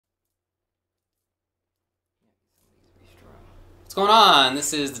What's going on?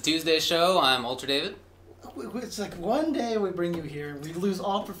 This is the Tuesday show. I'm Ultra David. It's like one day we bring you here, we lose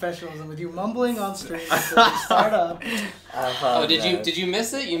all professionalism with you mumbling on stream before we start up. Oh, did you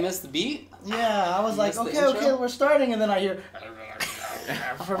miss it? You missed the beat? Yeah, I was like, okay, we're starting, and then I hear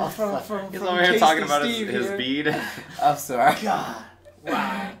from He's over here talking about Steve his here. bead. I'm sorry. God,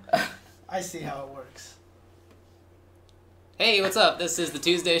 wow. I see how it works. Hey, what's up? This is the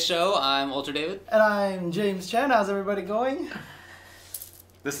Tuesday show. I'm Ultra David. And I'm James Chen. How's everybody going?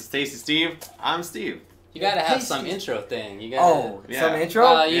 This is Tasty Steve. I'm Steve. You gotta have some Tasty. intro thing. You gotta. Yeah. Some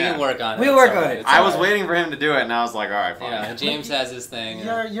intro? You Yeah. can work on it. We'll It's work all on right. it. It's I all was right. waiting for him to do it, and I was like, all right, fine. Yeah, James has his thing.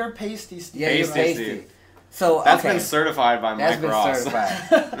 You're pasty, Steve. Yeah, you're Pasty. pasty. So, That's okay. been certified by That's Mike been Ross. certified.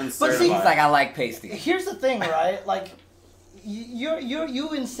 Been But see, certified. He's like, I like pasty. Here's the thing, right? Like, you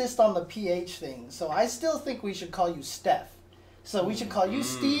insist on the PH thing, so I still think we should call you Steph. So we should call you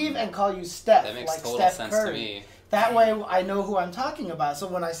Steve and call you Steph, That makes like total Steph sense Curry. to me. That way I know who I'm talking about. So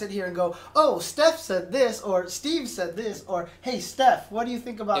when I sit here and go, oh, Steph said this, or Steve said this, or hey, Steph, what do you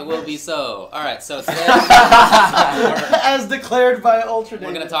think about It will this? be so. All right, so today As declared by Ultra we're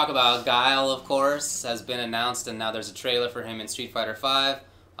David. gonna talk about Guile. Of course, has been announced, and now there's a trailer for him in Street Fighter V.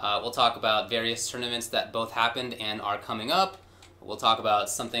 We'll talk about various tournaments that both happened and are coming up. We'll talk about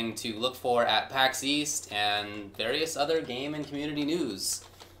something to look for at PAX East and various other game and community news.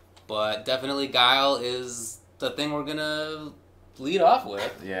 But definitely Guile is the thing we're gonna lead off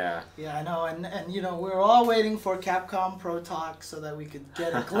with. Yeah. Yeah, I know, and you know, we're all waiting for Capcom Pro Talk so that we could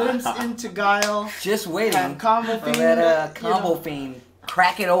get a glimpse into Guile. Just waiting And Combo for Fiend, that you know. Combo Fiend.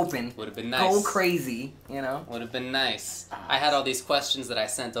 Crack it open. Would have been nice. Go crazy, you know? Would have been nice. I had all these questions that I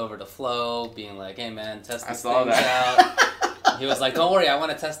sent over to Flo, being like, hey man, test I these saw things that. out. He was like, don't worry, I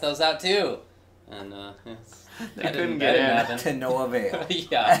want to test those out too. And They that couldn't that get in. happen. To no avail.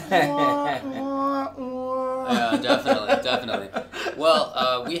 Yeah. Wah, wah. Yeah, definitely.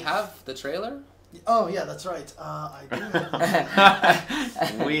 Well, we have the trailer. Oh yeah, that's right. I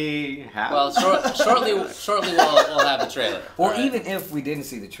do. We have. Well, shortly we'll have the trailer. Or All right. even if we didn't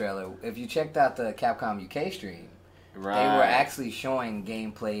see the trailer, if you checked out the Capcom UK stream, right. they were actually showing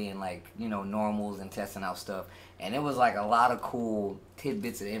gameplay and like, you know, normals and testing out stuff. And it was like a lot of cool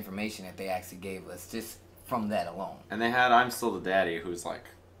tidbits of information that they actually gave us just from that alone. And they had I'm Still the Daddy, who's like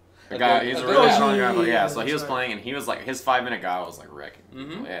a A guy. good- He's a a good really guy. strong guy. But Yeah, yeah, so he that's was right. playing, and he was like his 5-minute guy was like wrecking.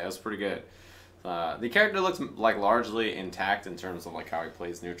 Mhm. Yeah, it was pretty good. The character looks like largely intact in terms of like how he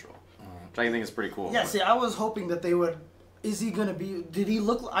plays neutral, which I think is pretty cool. Yeah, see, I was hoping that they would. Is he gonna be? Did he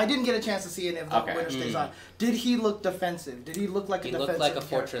look? I didn't get a chance to see any of the Okay. winner stays on. Did he look defensive? Did he look like He a defensive? looked like a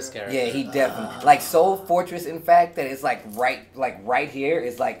fortress character. Yeah, he definitely like Soul Fortress. In fact, that it's like right here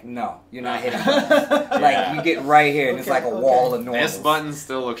is like no, you're not hitting. Like Yeah. you get right here, and it's Okay, like a wall of okay. normals. This button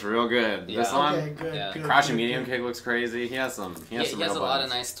still looks real good. Yeah. This one, Okay, good. Yeah. good, crouching good, medium good. kick looks crazy. He has some. He has He some has real a lot of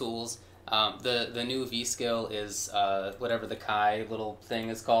buttons. nice tools. The new V skill is whatever the Kai little thing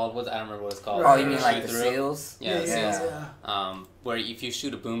is called. I don't remember what it's called. Oh, you mean like Shoot the through it. seals? Yeah, the yeah, seals. yeah. Where if you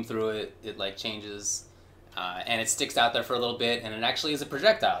shoot a boom through it, it like changes, and it sticks out there for a little bit, and it actually is a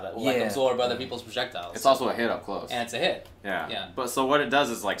projectile that will like Yeah. absorb other people's projectiles. It's also a hit up close. and it's a hit. Yeah. Yeah. But so what it does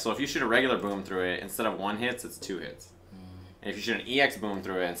is like, so if you shoot a regular boom through it, instead of 1 hit, it's 2 hits. And if you shoot an EX boom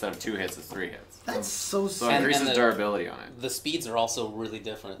through it, instead of 2 hits, it's 3 hits. That's so So it And- sick. increases the- durability on it. The speeds are also really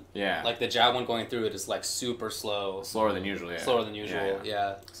different. Yeah. Like the jab one going through it is like super slow, Slower than usual, yeah. slower than usual.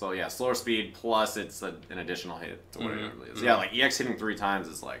 Yeah. So yeah, slower speed plus it's an additional hit to what it Mhm. normally is. Mhm. Yeah, like EX hitting 3 times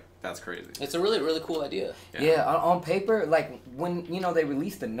is like, that's crazy. It's a really cool idea. Yeah, on paper, like when they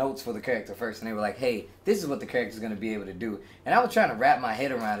released the notes for the character first, and they were like, "Hey, this is what the character's gonna be able to do," and I was trying to wrap my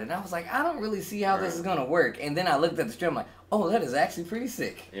head around it, and I was like, "I don't really see how this is gonna work." And then I looked at the stream, like, "Oh, that is actually pretty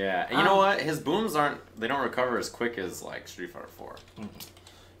sick." Yeah, and you know what? His booms they don't recover as quick as like Street Fighter 4.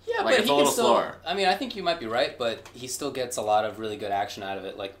 Yeah, Like, but it's he a can little still. slower. I mean, I think you might be right, but he still gets a lot of really good action out of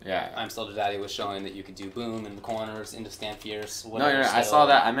it. Like, Yeah. I'm Still the Daddy was showing that you could do boom in the corners, into stand fierce. No, Whatever I skill. saw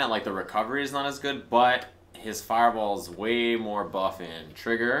that. I meant like the recovery is not as good, but his fireball's way more buff in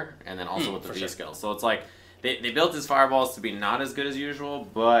trigger, and then also with the for V sure. skill. So it's like they built his fireballs to be not as good as usual,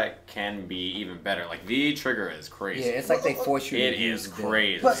 but can be even better. Like V trigger is crazy. Yeah, it's like they force you. It to use is the-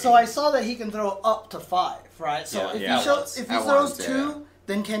 crazy. But so I saw that he can throw up to 5, right? So Yeah, if yeah, he shows, once. if he At throws once, 2, yeah.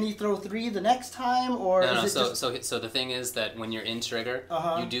 then can he throw 3 the next time, or No, is it just? so the thing is that when you're in trigger,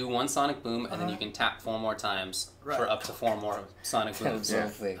 Uh-huh. you do 1 sonic boom, and then Uh-huh. you can tap 4 more times Right. for up to 4 more sonic That was booms. so Yeah.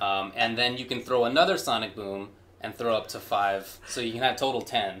 sick. And then you can throw another sonic boom and throw up to 5, so you can have total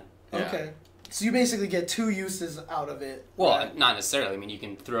 10. Yeah. Okay. So you basically get 2 uses out of it. Well, right? not necessarily. I mean, you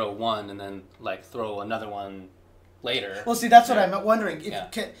can throw 1 and then like throw another one later. Well, see, that's what I'm wondering. If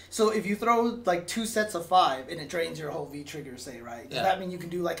Yeah. so if you throw like 2 sets of 5 and it drains your whole V trigger, say, right? Does Yeah. that mean you can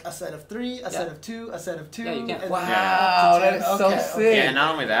do like a set of 3, a set of 2, a set of 2? Yeah, you can. and Wow, then up to that 10? is so Okay, sick. okay. Yeah, and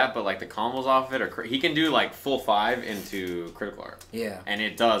not only that, but like the combos off of it, he can do like full 5 into critical art, Yeah. and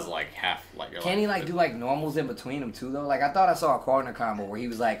it does like half like your Can he like do like normals in between them too though? Like I thought I saw a corner combo where he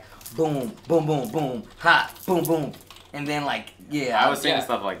was like boom, boom, boom, boom, hot, boom, boom, and then like I was seeing Yeah.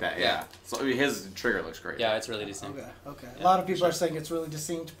 stuff like that. Yeah. Yeah. So his trigger looks great. Yeah, it's really decent. Okay. Yeah, A lot of people sure. are saying it's really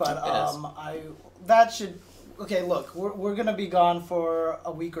distinct, but It is. that should. Okay, look, we're gonna be gone for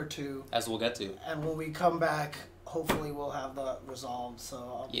a week or 2, As we'll get to. and when we come back, hopefully we'll have that resolved.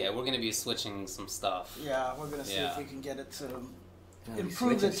 So Yeah, we're gonna be switching some stuff. yeah, we're gonna see Yeah. if we can get it to Yeah, we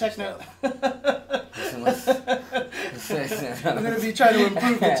improve the switching some techno. stuff. We're gonna be trying to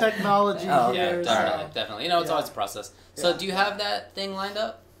improve the technology Oh, Yeah, here. definitely, so- definitely. You know, it's Yeah. always a process. So, Yeah. do you have that thing lined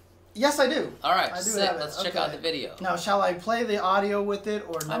up? Yes, I do. All right, I do sick. have it. Let's check out Okay. the video. Now, shall I play the audio with it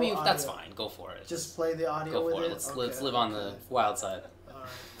or no? I mean, that's audio? fine. Go for it. Just play the audio go with for it. it. Let's Okay, live on the okay. wild side.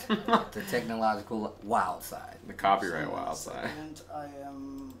 All right. The technological wild side. The copyright So, wild side. second, I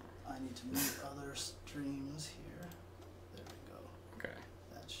need to mute other streams here. There we go. Okay.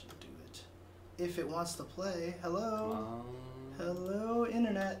 That should do it. If it wants to play, hello, Um, hello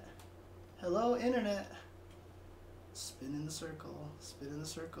internet, hello internet. Spin in the circle. Spin in the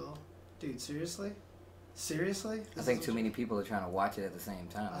circle. Dude, seriously? Seriously? I This think is too what many people are trying to watch it at the same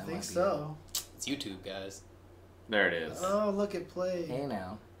time. I That think might be so. it's YouTube, guys. There it is. Oh, look at play. it. Hey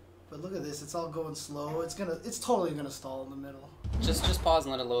now. But look at this. It's all going slow. It's totally gonna stall in the middle. Just pause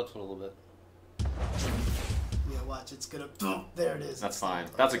and let it load for a little bit. Yeah, watch. It's gonna. Boom. There it is. That's It's fine.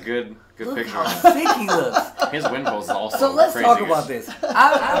 stopped. That's a Okay. good Look picture. how of sick he looks. him. His wind pulse is also So let's crazy talk good. about this.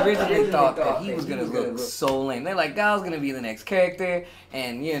 I originally thought that he was gonna look so lame. They're like, Guile's gonna be the next character,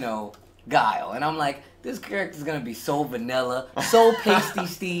 and you know, Guile. And I'm like, this character's gonna be so vanilla, so pasty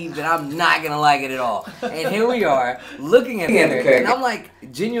Steve that I'm not gonna like it at all. And here we are, looking at the character, and I'm like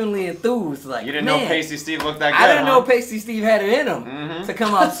genuinely enthused. Like, You didn't know man, Pasty Steve looked that good. I didn't huh? know Pasty Steve had it in him Mhm. to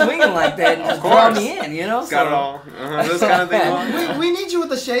come out swinging like that and Of just draw course. me in, you know? He's got it all. This kind of thing on. We need you with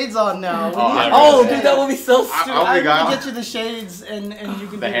the shades on now. We Oh, need yeah, you Oh, with the dude, that would be so I- stupid. I'll be I Guile. can get you the shades and you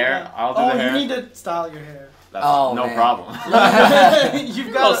can The do hair? that. I'll do the hair. You need to style your hair. That's Oh, no man. problem.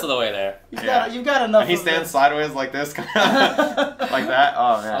 You've Close got to the way there. you've got enough. And he of stands it. sideways like this, like that.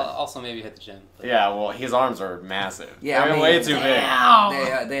 Oh man. Also, maybe hit the gym. But Yeah, well, his arms are massive. Yeah, I They're mean, way too big.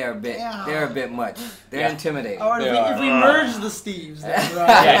 Damn. They are a bit. Damn. They're a bit much. They're Yeah. intimidating. Or They if are. we merge the Steves, then, right?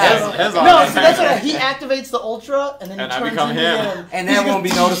 Yeah, his no, arms. so that's what he activates the ultra and then And he I turns become into him. And He's that gonna won't be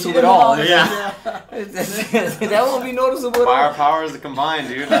beat noticeable him at all. up. Yeah. That won't be noticeable at all. Firepower is combined,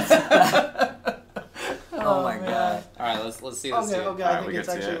 dude. That's, Oh my man. god. all right, let's see this. Okay, dude. okay, Alright, I we think it's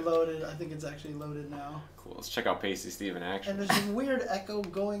can see actually it. loaded. I think it's actually loaded now. cool. Let's check out Pasty Steve in action. And there's a weird echo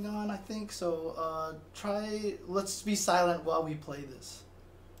going on, I think, so let's be silent while we play this.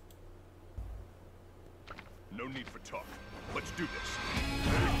 No need for talk. Let's do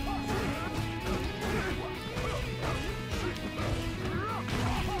this.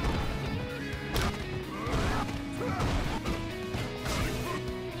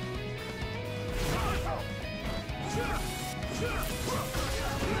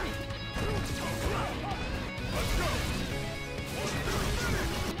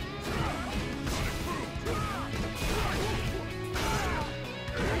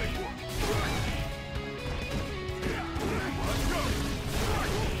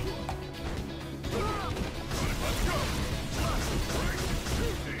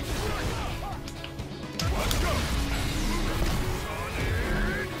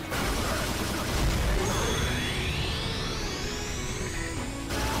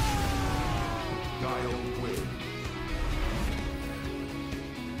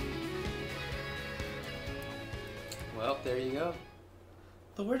 Well, there you go.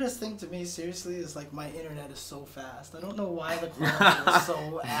 The weirdest thing to me, seriously, is like my internet is so fast. I don't know why the quality is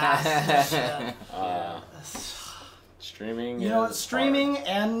so ass. Streaming. You know, is streaming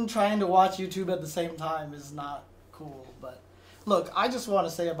and trying to watch YouTube at the same time is not cool. But look, I just want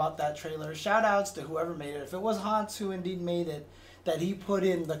to say about that trailer, shout outs to whoever made it. If it was Hans who indeed made it, that he put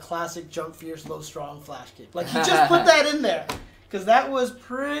in the classic jump fierce, low strong flash kick. Like, he just put that in there. Because that was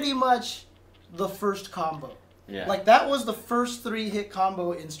pretty much the first combo. hard. Yeah. Like, that was the first 3-hit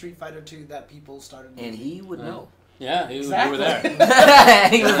combo in Street Fighter 2 that people started And using. he would know. Yeah, you Exactly. were there.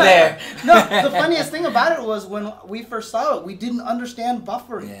 He was there. No, the funniest thing about it was when we first saw it, we didn't understand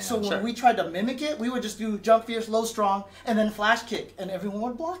buffering. Yeah. So when Sure. we tried to mimic it, we would just do jump fierce, low strong, and then flash kick, and everyone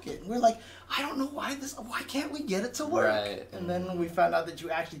would block it. And we're like, I don't know why can't we get it to work? Right. And then we found out that you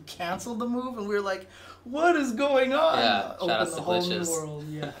actually canceled the move, and we were like, what is going on? Yeah, shout out Open to the whole new Glitches. world.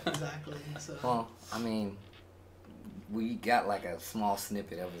 Yeah, exactly. So. Well, I mean, we got like a small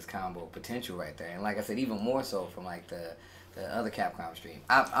snippet of his combo potential right there, and like I said, even more so from like the other Capcom stream.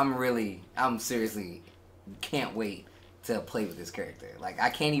 I'm seriously can't wait to play with this character. Like I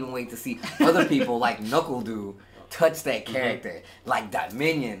can't even wait to see other people like Knuckle do touch that character, like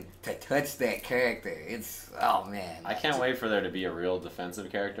Dominion to touch that character. It's man. I can't wait for there to be a real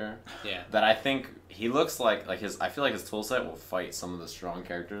defensive character. Yeah. That I think he looks like his. I feel like his toolset will fight some of the strong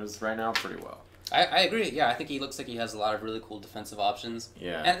characters right now pretty well. I agree. Yeah, I think he looks like he has a lot of really cool defensive options.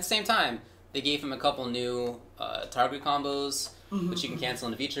 Yeah. And at the same time, they gave him a couple new target combos, which you can cancel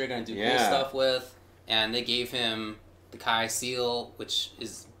in the future. You're going to do cool Yeah. stuff with. And they gave him the Kai Seal, which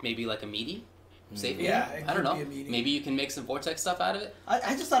is maybe like a meaty. Safe meaty? Yeah, it I don't could know. be a meaty. Maybe you can make some vortex stuff out of it.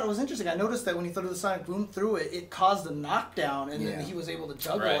 I just thought it was interesting. I noticed that when he threw the Sonic Boom through it, it caused a knockdown, and Yeah. then he was able to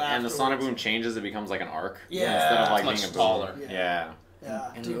juggle Right, afterwards. And the Sonic Boom changes, it becomes like an arc. Yeah. Instead of like Much being a boom. taller. Yeah.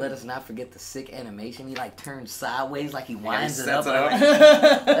 Yeah, And dude. let us not forget the sick animation. He like turns sideways, like he Yeah, winds he it sets up. it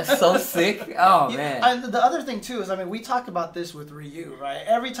up. That's so sick. Oh man. And the other thing too is, I mean, we talk about this with Ryu, right?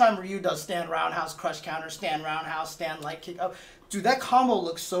 Every time Ryu does stand roundhouse, crush counter, stand roundhouse, stand light kick, oh, dude, that combo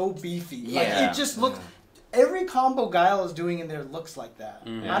looks so beefy. Like Yeah. it just looks. Every combo Guile is doing in there looks like that.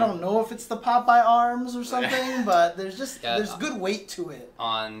 Mhm. I don't know if it's the Popeye arms or something, but there's just Yeah. there's good weight to it.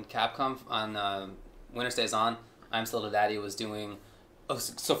 On Capcom, on Winter Stays On, I'm Still the Daddy was doing... Oh,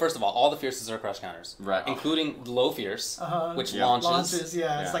 so first of all the fierces are crush counters. Right. Including low fierce, Uh-huh. which Yeah. launches. Yeah,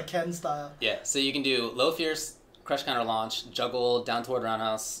 Yeah. it's like Ken style. Yeah, so you can do low fierce, crush counter launch, juggle down toward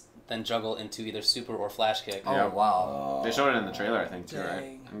roundhouse, then juggle into either super or flash kick. Oh Yeah. wow. They showed it in the trailer, I think, too, right?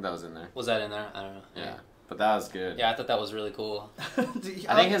 Dang. I think that was in there. Was that in there? I don't know. Yeah. But that was good. Yeah, I thought that was really cool.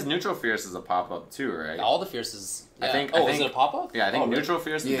 I think his neutral fierce is a pop up too, right? All the fierces. I Yeah. think- Oh, I is think- it a pop up? Yeah, I think Oh, really? neutral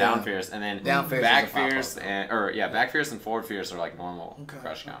fierce and Yeah. down fierce, and then Down fierce back is a pop-up. fierce and back fierce and forward fierce are like normal Okay.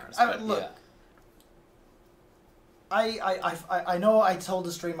 crush counters. I- But look, Yeah. I know I told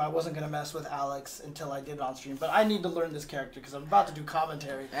the stream I wasn't gonna mess with Alex until I did it on stream, but I need to learn this character because I'm about to do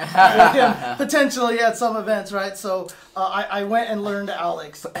commentary with him potentially at some events, right? So I went and learned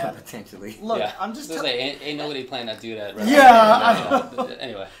Alex. And Potentially. look, Yeah. I'm just Ain't, ain't nobody playing that dude at. Yeah,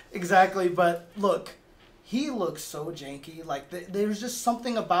 Anyway. exactly, but look, he looks so janky. Like there's just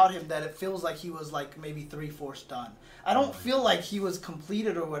something about him that it feels like he was like maybe 3/4 done. I don't feel like he was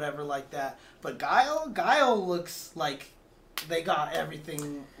completed or whatever like that. But Guile looks like they got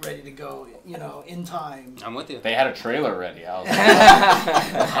everything ready to go, you know, in time. I'm with you. they had a trailer ready. I was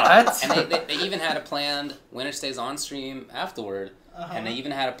like, what? And they even had a planned Winter Stays On stream afterward. And they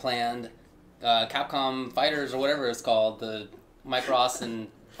even had a planned Capcom Fighters or whatever it's called, the Mike Ross and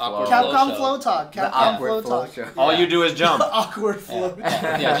Awkward Flow Capcom show. Flow Talk. The Capcom awkward Flow flow Talk. show. All you do is jump. Awkward Flow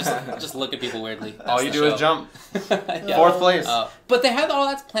Yeah, just look at people weirdly. That's All you the do show. is jump. Yeah. Fourth place. But they had all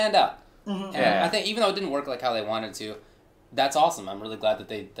that planned out. And Yeah. I think even though it didn't work like how they wanted to, that's awesome. I'm really glad that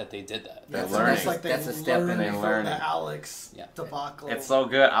they did that. They're That's learning. like they That's a step in learned their from learning. the Alex Yeah. debacle. It's so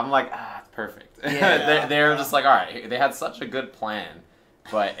good. I'm like, it's perfect. Yeah. They're just like, all right, they had such a good plan,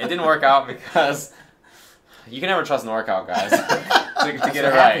 but it didn't work out because you can never trust NorCal guys to get What it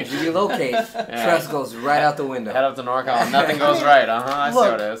happens right. when you locate, trust goes right out the window. Head up to NorCal and nothing goes right. I see Look,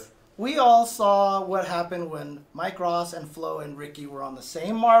 how it is. We all saw what happened when Mike Ross and Flo and Ricky were on the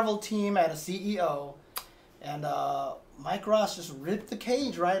same Marvel team at a CEO, and Mike Ross just ripped the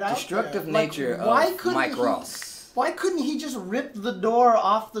cage right out Destructive there. Like, nature why of couldn't Mike he- Ross. Why couldn't he just rip the door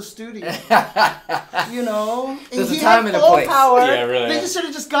off the studio? You know, There's he a time had and a full place. power. Yeah, really. They just should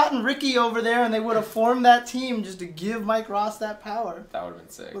have just gotten Ricky over there, and they would have formed that team just to give Mike Ross that power. That would have been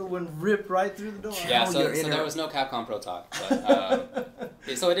sick. Would have went ripped right through the door. Yeah, Oh, so you're in there a- was no Capcom Pro Talk. But,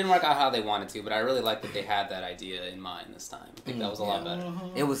 so it didn't work out how they wanted to, but I really like that they had that idea in mind this time. I think that was a lot better.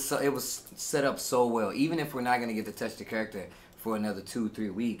 It was set up so well. Even if we're not gonna get to touch the character for another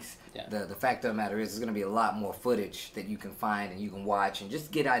 2-3 weeks, Yeah. the fact of the matter is, there's gonna be a lot more footage that you can find and you can watch and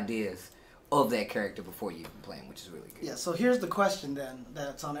just get ideas of that character before you even play him, which is really good. Yeah, so here's the question then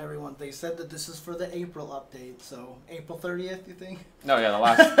that's on everyone. They said that this is for the April update, so April 30th, you think? No, yeah,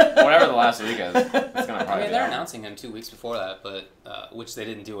 whatever the last week is, it's gonna I probably mean, be they're out. announcing him 2 weeks before that, but which they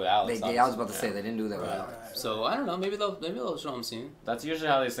didn't do with Alex. I was about to say they didn't do that with Right. Alex. So I don't know. Maybe they'll show him soon. That's usually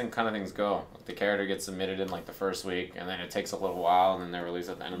how these kind of things go. Like, the character gets submitted in like the first week, and then it takes a little while, and then they're released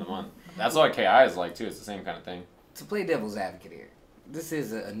at the end of the month. That's what KI is like too. It's the same kind of thing. to play devil's advocate here, this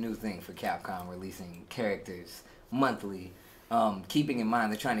is a new thing for Capcom, releasing characters monthly. Keeping in mind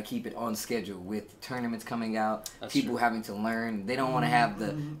they're trying to keep it on schedule with tournaments coming out, That's people true. having to learn. They don't want to have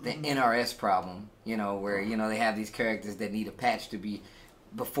the NRS problem, where they have these characters that need a patch to be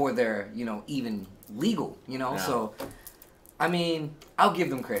before they're even legal. Yeah. So I mean, I'll give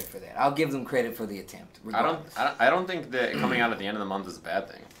them credit for that. I'll give them credit for the attempt. Regardless. I don't think that coming out at the end of the month is a bad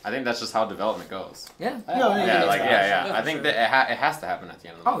thing. I think that's just how development goes. Yeah. Yeah, I think that it has to happen at the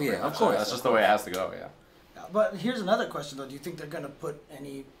end of the Oh, month. yeah, pretty of much. course, That's of just the way it has to go. Yeah. But here's another question though: do you think they're gonna put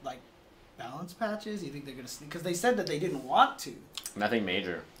any like balance patches? You think they're gonna sneak? Because they said that they didn't want to. Nothing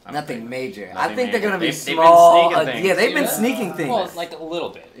major. I don't Nothing think. major. I Nothing think they're major. gonna be They've been small. sneaking things. Yeah, they've been Yeah. sneaking things. Well, like a little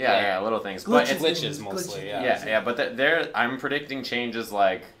bit. Yeah, little things. Glitches. But it's, Glitches mostly, Glitches. yeah. but I'm predicting changes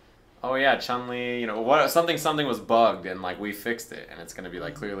like, oh yeah, Chun-Li, something was bugged and like we fixed it and it's gonna be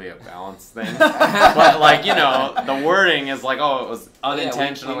like clearly a balance thing. But like the wording is like, oh, it was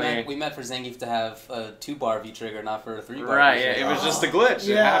unintentionally. Yeah, we meant for Zangief to have a 2-bar V trigger, not for a 3-bar. Right, V yeah, trigger. it was just a glitch. It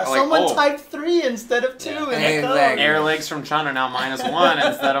Yeah, happened, like, someone oh, typed 3 instead of 2 Yeah. in the Exactly. code. air legs from Chun are now -1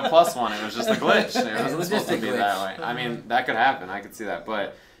 instead of +1. It was just a glitch. It wasn't supposed to be glitch. that way. I mean, that could happen. I could see that,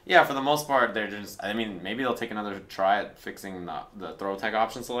 but. Yeah, for the most part, they're just. I mean, maybe they'll take another try at fixing the throw tag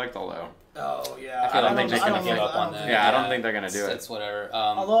option select. Although, Oh yeah, I don't think they're they're gonna gonna give give up on that. yeah, I don't think they're gonna do it. It's whatever.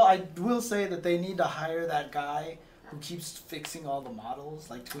 Although I will say that they need to hire that guy who keeps fixing all the models,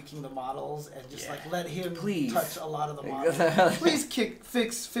 like tweaking the models, and just like let him Please. touch a lot of the models. Please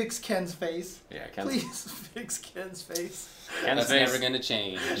fix Ken's face. Yeah, Ken's, Please fix Ken's face. Ken's That's face. never going to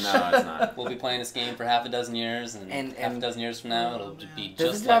change. No, it's not. We'll be playing this game for half a dozen years, and half a dozen years from now, it'll be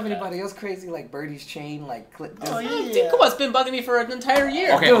Does just it drive like that. anybody else crazy like Birdie's chain? Like, clip? Oh, yeah. Dude, come on, it's been bugging me for an entire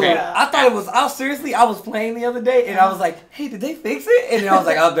year. Okay, Dude, okay. I thought it was. I was playing the other day, and I was like, "Hey, did they fix it?" And then I was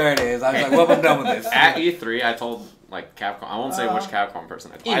like, "Oh, there it is." I was like, "Well, I'm done with this." At E3, I told like Capcom. I won't say which Capcom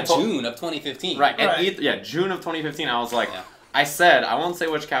person I told. In I told, June of 2015. Right. At Right. June of 2015. I was like, Yeah. I said, I won't say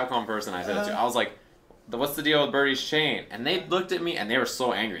which Capcom person I said it to. I was like, what's the deal with Birdie's chain? And they looked at me and they were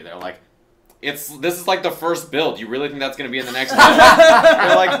so angry. They were like, this is like the first build. You really think that's gonna be in the next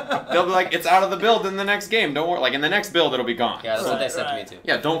build? They'll be like, it's out of the build in the next game. Don't worry. Like in the next build, it'll be gone. Yeah, that's what they Right, said right. to me too.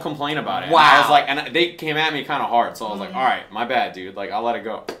 Yeah, don't complain about it. Wow. And I was like, and they came at me kind of hard, so I was like, all right, my bad, dude. Like, I'll let it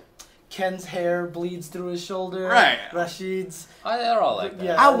go. Ken's hair bleeds through his shoulder. Right. Rashid's. Oh, they're all like that.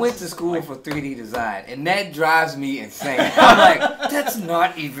 Yeah. I went to school for 3D design, and that drives me insane. I'm like, that's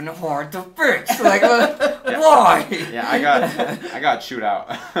not even hard to fix. Like, why? Yeah, I got chewed out.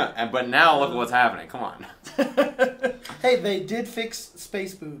 But now look what's happening. Come on. Hey, they did fix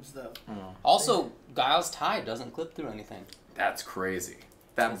space boobs though. Also, Guile's tie doesn't clip through anything. That's crazy.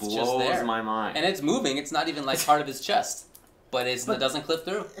 That It's just blows there. my mind. And it's moving. It's not even like part of his chest. But it doesn't clip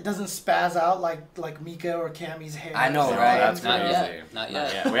through. It doesn't spaz out like Mika or Cammy's hair. I know, Yeah, right? That's Not crazy. yet. Not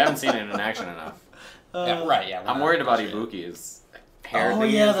yet. We haven't seen it in action enough. Yeah, right, yeah. I'm worried about Ibuki's hair Oh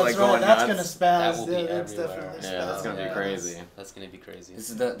thing yeah, is, that's like, right. going That's nuts. gonna spaz. That will be Yeah, that's everywhere. definitely Yeah, that's spaz. gonna be Yeah, crazy. That's going to be crazy. This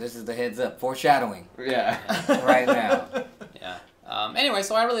is the heads up foreshadowing Yeah. right now. Yeah. Anyway,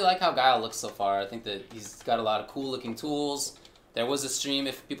 so I really like how Guile looks so far. I think that he's got a lot of cool looking tools. There was a stream,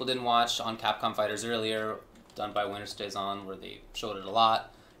 if people didn't watch, on Capcom Fighters earlier, done by Winter Stays On, where they showed it a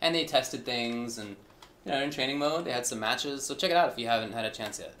lot. And they tested things, and in training mode, they had some matches. So check it out if you haven't had a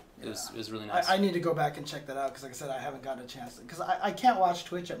chance yet. It was really nice. I need to go back and check that out because, like I said, I haven't gotten a chance because I can't watch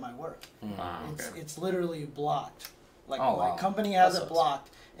Twitch at my work. Wow, okay. It's literally blocked. Like Oh, my wow. company has That it sucks. blocked,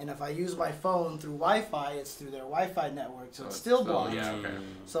 and if I use my phone through Wi-Fi, it's through their Wi-Fi network, so it's still blocked. Yeah, okay.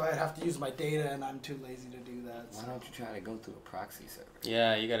 So I'd have to use my data, and I'm too lazy to do that. Why So. don't you try to go through a proxy server?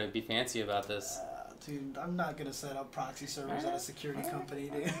 Yeah, you got to be fancy about this. Dude, I'm not gonna set up proxy servers at a security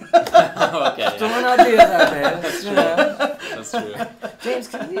company, dude. Okay, Throwing yeah. ideas out there. That's true. That's true. James,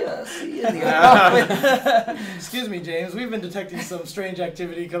 can we see you in the office? Excuse me, James. We've been detecting some strange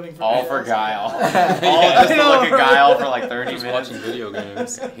activity coming from All here, for so- Guile. All Yeah. just to look at Guile for like 30 Just minutes. watching video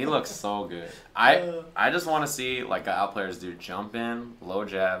games. He looks so good. I just want to see like Guile players do jump in, low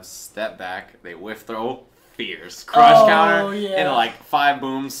jabs, step back, they whiff throw, fierce, crush Oh, counter, yeah. and like 5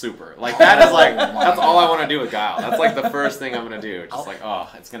 booms super. Like that is like that's all I want to do with Guile. That's like the first thing I'm gonna do. Just like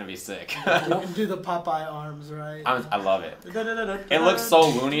it's gonna be sick. You can do the Popeye arms, right? I love it. It looks so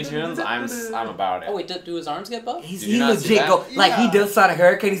Looney Tunes. I'm about it. Oh, wait, do his arms get buffed? Did you He not see legit that? go like he Yeah. does Sonic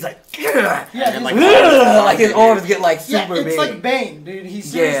Hurricane. He's like, Yeah, And, his- like, his arms get like yeah, super it's big. like Bane, dude. He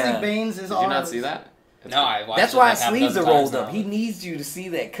seriously Yeah. Banes his Did arms. you not see that? It's No, I watched That's it why like his half a sleeves are dozen rolled times up. now. He needs you to see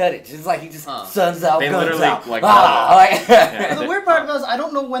that cuttage. It's like he just Huh. suns out, They guns literally, out. like, like, The weird part about it is I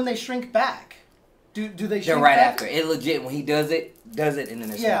don't know when they shrink back. Do they? They're shrink right back? after. It legit when he does it, and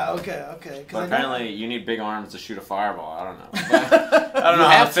then it's Yeah. small. Okay. 'Cause But I know- apparently, you need big arms to shoot a fireball. I don't know. But I don't know You how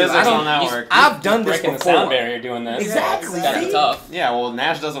have the to. physics I mean, on that he's- work. I've done this Breaking the before. sound barrier doing this. Exactly. It's kind See? of tough. Yeah, well,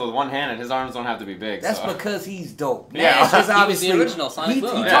 Nash does it with one hand, and his arms don't have to be big. That's so. because he's dope. Yeah. Nash is He was the obviously original Sonic he,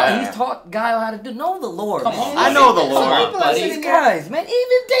 Boom. he Yeah. taught, he's taught Guile how to know the lore. Come man. on. I know the lore. Come on, buddy. These guys, man.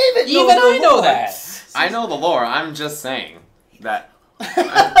 Even David knows Even the I know lore. that. I know the lore. I'm just saying that.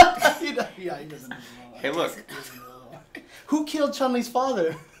 Yeah, he doesn't. Hey, look, Who killed Chun-Li's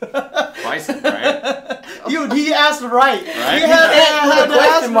father? Bison, right? He asked right. Right? He had Put a to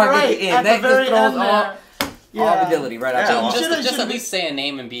question ask mark at right the end. at That the just very throws end all- there. All ability right out Yeah, there. well- Just Should've- at least say a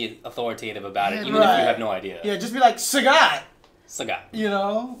name and be authoritative about it, Yeah, even if right. you have no idea. Yeah, just be like Sagat. Sagat. You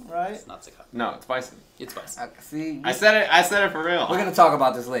know, right? It's not Sagat. No, it's Bison. It's Bison. See, I said it. I said it for real. we're gonna talk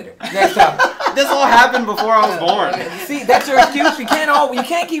about this later. Next time. This all happened before I was born. See, that's your excuse. You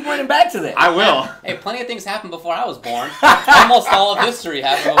can't keep running back to that. I will. Hey, plenty of things happened before I was born. Almost all of history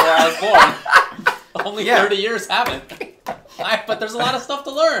happened before I was born. Only Yeah. 30 years haven't. But there's a lot of stuff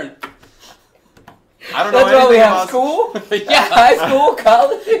to learn. I don't know That's why we anything have about school, Yeah. high school,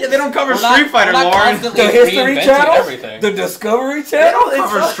 college. Yeah, they don't cover We're not- Street Fighter we're not lore. constantly The History reinventing Channel, everything. the Discovery They Channel. don't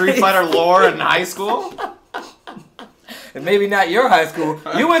cover It's Street like- Fighter lore in high school. And maybe not your high school.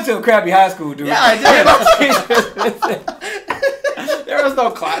 You went to a crappy high school, dude. Yeah, I did. There was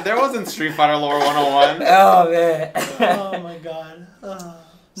no class. There wasn't Street Fighter lore 101. Oh man. Oh my god.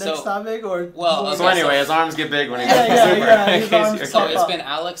 Next So- topic or well, more- So anyway, his arms get big when he Yeah, gets yeah, super. yeah, in his case arms you're So pop curious. it's up. been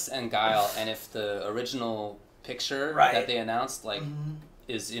Alex and Guile, and if the original picture Right. that they announced Mm-hmm.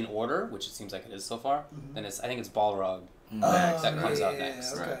 is in order, which it seems like it is so far, then I think it's Balrog. Oh, that comes out yeah,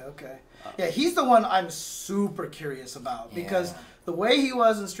 next. Okay, Right. okay. Yeah, he's the one I'm super curious about because Yeah. the way he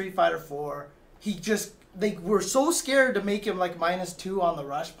was in Street Fighter 4, they were so scared to make him like -2 on the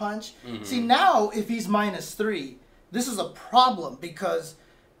rush punch. See, now if he's -3, this is a problem because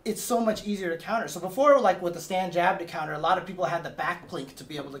it's so much easier to counter. So before, like with the stand jab to counter, a lot of people had the back blink to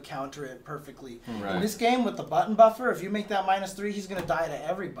be able to counter it perfectly. Right. In this game with the button buffer, if you make that -3, he's gonna die to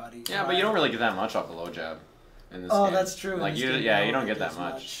everybody. Yeah, but you don't really get that much off the low jab. In this Oh, game. that's true. in Like this you, game, yeah, don't you don't get get that as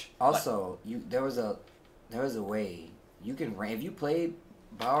much. Also, there was a way you can if you played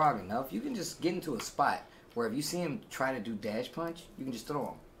Balrog enough, you can just get into a spot where if you see him try to do dash punch, you can just throw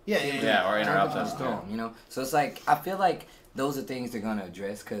him. Yeah, Yeah, or interrupt Just him. throw him, you know. So it's like I feel like those are things they're gonna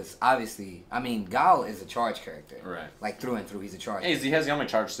address because obviously, I mean, Guile is a charge character, Right. like through and through. He's a charge. Hey, he has the only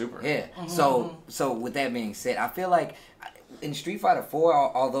charge super. Yeah. So with that being said, I feel like in Street Fighter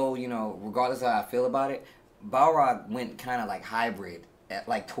 4, although regardless of how I feel about it, Balrog went kind of like hybrid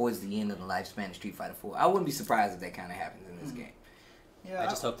like towards the end of the lifespan of Street Fighter 4. I wouldn't be surprised if that kind of happens in this game. Yeah, I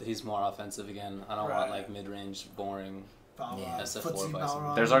just hope that he's more offensive again. I don't Right. want like mid-range, boring. Balrog, Yeah. SF4 footsie Bison.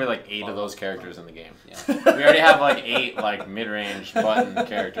 Balrog. There's already like 8 of those characters in the game. Yeah. We already have like 8 like mid-range button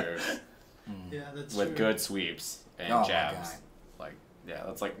characters Yeah, that's with true. good sweeps and Oh my jabs. God. Like, yeah,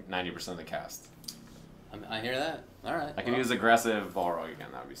 that's like 90% of the cast. I hear that. All right. I can well, use aggressive Balrog again.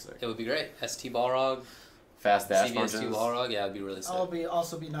 That would be sick. It would be great. ST Balrog, Fast dash CVS2 punches. Balrog. Yeah, it'd be really sick.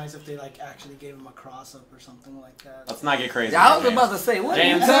 Also be nice if they like actually gave him a cross up or something like that. Let's not get crazy. I was James. about to say, what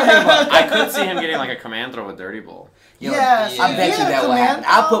James, are you talking about? I could see him getting like a command throw with Dirty Bull. Yo, Yes, I if bet he you had a that will command happen.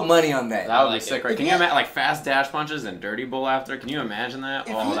 I'll throw- put money on that. That would like be sick, it. right? If Can he you had- imagine like fast dash punches and Dirty Bull after? Can you imagine that?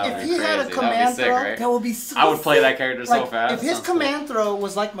 If Oh, he- that if would be he crazy. had a That would be command sick, throw, right? That would be so I would play sick. that character so Like, fast. if his Sounds cool. command throw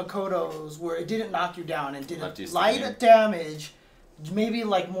was like Makoto's, where it didn't knock you down and did Left you a light standing. damage, maybe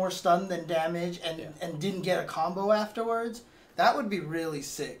like more stun than damage, and Yeah. and didn't get a combo afterwards, that would be really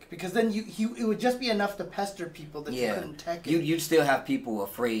sick. Because then it would just be enough to pester people that you Yeah, couldn't tech it. you'd still have people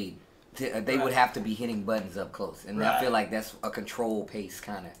afraid. They would Right. have to be hitting buttons up close, and I Right. feel like that's a control pace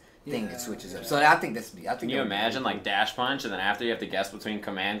kind of thing Yeah, that switches yeah. up. So I think that's. Can you imagine like dash punch and then after you have to guess between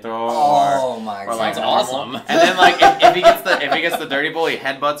command throw Oh or my or like God. normal? Awesome. And then like if he gets the dirty bull, he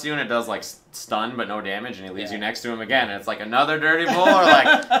headbutts you and it does like stun but no damage and he leaves Yeah. you next to him again and it's like another dirty bull or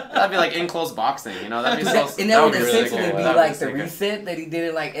like that'd be like in close boxing, you know? That'd be so. And that would be really essentially cool. be That'd like the sick. reset that he did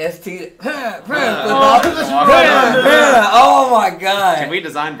it like ST. Yeah. Oh my God. Can we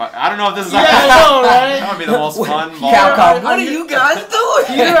design? I don't know if this is. Yeah, I know, right? That would be the most fun. ball. Capcom, what are you guys doing?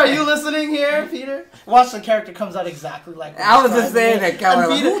 Peter, are you listening here, Peter? Watch the character comes out exactly like. what I was he's just trying to saying do. that, Calvin,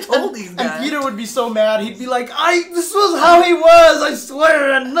 And like, who told these And guys? Peter would be so mad. He'd be like, "This was how he was. I swear,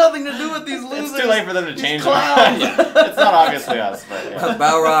 it had nothing to do with these losers." It's too late for them to These change their clowns." mind. It's not obviously us, but yeah.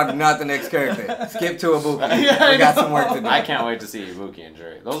 Balrog not the next character. Skip to Ibuki. Yeah, We got I some work know. to do. I can't wait to see Ibuki and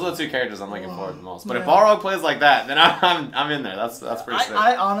Jury. Those are the two characters I'm looking forward to the most. But if Balrog plays like that, then I'm in there. That's pretty sick.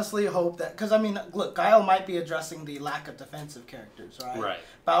 I honestly hope that, because I mean, look, Guile might be addressing the lack of defensive characters, right? Right.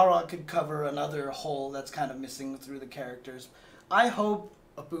 Balrog could cover another hole that's kind of missing through the characters. I hope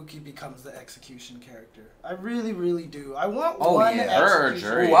Ibuki becomes the execution character. I really, really do. I want one yeah. Her or execution-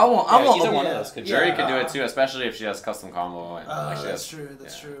 Jury. Ooh, I want either one of yeah. those could Jury Yeah. could do it too, especially if she has custom combo. And like she That's has, true.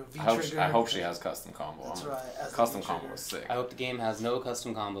 That's true. I hope she has custom combo. That's right. as a Custom V-trigger. combo is sick. I hope the game has no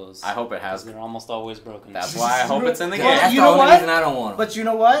custom combos. I hope it because has. they're almost always broken. That's why I hope it's in the Well, game. That's you the know only what? reason I don't want him. But you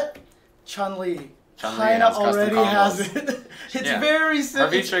know what? Chun-Li Chun-Li kind of has custom already has combos. it. It's Yeah. very Her simple.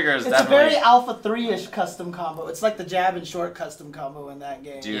 V-trigger is It's a definitely. very Alpha 3-ish custom combo. It's like the jab and short custom combo in that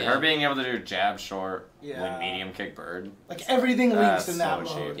game. Dude, Yeah. her being able to do jab short, Yeah. win medium kick bird. Like everything links That's in that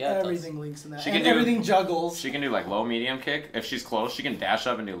so mode. cheap. Yeah, it does. Everything links in that. She And can do- everything juggles. She can do like low medium kick. If she's close, she can dash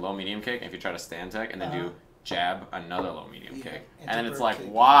up and do low medium kick. If you try to stand tech and then Uh-huh. do jab, another low medium Yeah, kick. into And then it's bird like, kick.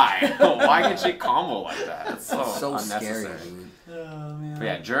 why? Why can she combo like that? It's so, so unnecessary. scary, dude. Oh man. But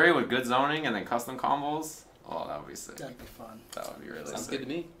yeah, Jury with good zoning and then custom combos. Oh, that would be sick. That'd be fun. That would be really Sounds sick. good to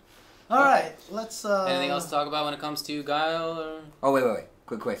me. All right, let's. Anything else to talk about when it comes to Guile? Or? Oh, wait.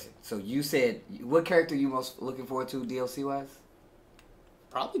 Quick question. So you said, what character you most looking forward to DLC-wise?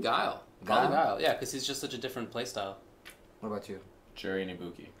 Probably Guile. Guile? Probably Guile. Yeah, because he's just such a different playstyle. What about you? Jury and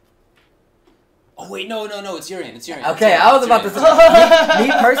Ibuki. Oh wait, no, it's Urian. It's Urian. Okay, It's I was Urian. about to It's say,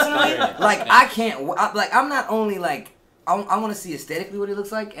 me personally, Yeah. like, I can't, I'm not only, like, I want to see aesthetically what he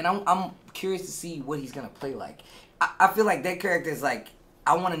looks like, and I'm curious to see what he's going to play like. I feel like that character is, like,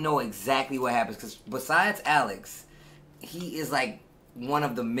 I want to know exactly what happens, because besides Alex, he is, like, one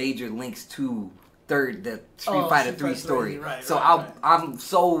of the major links to the Street Fighter 3 story. right, so right.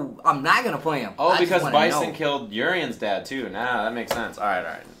 I'm not going to play him. Oh, I just because wanna Bison know. killed Urian's dad too. Nah, that makes sense. All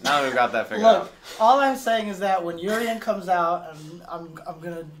right. Now that we've got that figured Look, out. all I'm saying is that when Urian comes out, and I'm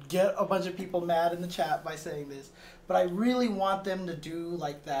gonna get a bunch of people mad in the chat by saying this, but I really want them to do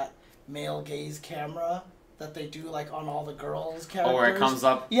like that male gaze camera that they do like on all the girls' characters. Oh, where it comes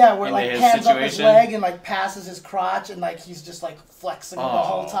up. Yeah, where into like his pans up his situation? leg and like passes his crotch and like he's just like flexing the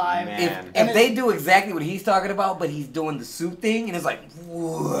whole time. man. If And they do exactly what he's talking about, but he's doing the suit thing, and it's like,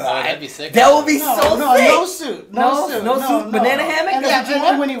 Oh, that'd be sick. that would be No, so no, sick. no suit, no suit, no suit, banana hammock. And, That's yeah, what you and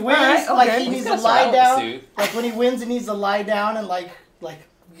want? when he wins, Alright, like okay. he needs to He's lie gotta down. start out with the suit. Like when he wins, he needs to lie down and like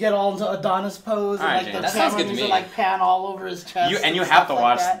get all into Adonis pose, and Alright, like James. the That sounds camera good to needs to me. like pan all over his chest. And you and have stuff to like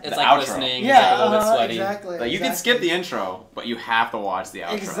watch that. It's the like outro. listening. He's Yeah, like a little bit sweaty. exactly. Like you can skip the intro, but you have to watch the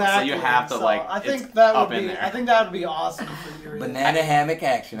outro. Exactly. So you have to So like. I think it's that up would in be. there. I think that would be awesome for you. Banana hammock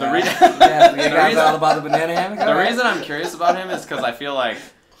action. The all right? reason- Yeah, you the guys reason- all about the banana hammock. The All right. reason I'm curious about him is because I feel like,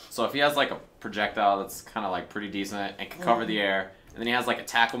 so if he has like a projectile that's kind of like pretty decent and can cover the air, and then he has like a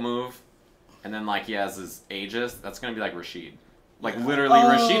tackle move, and then like he has his Aegis, that's gonna be like Rashid. Like literally, Oh,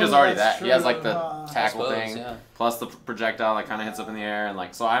 Rashid is already that's that. He has true. like the I tackle suppose, thing, yeah. plus the projectile that kind of hits up in the air, and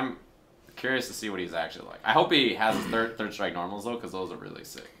like so I'm curious to see what he's actually like. I hope he has his third strike normals though, because those are really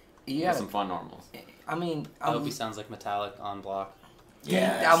sick. He Yeah, has some fun normals. I mean, I hope he sounds like Metallic on block.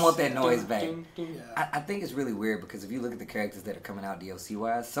 I want that noise back. Yeah. I think it's really weird because if you look at the characters that are coming out DLC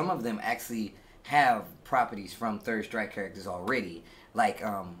wise, some of them actually have properties from Third Strike characters already. Like,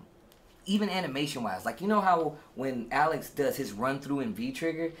 even animation wise, like you know how when Alex does his run through in V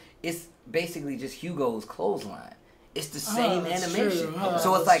Trigger, it's basically just Hugo's clothesline. It's the same that's animation. true.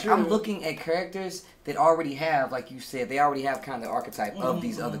 So it's That's like I'm true. looking at characters that already have, like you said, they already have kind of the archetype of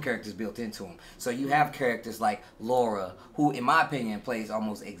these other characters built into them. So you have characters like Laura, who in my opinion plays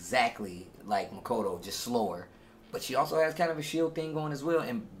almost exactly like Makoto, just slower. But she also has kind of a shield thing going as well,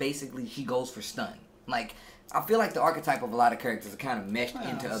 and basically she goes for stun. Like, I feel like the archetype of a lot of characters are kind of meshed into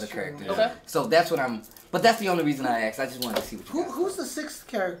that's other true. characters. Okay. So that's what but that's the only reason I asked. I just wanted to see what you guys Who's the sixth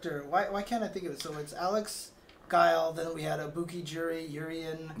character? Why can't I think of it? So it's Alex, Guile, then we had Ibuki, Jury,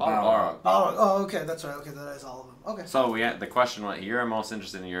 Urian. Balrog. Balrog. Oh, okay, that's right. Okay, that is all of them. Okay. So we had the question: what you're most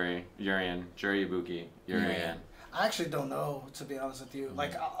interested in? Urian, Jury Ibuki, Urian. I actually don't know, to be honest with you.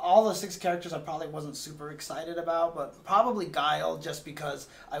 Like, all the six characters I probably wasn't super excited about, but probably Guile just because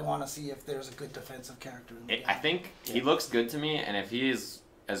I want to see if there's a good defensive character in the game. I think he looks good to me, and if he is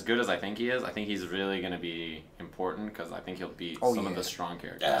as good as I think he is, I think he's really going to be important because I think he'll beat some of the strong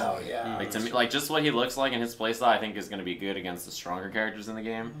characters. Oh, yeah. Like to me, like just what he looks like and his playstyle, I think is going to be good against the stronger characters in the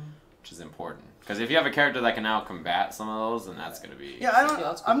game, which is important. Because if you have a character that can now combat some of those, then that's going to be. Yeah,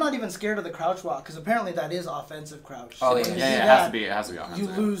 that's I'm not even scared of the crouch walk because apparently that is offensive crouch. Oh, When yeah. you Yeah, do it that, has to be. It has to be offensive.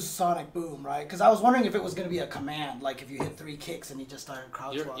 You lose Sonic Boom, right? Because I was wondering if it was going to be a command, like if you hit 3 kicks and he just started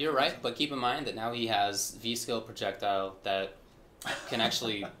crouch walking. You're right, but keep in mind that now he has V skill projectile that can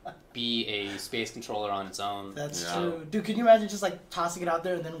actually be a space controller on its own. That's Yeah. true. Dude, can you imagine just like tossing it out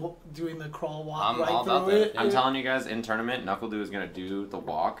there and then doing the crawl walk I'm right all about through that. it? I'm telling you guys, in tournament, NuckleDu is gonna do the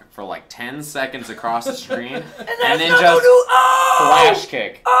walk for like 10 seconds across the screen, and then just flash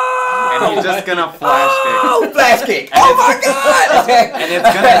kick, and he's just gonna flash Oh, kick, flash kick! And Oh it's- my god! and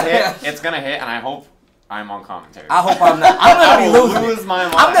it's gonna hit. It's gonna hit, and I hope I'm on commentary. I hope I'm not. I'm I gonna be will losing. lose my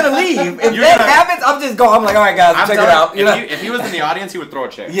mind. I'm gonna leave. If You're that gonna- happens, I'm just going. I'm like, all right, guys, I'm check it telling out. you, You know, if he was in the audience, he would throw a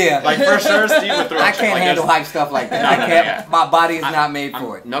chair. Yeah. Like for sure, Steve would throw a chair. I can't Like, handle there's- hype stuff like that. No, I no, can't. yeah. My body is not made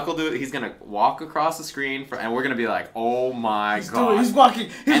for it. NuckleDu, he's gonna walk across the screen, and we're gonna be like, "Oh my He's god!" walking.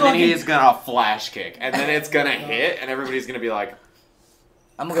 He's And then walking. he's gonna flash kick, and then it's gonna hit, and everybody's gonna be like,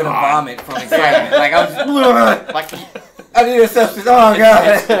 I'm gonna God. vomit from excitement. Like I'm just. like I need a substance. Oh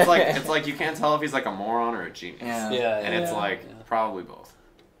god. it's like you can't tell if he's like a moron or a genius. Yeah. And it's Yeah. like Yeah. probably both.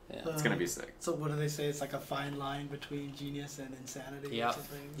 Yeah. It's gonna be sick. So what do they say? It's like a fine line between genius and insanity. Yep. Or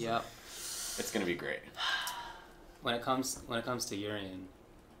something. Yep. It's gonna be great. When it comes to Urian,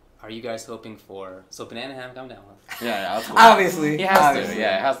 are you guys hoping for Banana Hammock? I'm down with. Yeah, that's cool. Obviously. He has obviously. to.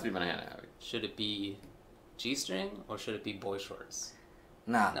 Yeah, it has to be banana. Should it be G-string or should it be boy shorts?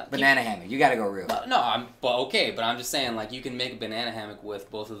 Nah, No, banana hammock. You gotta go real. No, but I'm just saying, like, you can make a banana hammock with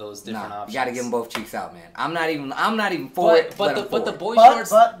both of those different Nah, options. you gotta give them both cheeks out, man. I'm not even for it. But I'm the for it. boy But shorts.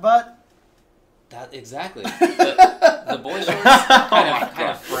 That exactly. The boy shorts kind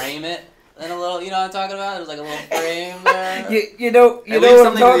of frame it in a little. You know what I'm talking about? There's like a little frame there. You know It what leaves I'm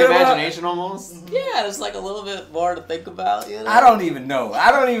something to talking the about? imagination almost. Yeah, there's like a little bit more to think about. You know? I don't even know.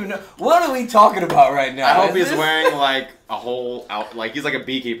 What are we talking about right now? I hope Is he's this- wearing like a whole like he's like a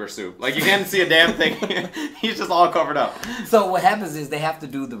beekeeper suit. Like you can't see a damn thing. He's just all covered up. So what happens is they have to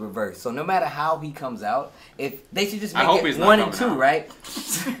do the reverse. So no matter how he comes out, if they should just I make hope it he's not 1 and coming 2, out. right?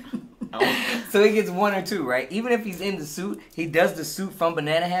 Oh. So he gets 1 or 2, right? Even if he's in the suit, he does the suit from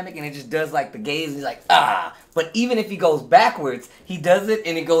Banana Hammock and it just does like the gaze and he's like, ah. But even if he goes backwards, he does it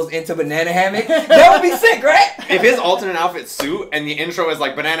and it goes into Banana Hammock. That would be sick, right? If his alternate outfit suit and the intro is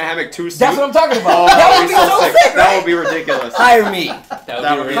like Banana Hammock 2 suit. That's what I'm talking Oh, about. That would be so sick, That right? would be ridiculous. Hire me.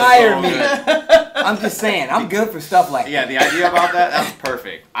 That would be Hire so me. good. I'm just saying, I'm good for stuff like Yeah, that. the idea about that's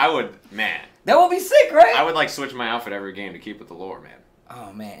perfect. I would That would be sick, right? I would like switch my outfit every game to keep with the lore, man.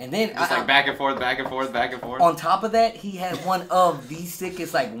 Oh man, and then Just like back and forth, back and forth, back and forth. on top of that, he has one of the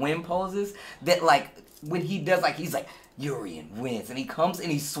sickest like win poses that like when he does like he's like Urian wins and he comes and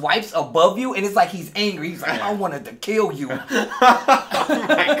he swipes above you and it's like he's angry. He's like, I wanted to kill you. Oh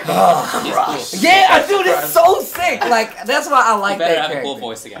my god. He's cool. Yeah, dude, it's so sick. Like that's why I like You better that have a character. cool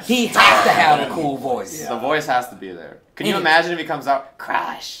voice again. He has to have a cool voice. The voice has to be there. Can you And- imagine if he comes out,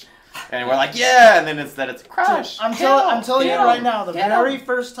 Crash? And we're like, yeah, and then instead it's Crash. I'm telling you Kill. right now, the Kill. very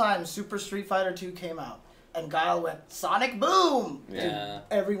first time Super Street Fighter 2 came out, and Guile went Sonic Boom. Yeah. Dude,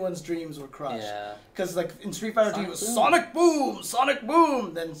 everyone's dreams were crushed. Yeah. Because like in Street Fighter 2, Sonic it was Boom. Sonic Boom, Sonic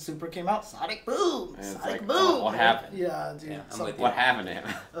Boom. Then Super came out, Sonic Boom, And it's Sonic like, Boom. oh, what happened? Yeah, dude. Yeah, I'm so- with you. What happened to him?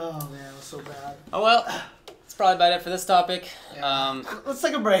 Oh man, it was so bad. Oh well, that's probably about it for this topic. Let's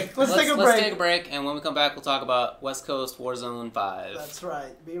take a break. Let's take a break. Let's take a break, and when we come back, we'll talk about West Coast Warzone 5. That's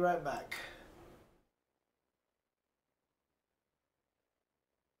right. Be right back.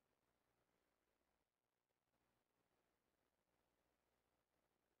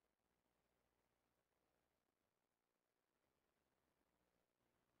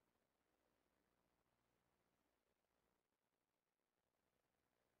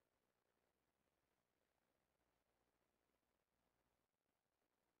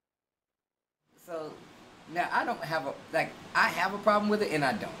 So now I don't have I have a problem with it and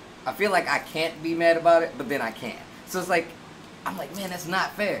I don't. I feel like I can't be mad about it, but then I can. So it's like I'm like, man, that's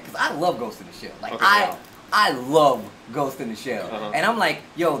not fair because I love Ghost in the Shell. Like Okay, yeah. I love Ghost in the Shell, Uh-huh. and I'm like,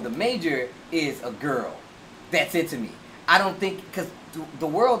 yo, the Major is a girl. That's it to me. I don't think because the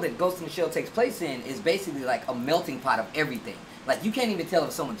world that Ghost in the Shell takes place in is basically like a melting pot of everything. Like you can't even tell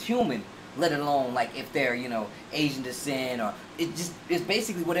if someone's human, let alone like if they're Asian descent or it's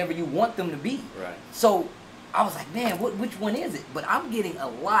basically whatever you want them to be. Right. So I was like, man, which one is it? But I'm getting a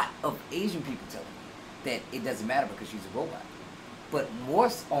lot of Asian people telling me that it doesn't matter because she's a robot. But more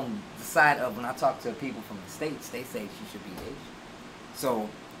on the side of when I talk to people from the States, they say she should be Asian. So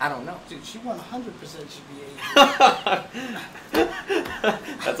I don't know. Dude, she 100% should be Asian.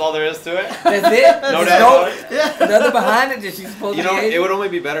 That's all there is to it. That's it. No There's doubt. Yeah. nothing behind it. Just she's supposed You to know, be it Asian. would only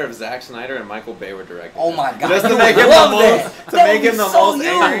be better if Zack Snyder and Michael Bay were directing. Oh my god! Just to you make would him the love most, that. to That make would him the be so most you.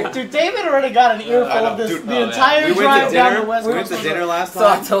 angry. Dude, David already got an earful I know. of this Dude, the oh, man. entire We went drive to down dinner. the West We went Coast. to dinner last So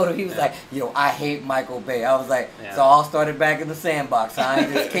I time. told him, he was like, yo, I hate Michael Bay. I was like, Yeah. so I all started back in the sandbox. I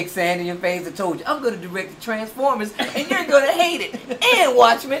ain't just kick sand in your face and told you, I'm going to direct the Transformers and you're going to hate it. And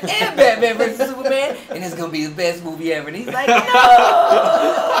Watchmen and Batman vs. Superman. And it's going to be the best movie ever. And he's like, no!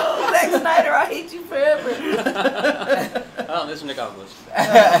 Zack Snyder, I hate you forever. Oh, Mission accomplished.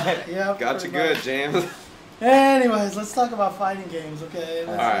 Yeah. Got you pretty good, much. James. Anyways, let's talk about fighting games, okay?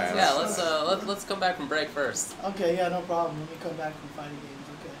 Alright. Yeah, let's come back from break first. Okay, yeah, no problem. Let me come back from fighting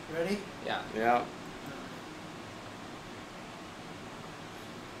games. Okay, ready? Yeah. Yeah.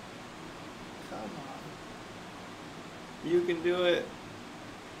 Come on. You can do it.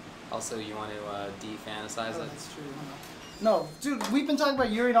 Also, you want to de-fantasize Oh, it? that's true. No, dude, we've been talking about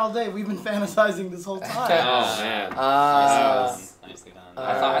Urine all day. We've been fantasizing this whole time. Oh man. Nicely done.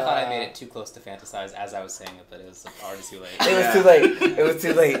 I thought I made it too close to fantasize as I was saying it, but it was already too late. It was too late. It was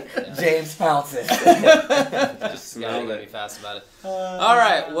too late. James pounces. Just Yeah, you smelled gotta be it. fast about it. All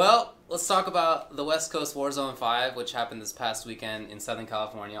right, well, let's talk about the West Coast Warzone 5, which happened this past weekend in Southern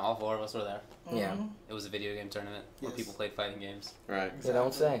California. All four of us were there. Yeah. It was a video game tournament where Yes. people played fighting games. Right. You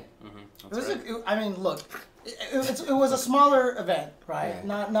don't say. It That's was right. I mean, look, it was a smaller event, right?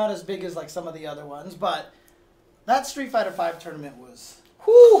 Yeah. Not as big as like some of the other ones, but that Street Fighter V tournament was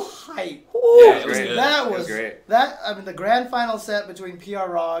Whew. hype. Yeah, it was great. good. That It was was great. that. I mean, the grand final set between PR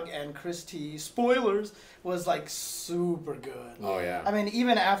Rog and Chris T. Spoilers was like super good. Oh yeah. I mean,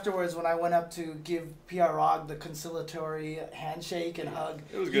 even afterwards, when I went up to give PR Rog the conciliatory handshake and hug,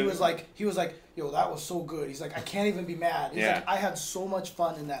 It was he good. was like, "Yo, that was so good." He's like, "I can't even be mad." He's Yeah. like, "I had so much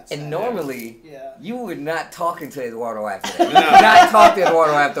fun in that." Set. And normally, yeah. you were not talking to Eduardo after that. You No. did not talk to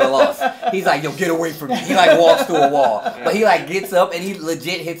Eduardo after a loss. He's like, yo, get away from me. He like walks through a wall. But he like gets up and he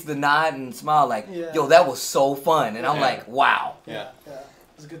legit hits the nod and smile like, Yeah. yo, that was so fun. And I'm Yeah. like, wow. Yeah. Yeah,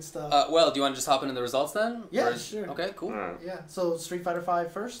 it was good stuff. Well, do you want to just hop into the results then? Yeah, Or- sure. Okay, cool. Alright. Yeah. So Street Fighter V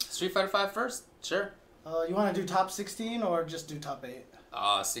first. Street Fighter 5 first? Sure. You want to do top 16 or just do top 8?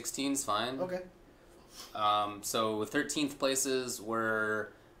 16's fine. Okay. So 13th places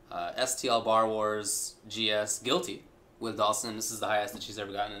were STL Bar Wars GS Guilty with Dawson. This is the highest that she's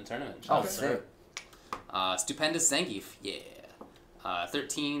ever gotten in a tournament. Oh, Shout out to her. sick. Stupendous Zangief, yeah.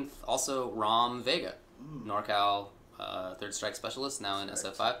 13th, also Rom Vega, NorCal Third Strike Specialist, now in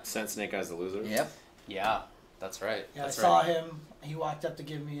SF5. Sent Snake Eyes the loser. Yep. Yeah, that's right. Yeah, That's I saw right. him. He walked up to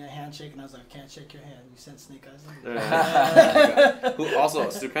give me a handshake, and I was like, "I can't shake your hand. You sent Snake Eyes." Who also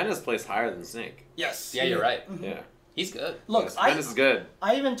Stupendous placed higher than Snake. Yes. Yeah, you're right. Yeah. He's good. Look, Stupendous is good.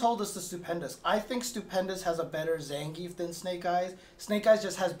 I even told this to Stupendous. I think Stupendous has a better Zangief than Snake Eyes. Snake Eyes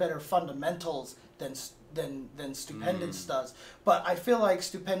just has better fundamentals than Stupendous does. But I feel like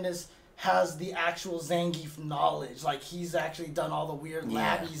Stupendous has the actual Zangief knowledge. Like, he's actually done all the weird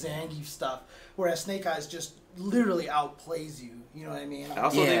labby Zangief stuff. Whereas Snake Eyes just literally outplays you. You know what I mean? I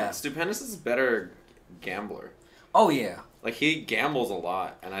also Yeah. think Stupendous is a better gambler. Oh, yeah. Like, he gambles a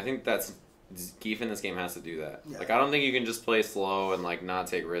lot, and I think that's Geef in this game has to do that. Yeah. Like, I don't think you can just play slow and like not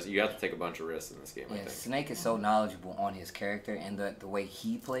take risks. You have to take a bunch of risks in this game. I Yeah, think. Snake is so knowledgeable on his character and the way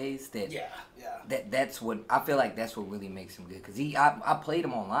he plays that Yeah. that's what I feel like that's what really makes him good. Because I played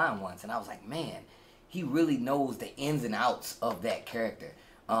him online once and I was like, man, he really knows the ins and outs of that character.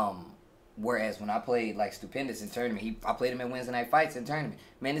 Whereas when I played like Stupendous in tournament, I played him in Wednesday night fights in tournament.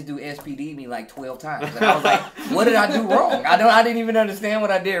 Man, this dude SPD'd me like 12 times. And I was like, what did I do wrong? I didn't even understand what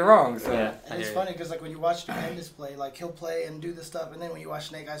I did wrong. So Yeah. And it's funny because like when you watch Stupendous play, like he'll play and do this stuff, and then when you watch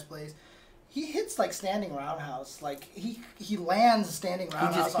Snake Eyes plays, he hits like standing roundhouse. Like he lands standing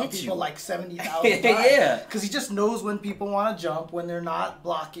roundhouse on hits people you. like 70,000 times. Yeah. Because he just knows when people want to jump, when they're not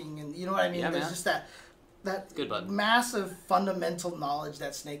blocking, and you know what I mean. Yeah, There's man. just that Good bud. massive fundamental knowledge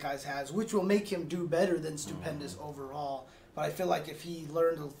that Snake Eyes has, which will make him do better than Stupendous overall. But I feel like if he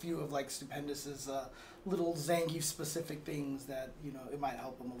learned a few of like Stupendous's little Zangief specific things, that it might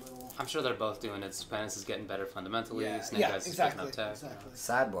help him a little. I'm sure they're both doing it. Stupendous is getting better fundamentally. Yeah, Snake yeah, Eyes is exactly, picking up tech. exactly.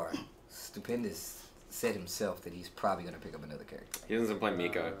 sidebar, Stupendous said himself that he's probably going to pick up another character. He doesn't play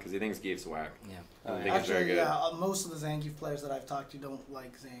Mika because he thinks Geef's whack. Yeah. I think it's very Actually, good. yeah, most of the Zangief players that I've talked to don't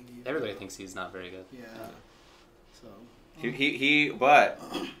like Zangief. Everybody thinks he's not very good. Yeah. So. But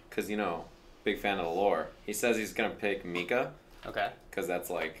because big fan of the lore. He says he's gonna pick Mika Okay. because that's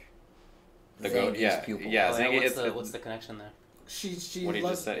like the Zangief's goat. Yeah, pupil. yeah. Oh, Zangief. what's the connection there? She What he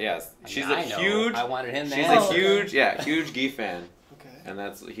loves. just said. Yes, I she's mean, a I know. huge. I wanted him to She's answer. a huge Geef fan. Okay.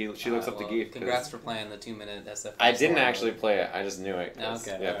 and she looks up to Geef. Congrats for playing the 2-minute SF. I didn't actually play it. I just knew it.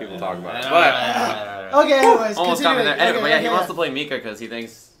 Okay. Yeah, people talk about it. But But Okay, anyways, almost got me there. continuing. Anyway, Okay, but yeah, he okay, wants to play Mika because he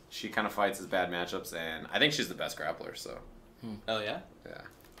thinks she kind of fights his bad matchups, and I think she's the best grappler. So oh yeah, yeah,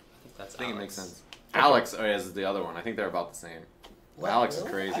 I I think it makes Alex. sense. Alex is the other one. I think they're about the same. What, Alex really?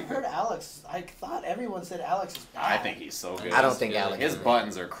 is crazy I've heard good. Alex. I thought everyone said Alex is bad. I think he's so good. I don't think Really Alex. His is bad.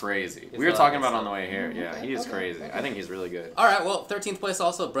 buttons are crazy. He's We were like- talking about it on the way here. Yeah, Okay, he is okay, crazy. okay. I think he's really good. All right, well, 13th place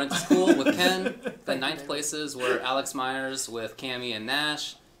also Brent School with Ken. The 9th places were Alex Myers with Cammy and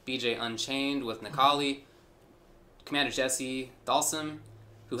Nash, BJ Unchained with Nikali, Commander Jesse Dalsum,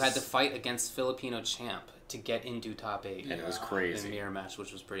 who had to fight against Filipino champ to get into top 8 And it was in a crazy. mirror match,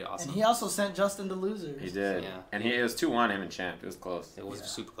 which was pretty awesome. And he also sent Justin to losers. He did. Yeah. And it was 2-1 him and Champ. It was close. It was Yeah.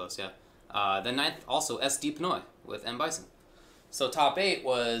 super close, yeah. The 9th also SD Pinoy with M Bison. So top 8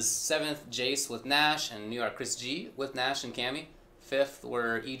 was 7th Jace with Nash and New York Chris G with Nash and Cammy. 5th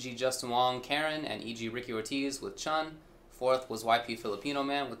were EG Justin Wong, Karen, and EG Ricky Ortiz with Chun. 4th was YP Filipino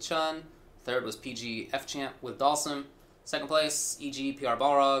Man with Chun. 3rd was PG F Champ with Dalsum. 2nd place EG PR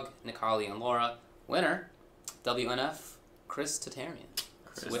Balrog, Nikali and Laura. Winner WNF Chris Tatarian.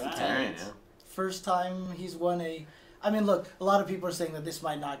 With the Wow. 10. Yeah. First time he's won a. I mean, look, a lot of people are saying that this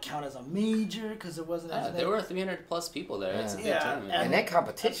might not count as a major because it wasn't as There were 300 plus people there. It's a big Yeah, tournament. and- And that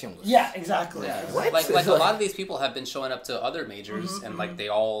competition was. Yeah, exactly. Yeah. What? Like a lot of these people have been showing up to other majors and like they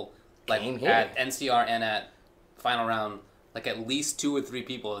all like Came here. at NCR and at final round, like at least 2 or 3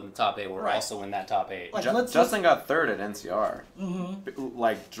 people in the top 8 were Right. also in that top 8. Like, Justin got 3rd at NCR.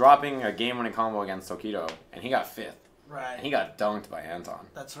 Like dropping a game-winning combo against Tokido, and he got 5th. Right. And he got dunked by Anton.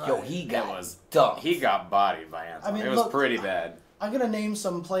 That's right. Yo, he got was dunked. He got bodied by Anton. I mean, it was look, pretty bad. I'm gonna name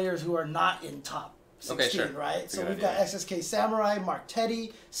some players who are not in top 16, Okay, sure. right? So Good we've idea. got SSK Samurai, Mark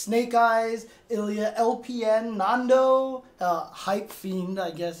Teddy, Snake Eyes, Ilya, LPN, Nando, Hype Fiend,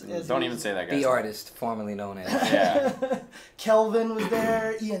 I guess. as Don't he even was- say that guy. The artist, formerly known as. Yeah. Kelvin was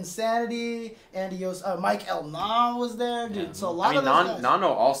there, Ian Sanity, Andy Mike El Na was there, dude. So a lot I mean, of those guys. Nando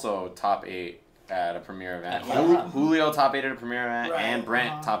also top 8 at a premier event. Yeah. Julio top 8 at a premier event, Right. and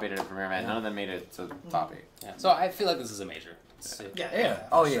Brent top 8 at a premier event. None of them made it to top 8. Yeah. So I feel like this is a major. Yeah.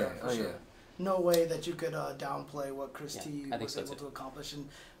 Oh for yeah. sure, Oh for yeah. sure. No way that you could downplay what Chris Yeah, T I think was so able too. to accomplish, and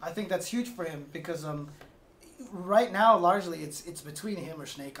I think that's huge for him because right now largely it's between him or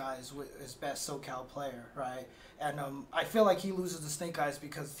Snake Eyes with his best SoCal player, right? And I feel like he loses to Snake Eyes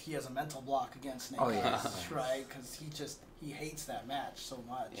because he has a mental block against Snake Oh, yeah. Eyes, right? Because he hates that match so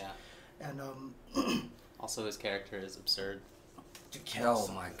much. Yeah. And Also, his character is absurd. Oh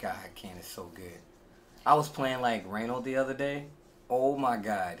my god, Ken is so good. I was playing like Reynold the other day. Oh my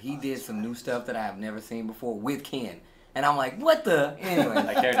god, he did some new stuff that I have never seen before with Ken. And I'm like, what the? Anyway.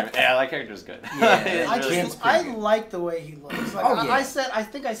 That character's good. Yeah. It's I really Ken's just good. pretty I good. like the way he looks. Like Oh, yeah. I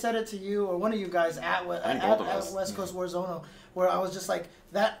think I said it to you or one of you guys at I think both of us. West Coast Warzone, where I was just like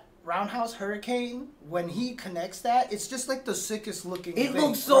that Roundhouse Hurricane. When he connects that, it's just like the sickest looking. It thing,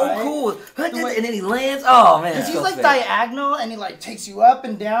 looks so right? cool. And The way- then he lands. Oh man. Because it's he's so like sick. diagonal and he like takes you up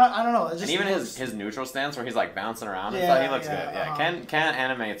and down. I don't know. It just And even looks- his neutral stance where he's like bouncing around and Yeah, stuff, he looks yeah, good. Yeah, uh-huh. Ken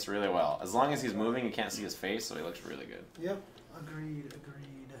animates really well. As long as he's moving, you can't see his face, so he looks really good. Yep. Agreed.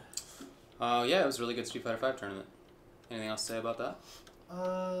 Yeah, it was a really good Street Fighter 5 tournament. Anything else to say about that?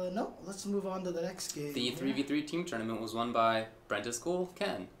 No. Let's move on to the next game. The 3v3 team tournament was won by Brent School,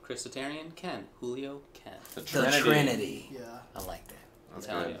 Ken, Chris Tatarian, Ken, Julio, Ken. The The Trinity. Yeah. I like that. I'm That's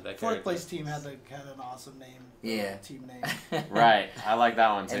telling good. you, that Fourth character. place team had an awesome name. Yeah. Team name. Right, I like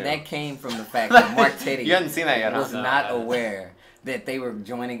that one too. And that came from the fact that Mark Teddy You hadn't seen that yet, huh? was No, I not haven't. aware that they were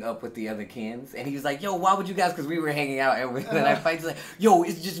joining up with the other Kens. And he was like, yo, why would you guys, because we were hanging out and we and I fight. He's like, yo,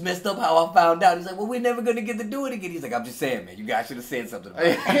 it's just messed up how I found out. He's like, well, we're never going to get to do it again. He's like, I'm just saying, man, you guys should have said something about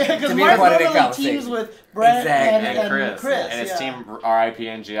it. Because To be a Mark part of that normally conversation. teams with Brent Exactly. and Chris. and his yeah. team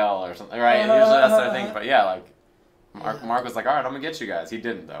RIPNGL or something, right? Uh-huh, Usually that's their uh-huh. thing, but yeah, like Yeah. Mark was like, all right, I'm gonna get you guys. He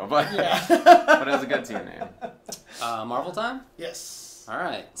didn't though, but Yeah. but it was a good team name. Marvel time? Yes. All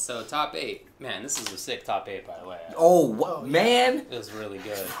right, so top 8. Man, this is a sick top 8, by the way. Oh, Oh, yeah. man. It was really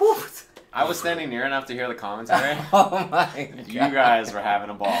good. Whew. I was standing near enough to hear the commentary. Oh, my God. You guys were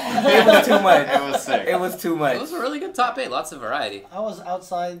having a ball. It was too much. It was sick. It was too much. It was a really good top 8, lots of variety. I was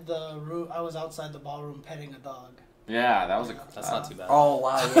outside the room. I was outside the ballroom petting a dog. Yeah, that was a. That's not too bad. Oh,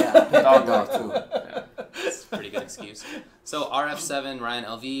 wow, yeah. I picked Dog that dog, too. too. Yeah. That's a pretty good excuse. So RF7 Ryan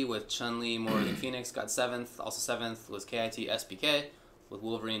LV with Chun-Li Morgan Phoenix got 7th. Also 7th was KIT SPK with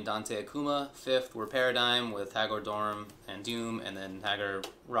Wolverine Dante Akuma. 5th were Paradigm with Hagor Dorm and Doom, and then Hagor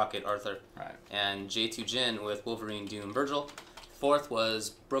Rocket Arthur. Right. And J2 Jin with Wolverine Doom Virgil. 4th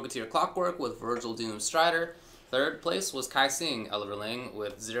was Broketeer Clockwork with Virgil Doom Strider. Third place was Kai Sing Elverling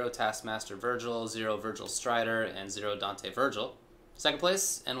with 0 Taskmaster Virgil, 0 Virgil Strider, and 0 Dante Virgil. Second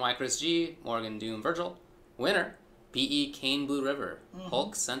place, NY Chris G, Morgan Doom Virgil. Winner, PE Kane Blue River,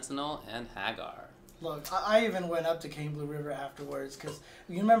 Hulk Sentinel, and Hagar. Look, I even went up to Kane Blue River afterwards because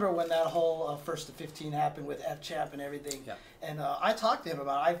you remember when that whole first to 15 happened with F Champ and everything. Yeah. And I talked to him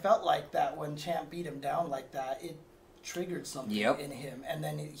about it. I felt like that when Champ beat him down like that, it triggered something in him. And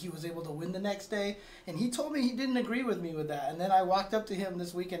then he was able to win the next day. And he told me he didn't agree with me with that. And then I walked up to him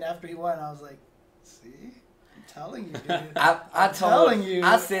this weekend after he won. And I was like, see? I'm telling you, dude.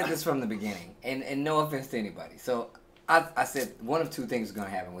 I said this from the beginning. And no offense to anybody. So I said one of two things is going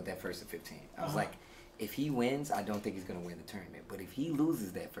to happen with that first to 15. I was like, if he wins, I don't think he's going to win the tournament. But if he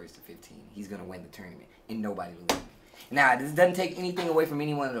loses that first to 15, he's going to win the tournament. And nobody will leave. Now, this doesn't take anything away from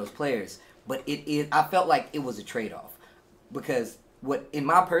any one of those players. But I felt like it was a trade-off. Because in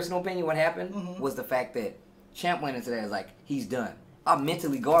my personal opinion, what happened was the fact that Champ went into that as like, he's done. I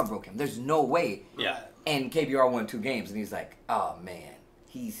mentally guard broke him. There's no way. Yeah. And KBR won 2 games. And he's like, oh, man,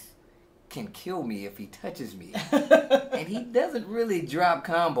 can kill me if he touches me. And he doesn't really drop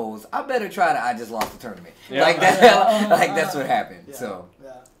combos. I better try I just lost the tournament. Yeah. Like that's what happened. Yeah. So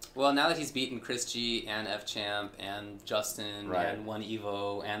Well, now that he's beaten Chris G and F Champ and Justin and won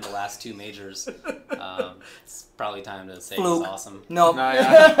Evo and the last 2 majors, it's probably time to say Fluke. he's awesome. No,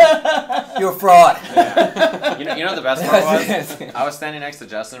 yeah. you're a fraud. Yeah. You know the best part was? I was standing next to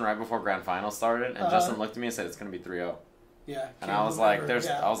Justin right before Grand Final started, and Justin looked at me and said, it's going to be 3-0. Yeah. And I was like,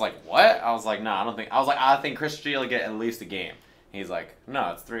 I was like, what? I was like, no, I think Chris G will get at least a game. He's like,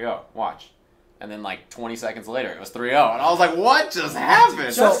 no, it's 3-0. Watch. And then like 20 seconds later, it was 3-0. And I was like, what just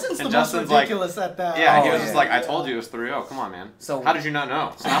happened? Justin's and the Justin's most ridiculous at that. Yeah, he was just like, I told you it was 3-0. Come on, man. So how did you not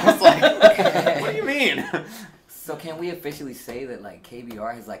know? So I was like, what do you mean? So can we officially say that like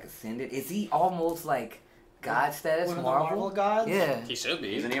KBR has like ascended? Is he almost like God status? One of the Marvel gods? Yeah. He should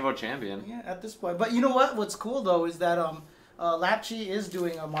be. He's an Evo champion. Yeah, at this point. But you know what? What's cool though is that Lapchi is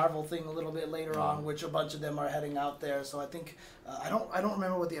doing a Marvel thing a little bit later on, which a bunch of them are heading out there. So I think I don't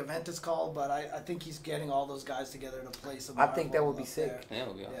remember what the event is called, but I think he's getting all those guys together to play some. I think that Marvel would be up sick. there. Yeah,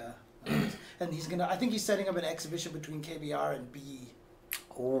 we'll be on. Yeah. And he's gonna. I think he's setting up an exhibition between KBR and B.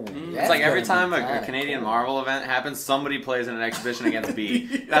 Oh, It's like every time a Canadian Marvel event happens, somebody plays in an exhibition against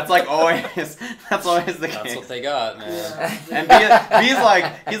B. That's like always. That's always the That's case. what they got, man. And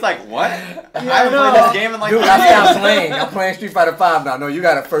he's like, what? I haven't played this game in like Dude, 3 I years. stopped playing. I'm playing Street Fighter 5 now. No, you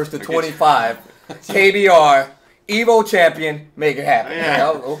got a first to 25. KBR, Evo champion, make it happen.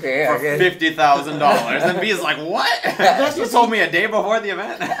 Yeah. Oh, okay, I For guess. $50,000. And B's like, what? You told me a day before the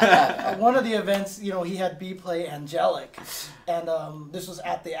event. One of the events, he had B play Angelic, and this was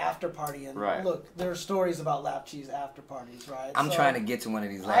at the after party. And look, there are stories about Lapchi's after parties, right? I'm trying to get to one of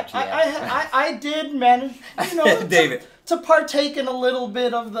these Lapchi I did manage, David. to partake in a little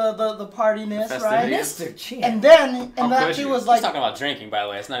bit of the partiness, right? Festivities. Mr. Chin. And then, How could Lapchi you? was He's like, talking about drinking, by the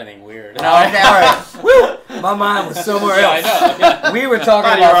way. It's not anything weird. No, okay, all right. Woo! My mind was somewhere Yeah, else. I know. Okay. We were I talking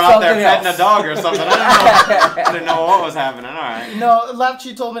thought you were about out there something petting a else. dog or something. I didn't know what was happening. All right. no,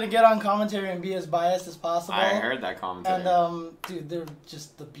 Lapchi told me to get on commentary and be as biased as possible. I heard that commentary. And dude, they're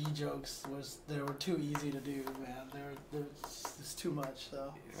just the B jokes they were too easy to do, man. It's too much.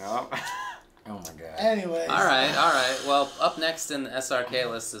 So. Yep. Oh my god. Anyways. All right. Well, up next in the SRK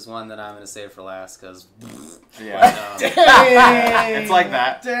list is one that I'm going to save for last because. Yeah. Dang, It's like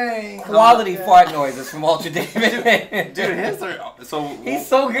that. Dang. Quality fart noises from Ultra David. Dude, his are so. He's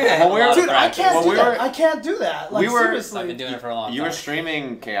so good. When we were, Dude, I can't when do we that. were- I can't do that. Like, we were- seriously. I've been doing it for a long You time. were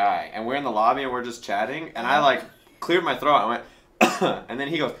streaming KI, and we're in the lobby, and we're just chatting, and I like cleared my throat. I went, and then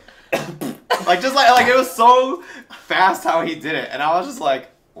he goes, like it was so fast how he did it, and I was just like,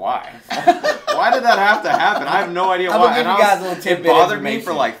 why? Why did that have to happen? I have no idea I'm why. gonna give And you I guys a was- little it tidbit bothered me information.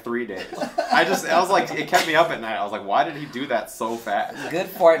 for like 3 days. I was like, it kept me up at night. I was like, why did he do that so fast? Good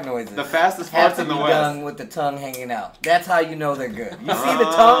fart noises. The fastest have farts to in be the West. done with the tongue hanging out. That's how you know they're good. You see the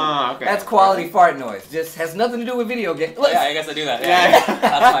Ah, tongue? okay. That's quality fart noise. Just has nothing to do with video games. Look, Yeah, I guess I do that. Yeah. Yeah.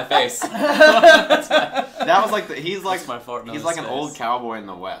 That's my face. That was like he's like That's my fart he's noise like an face. old cowboy in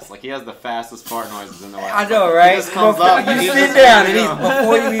the West. Like he has the fastest fart noises in the West. I know, right? He just comes Before up. you He's sit just- down and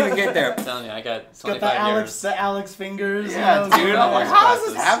before you even get there. I'm telling you, I got Got 25 the Alex fingers. Yeah, you know, dude. going I'm like, on. how is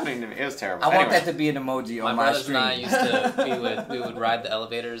this happening to me? It was terrible. I want Anyway. that to be an emoji My on my brothers stream. and I used to we would ride the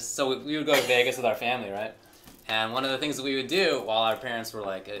elevators. So we would go to Vegas with our family, right? And one of the things that we would do while our parents were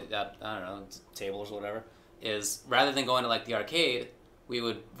like at I don't know, tables or whatever, is rather than going to like the arcade, we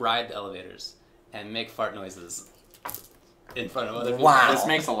would ride the elevators and make fart noises in front of other people. Wow. This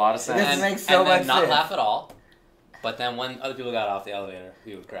makes a lot of sense. This and, makes so and then much not sense. laugh at all. But then when other people got off the elevator,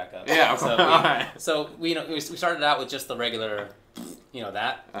 we would crack up. Yeah, So alright. we started out with just the regular,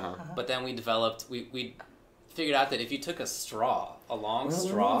 that. Uh-huh. But then we developed. We figured out that if you took a long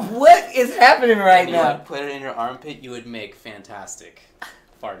straw, What is happening right and you now? would put it in your armpit, you would make fantastic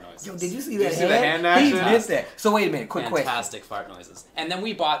fart noises. Yo, did you see Did that you see the hand He action? did that. So wait a minute, quick question. Fantastic fart noises. And then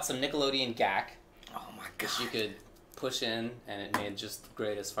we bought some Nickelodeon GAC, Oh my which you god. could push in, and it made just the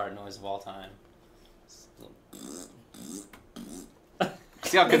greatest fart noise of all time.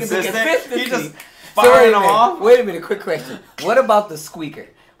 See how Look at the consistent? consistency. He just So firing them off. Wait a minute, quick question. What about the squeaker?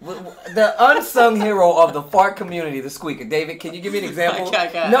 The unsung hero of the fart community, the squeaker. David, can you give me an example?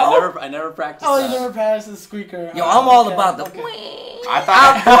 No. I never practiced Oh, that. you never practiced the squeaker. Yo, I'm all Okay, about the. okay.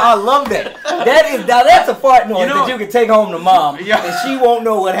 I love that. That's a fart noise You know- that you can take home to mom, Yeah. and she won't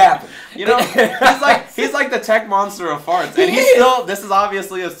know what happened. You know, he's like the tech monster of farts, and he's still. This is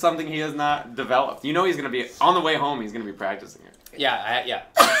obviously something he has not developed. You know, he's gonna be on the way home. He's gonna be practicing it. Yeah.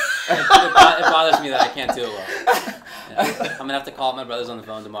 It bothers me that I can't do it well. Yeah. I'm gonna have to call my brothers on the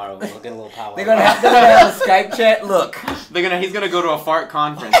phone tomorrow. We'll get a little powwow. They're gonna have a Skype chat. Look, He's gonna go to a fart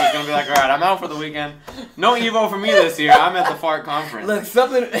conference. He's gonna be like, all right, I'm out for the weekend. No Evo for me this year. I'm at the fart conference. look,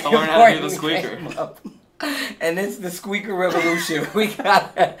 something To learn how to do the important squeaker. came up. And it's the squeaker revolution. We're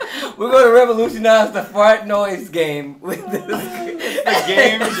gonna revolutionize the fart noise game with this. The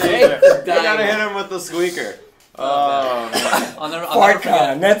game changer. You gotta hit him with the squeaker. Oh, man. I'll never FartCon.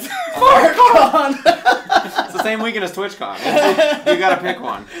 forget. That's FartCon. It's the same weekend as TwitchCon. You gotta pick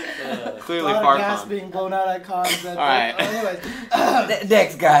one. A Clearly, lot of gas FartCon. being blown out at cons. All right. Anyways,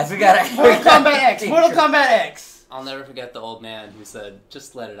 next, guys. We gotta. Mortal Kombat X. Mortal Kombat X. I'll never forget the old man who said,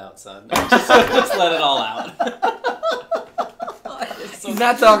 "Just let it out, son. Just let it all out." He's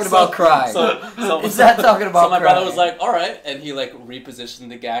not talking about crying. He's not talking about So my crying. brother was like, "All right," and he like repositioned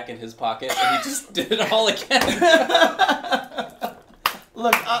the GAC in his pocket, and he just did it all again.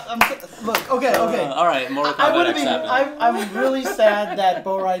 Look, okay. All right, Mortal I would Kombat have X been. happened. I'm really sad that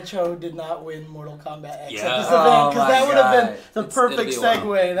Borai Cho did not win Mortal Kombat X Yeah. at this Oh event, because my that would have been God. the It'll perfect be a while.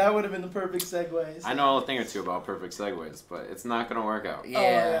 segue. That would have been the perfect segue. I know a thing or two about perfect segues, but it's not gonna work out. Yeah. Oh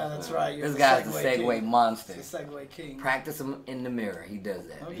yeah, that's right. You're This the guy's segue the segue king. monster. He's the segue king. Practice him in the mirror. He does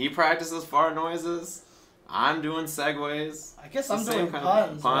that. Okay. He practices fart noises. I'm doing segues. I guess The I'm same doing kind of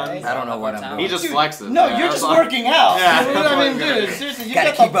puns, puns. right? I don't know what I'm He doing. He just Dude, flexes. No, Yeah, you're that's just all- working out. Yeah, You know that's what I what mean, I'm gonna dude? do. Seriously, you Gotta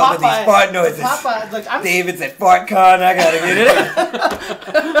got the keep up with these fart noises. Popeye, look, I'm David's at FartCon. I gotta get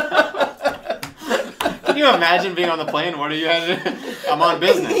it. Can you imagine being on the plane? What are you having? I'm on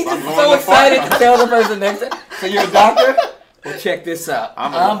business. He's I'm going so to excited FartCon. to tell the person next to him. So you're a doctor? Well, check this out.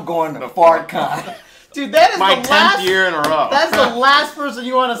 I'm going to FartCon. dude, that is My the 10th last. year in a row. That's the last person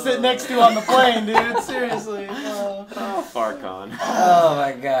you want to sit next to on the plane, dude. Seriously. FartCon. Oh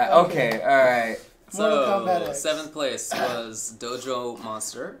my god. Okay, alright. Mortal Kombat So X. 7th place was Dojo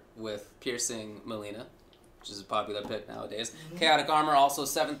Monster with Piercing Melina, which is a popular pick nowadays. Chaotic Armor also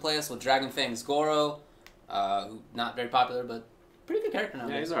 7th place with Dragon Fangs Goro, who not very popular but pretty good character Yeah,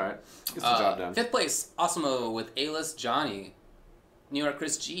 nowadays. he's alright. Gets the job done. 5th place Asamo with A-List Johnny. New York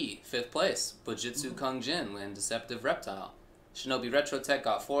Chris G 5th place. Bujitsu Kung Jin and Deceptive Reptile. Shinobi Retro Tech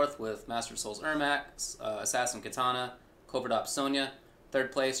got 4th with Master of Souls Ermac, Assassin Katana, Cobra Dop Sonya.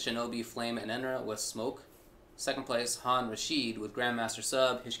 3rd place Shinobi Flame and Enra with Smoke. 2nd place Han Rashid with Grandmaster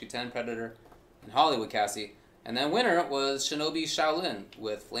Sub, Hishkuten Predator, and Hollywood Cassie. And then winner was Shinobi Shaolin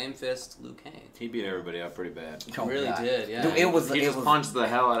with Flame Fist Liu Kang. He beat everybody up pretty bad. Oh, Really God. did, yeah. Dude, it was He it just was punched the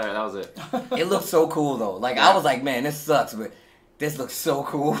hell out of it. That was it. it looked so cool though. Like I was like, man, this sucks, but this looks so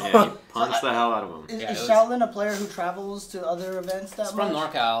cool. Yeah, he punched the hell out of him. Is, Yeah, is it was- Shaolin a player who travels to other events that It's much? from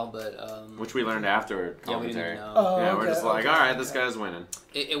NorCal, but Which we learned after yeah, we didn't commentary. even know. Oh, Yeah, we're okay, just like, okay, alright, this okay. guy's winning.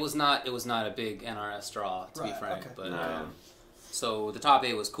 It was not a big NRS draw, to be Right, frank. okay. But No. so the top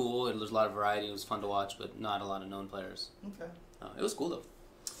 8 was cool. There was a lot of variety. It was fun to watch, but not a lot of known players. Okay. It was cool though.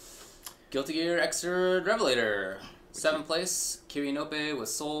 Guilty Gear Xrd Revelator, 7th place. Kirinope with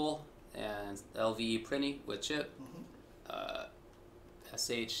Soul and LV Prinny with Chip.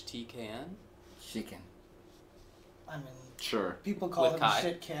 SHTKN. Chicken. I mean, Sure. people call With him Kai.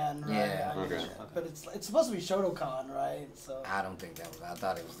 shit can, right? Yeah. I mean, Okay. But it's supposed to be Shotokan, right? So. I don't think that was. I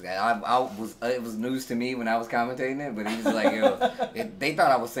thought it was. I was. It was news to me when I was commentating it, but he was like, "Yo," they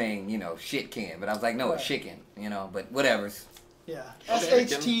thought I was saying, shit can, but I was like, "No, it's Right. chicken," But whatever. Yeah. Okay.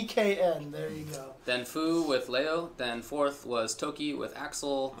 SHTKN. There you go. Then Fu with Leo. Then 4th was Toki with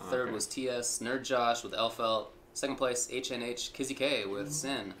Axel. 3rd okay. was TS Nerd Josh with Elfelt. 2nd place HNH Kizzy K with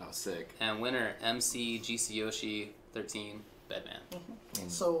Sin. That was sick. And winner MC GC Yoshi 13 Bedman.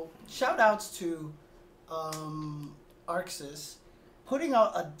 So shout outs to Arxis putting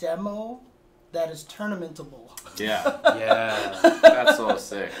out a demo that is tournamentable. Yeah, Yeah. that's so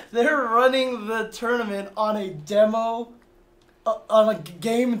sick. They're running the tournament on a demo, on a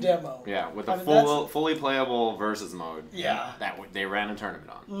game demo. Yeah, with I a mean, fully playable versus mode. Yeah. They ran a tournament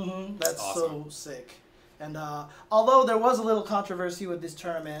on. That's awesome. so sick. And although there was a little controversy with this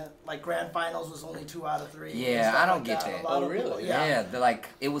tournament, like grand finals was only 2 out of 3. and Yeah, stuff I don't like get A that. lot Oh, of really? people- Yeah, they're like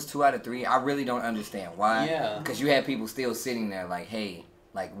it was 2 out of 3. I really don't understand why. Yeah. Because you had people still sitting there like, hey,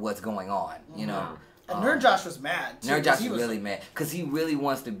 like what's going on? You know. And Nerd Josh was mad. Too, Nerd 'cause Josh he is really mad because he really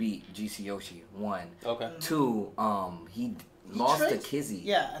wants to beat GC Yoshi. 1, Okay. 2. He lost to trains- Kizzy.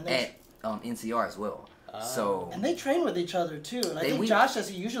 yeah, and they- at NCR as well. So And they train with each other too. And I think we- Josh says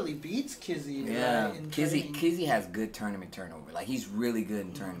he usually beats Kizzy. yeah, in Kizzy training. Kizzy has good tournament turnover. Like he's really good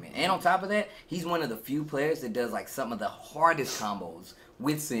in tournament. And on top of that, he's one of the few players that does like some of the hardest combos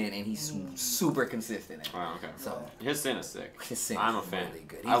with Sin, and he's super consistent. At it. Wow, okay. So His Sin is sick. his Sin I'm a is fan. really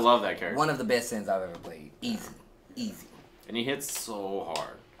good. I love that character. One of the best Sins I've ever played. Easy. And he hits so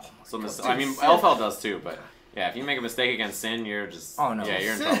hard. So God. I mean, Dude, Elfeld does too, but yeah, if you make a mistake against Sin, you're just Oh, no. yeah,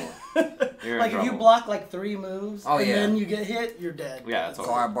 you're in trouble. You're in Like if you trouble. block like 3 moves Oh, and yeah. then you get hit, you're dead. Yeah, that's all.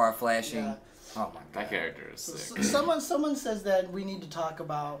 Guard bar flashing. Yeah. Oh my god. That character is So, sick. someone says that we need to talk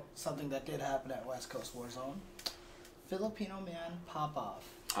about something that did happen at West Coast Warzone. Filipino man pop off.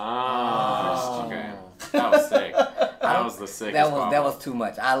 Ah, Oh. okay. That was sick. That was the sickest. That pop-up. was too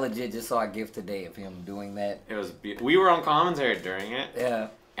much. I legit just saw a gift today of him doing that. It was. We were on commentary during it, Yeah.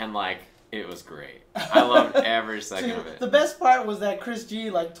 and like it was great. I loved every second Dude, of it. the best part was that Chris G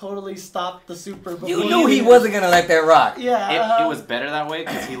like totally stopped the super. Before You knew he did. wasn't gonna let that rock. Yeah. It was better that way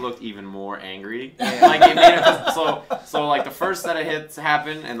because he looked even more angry. Like it made it so like the first set of hits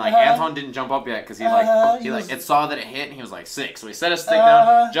happened and like Anton didn't jump up yet because he it saw that it hit and he was like 6. So he set his stick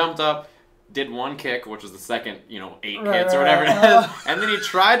down, jumped up, did 1 kick, which was the second 8 Right, hits or whatever it right, is, and then he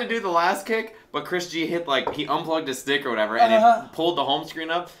tried to do the last kick, but Chris G hit like he unplugged his stick or whatever and it pulled the home screen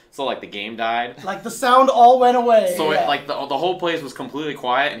up, so like the game died. Like the sound all went away. So yeah. it, like the whole place was completely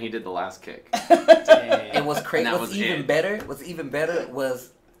quiet and he did the last kick. And what's crazy, And that what's was even it. better was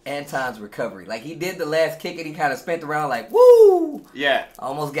Anton's recovery. Like he did the last kick and he kind of spent around like, woo, Yeah.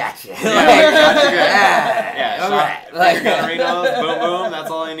 almost got you. Yeah, got you good. yeah, Yeah, all shot, right. Like, Gunarinos, boom, boom. That's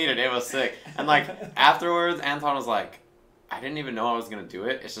all I needed. It was sick. And like afterwards, Anton was like, I didn't even know I was gonna do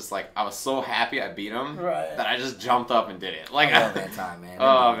it. It's just like I was so happy I beat him Right. that I just jumped up and did it. Like, I love Anton, man.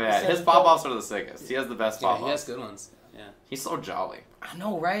 oh man, his So pop offs are the sickest. He has the best Yeah, pop he has offs. good ones. Yeah. He's so jolly. I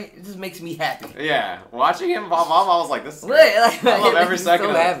know, right? It just makes me happy. Yeah, watching him pop off, I was like, this is Look, great. like, I love it every makes me second so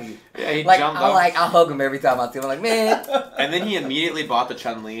of it. happy. Yeah, he Like jumped I up. I hug him every time I see him. I'm like, man. And then he immediately bought the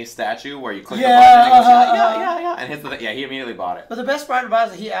Chun-Li statue where you click Yeah, the button and it goes, uh-huh. yeah, and hits the, yeah, he immediately bought it. But the best part about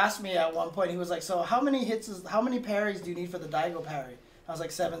it is that he asked me at one point. He was like, "So how many how many parries do you need for the Daigo parry?" I was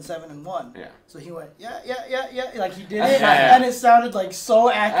like 7, 7, and 1. Yeah. So he went, yeah. Like he did it, Yeah. and it sounded like so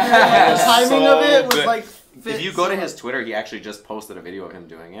accurate. Like, the timing of it was good. like. If you go to his Twitter, he actually just posted a video of him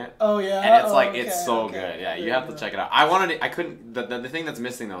doing it. Oh yeah. And it's Oh, like, okay, it's so okay. good. Yeah, you have to check it out. I couldn't, the thing that's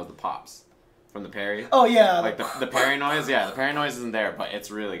missing though is the pops from the parry. Oh yeah. Like the parry noise, yeah, the parry noise isn't there, but it's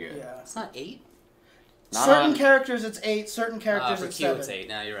really good. Yeah. It's not 8? Not Certain on- characters it's 8. Certain characters For it's Q 7. it's 8.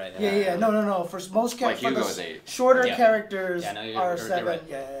 Now you're right. Yeah. No. For most Like characters, Hugo is 8. shorter Yeah. characters Yeah, no, you're are you're 7. right.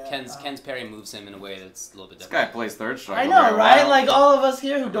 Yeah. Ken's parry moves him in a way that's a little bit This different. guy plays third strike. I over know, there. right? Wow. Like all of us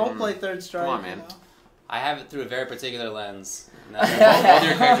here who don't play third strike. on, man. You know? I have it through a very particular lens. And both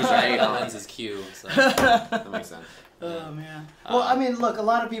your characters are 8. That lens is Q. So. That makes sense. Oh man. Well, I mean, look, a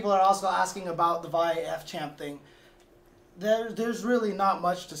lot of people are also asking about the Vi F champ thing. There's really not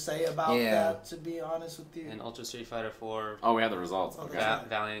much to say about Yeah. that, to be honest with you. In Ultra Street Fighter 4, Oh, we have the results. Okay. Okay.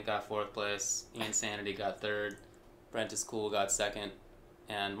 Valiant got 4th place, Ian Sanity got 3rd, Brent is Cool got 2nd,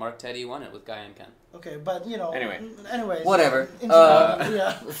 and Mark Teddy won it with Guy and Ken. Okay, but you know. Anyway. Anyways. Whatever.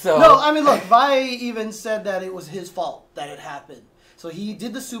 Yeah. So No, I mean, look, Vi even said that it was his fault that it happened. So he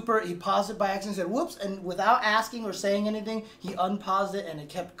did the super, he paused it by accident, said whoops, and without asking or saying anything, he unpaused it and it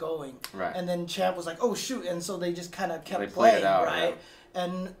kept going. Right. And then Champ was like, oh shoot, and so they just kind of kept They played playing, it out, right? yeah.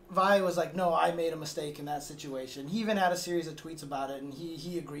 And Vi was like, no, I made a mistake in that situation. He even had a series of tweets about it, and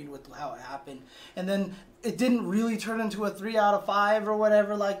he agreed with how it happened. And then it didn't really turn into a 3 out of 5 or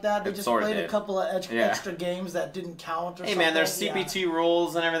whatever like that. They It just sorta played a did. couple of Yeah. extra games that didn't count or Hey something. man, there's Yeah. CPT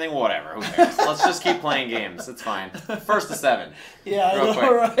rules and everything. Whatever. Who cares? Let's just keep playing games. It's fine. First to 7. Yeah, I Real know,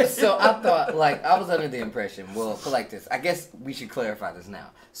 quick. right? So I thought, like, I was under the impression, well, put like this. I guess we should clarify this now.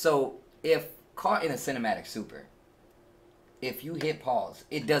 So if caught in a cinematic super, if you hit pause,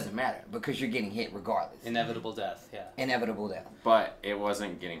 it doesn't matter because you're getting hit regardless. Inevitable death, yeah. Inevitable death. But it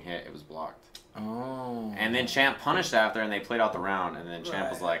wasn't getting hit. It was blocked. Oh. And then Champ punished after, and they played out the round. And then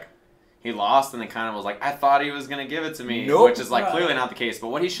Champ was Right. like, he lost and then kind of was like, I thought he was going to give it to me, Nope. which is like Right. clearly not the case. But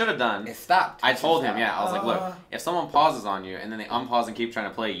what he should have done, It stopped. I told him, It yeah, I was like, look, Uh, if someone pauses on you and then they unpause and keep trying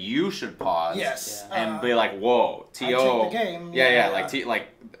to play, you should pause. Yes. And be like, whoa, I T.O. took the game. Yeah, like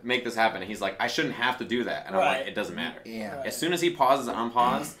make this happen. And he's like, I shouldn't have to do that. And I'm Right. like, it doesn't matter. Yeah. Right. As soon as he pauses and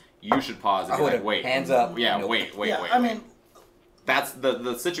unpauses, you should pause and I be like, would've wait. hands up. Yeah, Nope. wait. Yeah, wait. I mean, That's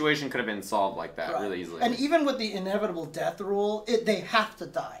the situation could have been solved like that right. really easily. And even with the inevitable death rule, they have to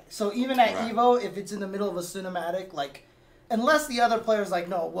die. So even at Right. Evo, if it's in the middle of a cinematic, like, unless the other player's like,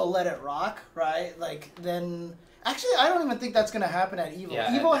 no, we'll let it rock, right? Like, then... Actually, I don't even think that's going to happen at Evo.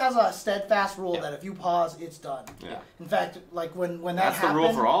 Yeah, Evo has a steadfast rule Yeah. that if you pause, it's done. yeah. In fact, like, when that That's happened... the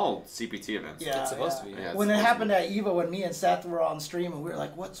rule for all CPT events. Yeah, It's supposed yeah. to be. Yeah, it's When it supposed to happened be. at Evo, when me and Seth were on stream, and we were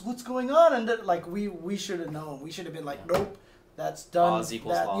like, "What's going on?" And like we should have known. We should have been like, "Nope, that's done." Pause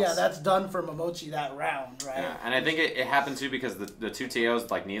equals that, loss. Yeah, that's done for Momochi that round, right? Yeah, and I think it happened too because the two TOs,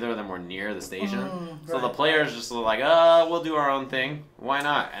 like neither of them were near the station. So the right. players just were like, we'll do our own thing. Why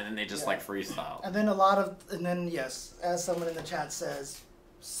not? And then they just Yeah. like freestyle. And then yes, as someone in the chat says,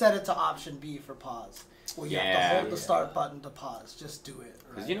 set it to option B for pause. Well, you have to Yeah. hold the start button to pause. Just do it.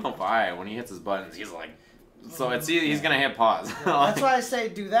 Because Right? you know Vi, when he hits his buttons, he's like, so it's either he's gonna hit pause. That's why I say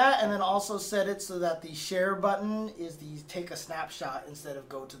do that, and then also set it so that the share button is the take a snapshot instead of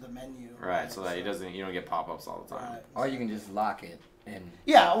go to the menu. Right, so that you don't get pop ups all the time. Right. Or you can just lock it and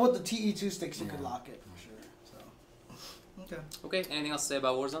Yeah, with the TE2 sticks, you could Yeah. lock it for sure. So, okay. Okay, anything else to say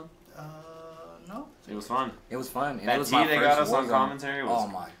about Warzone? No. It was fun. it was fun. And That it was tea my they first got us on Warzone. commentary was. Oh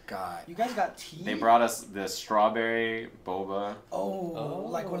my god. You guys got tea? They brought us the strawberry boba. Oh,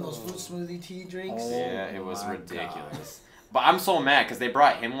 like one of those fruit smoothie tea drinks. Oh. Yeah, it was my ridiculous. But I'm so mad because they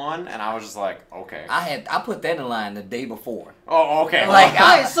brought him one, and I was just like, okay. I put that in line the day before Oh, okay. Like,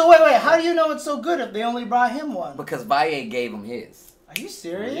 Wait, so wait, how do you know it's so good if they only brought him one? because Valle gave him his. Are you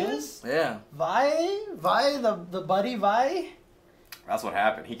serious? Yeah. Vi, the buddy Vi. That's what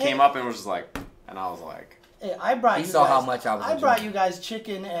happened. He came up and was just like, and I was like, Hey, I brought He you saw guys, how much I was I brought enjoying. you guys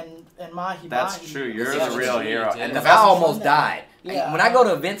chicken and mahi. that's mahi. true. You're Yeah, the real that's true, hero. you did. And the Because I best, almost died. Yeah. When I go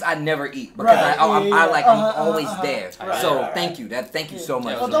to events, I never eat because Right, I like yeah. I'm always there. Right, So right, thank you. Thank you so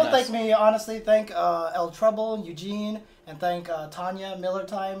much. Yeah, Well, it don't was thank nice. me, honestly. Thank El Trouble, Eugene, and thank Tanya Miller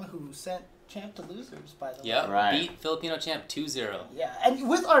Time, who sent Champ to losers, by the way. Yep. Right. Beat Filipino champ 2-0. Yeah, and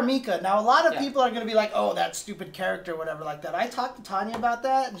with Armika, now a lot of Yeah. people are going to be like, oh, that stupid character, whatever, like that. I talked to Tanya about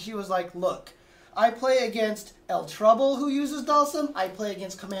that, and she was like, look, I play against El Trouble, who uses Dulcim. I play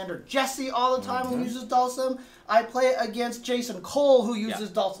against Commander Jesse all the time, who uses Dulcim. I play against Jason Cole, who uses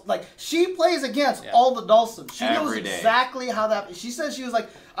Dulcim. Like, she plays against Yeah. all the Dulcims. She knows Every day. exactly how that... She said she was like,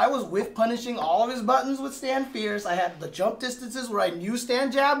 I was whiff punishing all of his buttons with Stand Fierce. I had the jump distances where I knew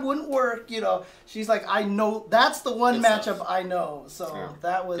Stand Jab wouldn't work, you know. She's like, I know... That's the one Good matchup stuff. I know. So, Yeah.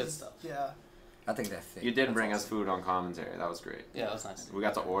 that was... Good stuff. Yeah. I think that's it. you did That's bring us awesome. food on commentary. That was great. Yeah, that was nice. We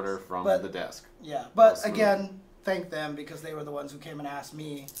got to order from But- the desk. Yeah, but Awesome. again, thank them because they were the ones who came and asked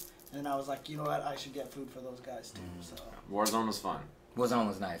me, and I was like, you know what, I should get food for those guys too. So. Warzone was fun. Warzone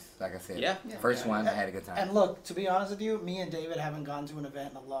was nice. Like I said. Yeah. First one, I had a good time. And look, to be honest with you, me and David haven't gone to an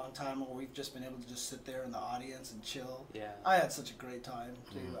event in a long time where we've just been able to just sit there in the audience and chill. Yeah. I had such a great time,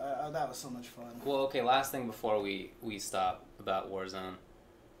 dude. That was so much fun. Well, okay, last thing before we stop about Warzone.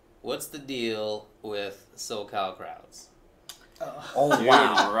 What's the deal with SoCal crowds? Oh Dude,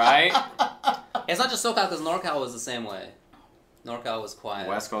 wow. right? It's not just SoCal, because NorCal was the same way. NorCal was quiet.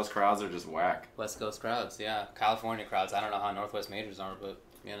 West Coast crowds are just whack. West Coast crowds, yeah. California crowds, I don't know how Northwest majors are, but,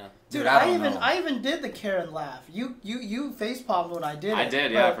 you know. Dude, I I don't even know. I even did the Karen laugh. You face palmed when I did it. I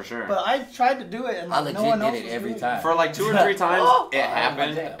did, yeah, but- for sure. But I tried to do it, and I like, no legit one did else it was every doing time. For like 2 or 3 times, Oh, it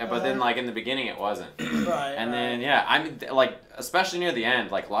happened, damn. but then like in the beginning it wasn't. Right. And then yeah, I mean like especially near the end,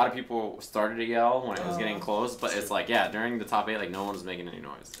 like a lot of people started to yell when it was getting close, but it's like yeah, during the top 8, like no one was making any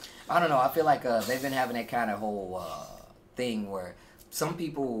noise. I don't know. I feel like they've been having that kind of whole thing where some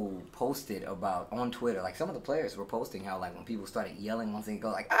people posted about on Twitter, like some of the players were posting how like when people started yelling once they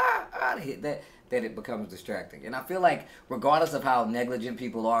go like to hit that it becomes distracting. And I feel like regardless of how negligent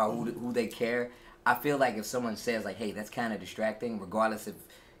people are, or who they care, I feel like if someone says like, hey, that's kind of distracting, regardless if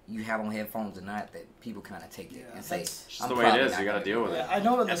you have on headphones or not, that people kind of take it Yeah, and say, that's It's just the way it is. You got to deal with Yeah, it. I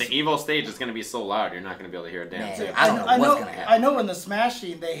know when At the the Evo stage, it's gonna be so loud, you're not gonna be able to hear a damn Man. thing. I don't know what's gonna happen. I know in the Smash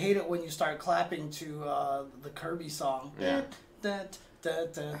scene they hate it when you start clapping to the Kirby song. Yeah.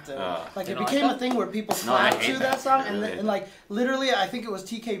 Like You it don't became like a thing where people No, I clapped hate to that. that song, I and, really and hate like literally, I think it was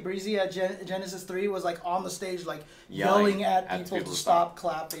TK Breezy at Genesis 3 was like on the stage like Yelling yelling at at people people to to stop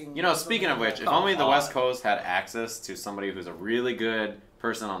clapping. You know, speaking of which, if Come only the on. West Coast had access to somebody who's a really good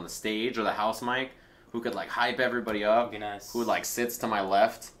person on the stage or the house mic who could like hype everybody That'd up, be nice. who like sits to my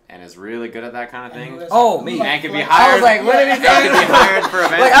left and is really good at that kind of And thing. who is- Oh, who me. like- And could be like- hired. I was like, what did he And could be say? hired for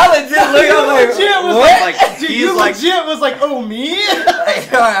events. Like, I legit look, You I'm like, legit was what? like, Dude, he's you like, legit was like, oh, me?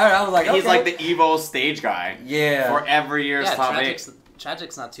 I was like, okay. he's like the Evo stage guy yeah. for every year's Yeah, top 8.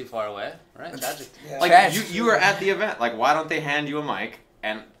 Tragic's not too far away, right? Tragic. Yeah. Like Tragic. you were at the event. Like, why don't they hand you a mic?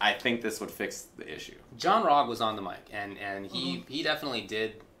 And I think this would fix the issue. John Rogg was on the mic, and he definitely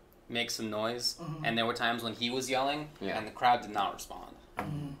did make some noise. And there were times when he was yelling, Yeah. and the crowd did not respond.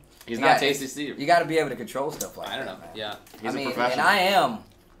 He's You not got- Tasty Steve. You got to be able to control stuff like I don't know. that, man. Yeah. He's I mean, a and professional. I am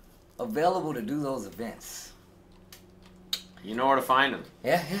available to do those events. You know where to find him.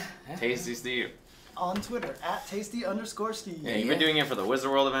 Yeah. Tasty Steve. On Twitter, at tasty_Steve. Yeah, you've been doing it for the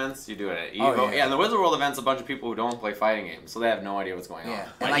Wizard World events. You do it at Oh, Evo. yeah. And the Wizard World events, a bunch of people who don't play fighting games, so they have no idea what's going on. Yeah.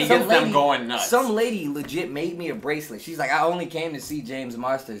 But And he some gets them lady- going nuts. Some lady legit made me a bracelet. She's like, I only came to see James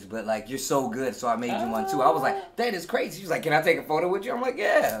Masters, but like, you're so good, so I made you one too. I was like, that is crazy. She's like, can I take a photo with you? I'm like,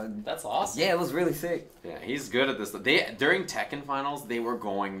 yeah. That's awesome. Yeah, it was really sick. Yeah, he's good at this. During Tekken finals, they were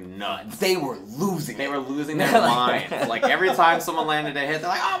going nuts. They were losing They it. were losing their minds. Like every time someone landed a hit, they're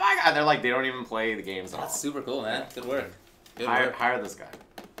like, "Oh my god!" They're like, they don't even play the games at all. That's super cool, man. Good work. Good Hire, work. hire this guy.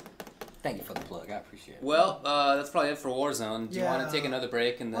 Thank you for the plug. I appreciate it. Well, that's probably it for Warzone. Do you want Yeah. to take another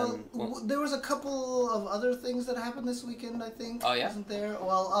break and then? Well, there was a couple of other things that happened this weekend, I think. Oh, yeah? Wasn't there?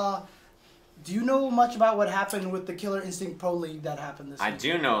 Well, do you know much about what happened with the Killer Instinct Pro League that happened this I weekend?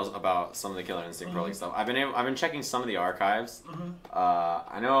 do know about some of the Killer Instinct Pro League stuff. I've been checking some of the archives.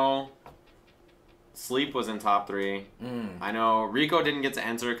 I know Sleep was in top 3. I know Rico didn't get to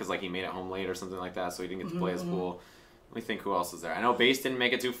enter because like he made it home late or something like that, so he didn't get to play his pool. Let me think who else is there. I know Base didn't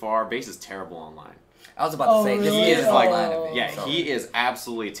make it too far. Base is terrible online. I was about to Oh, say, this really? is like- online event. Yeah, so- he is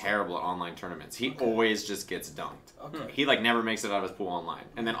absolutely terrible at online tournaments. He always just gets dunked. Okay. He like never makes it out of his pool online,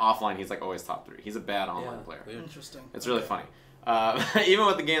 and then offline he's like always top 3. He's a bad online player. Weird. Interesting. It's really funny. Even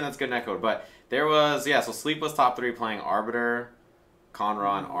with the game that's good netcode. But there was, so Sleep was top 3 playing Arbiter,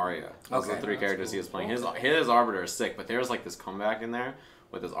 Conra, and Arya. Those are Okay. the 3 That's characters he cool. was playing. His Arbiter is sick, but there's like this comeback in there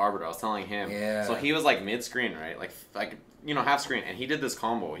with his Arbiter. I was telling him. Yeah. So he was like mid-screen, right? Like half screen, and he did this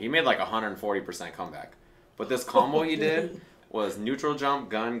combo. He made like 140% comeback. But this combo he did was neutral jump,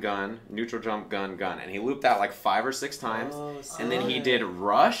 gun, gun, neutral jump, gun, gun. And he looped that like 5 or 6 times. And then he did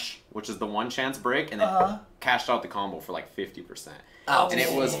rush, which is the one chance break, and then cashed out the combo for like 50%. Oh, And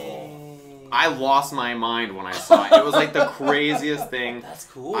it was, I lost my mind when I saw it. It was like the craziest thing That's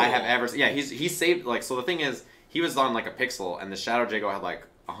cool. I have ever seen. Yeah, he saved, like, so the thing is, he was on like a pixel, and the Shadow Jago had like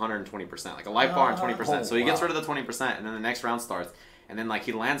 120%, like a life bar and 20%. So he gets wow. rid of the 20%, and then the next round starts. And then like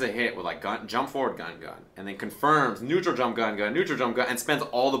he lands a hit with like jump forward gun, and then confirms neutral jump gun, neutral jump gun, and spends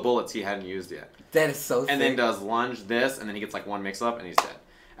all the bullets he hadn't used yet. That is so sick. And then does lunge this, and then he gets like one mix up, and he's dead.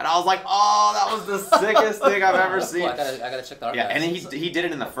 And I was like, oh, that was the sickest thing I've ever That's cool. seen. I gotta check the archives. Yeah, and then he did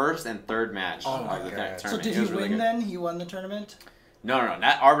it in the first and third match Oh my of the God. tournament. So did It he was really win good. then? He won the tournament? No.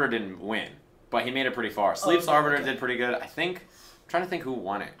 That Arbiter didn't win, but he made it pretty far. Sleep's okay, Arbiter okay. did pretty good. I think. I'm trying to think who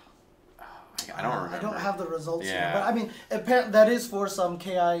won it. I don't remember. I don't have the results here, Yeah. but I mean, apparently that is for some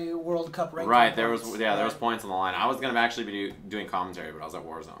KI World Cup ranking. Right, there was points. there was points on the line. I was gonna actually be doing commentary, but I was at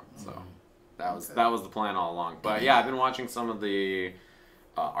Warzone, so that was the plan all along. But yeah, I've been watching some of the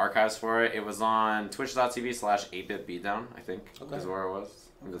archives for it. It was on twitch.tv/8bit beatdown, I think is where it was.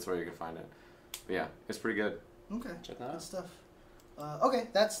 I think that's where you can find it. But yeah, it's pretty good. Okay, Check that good out. stuff. Okay,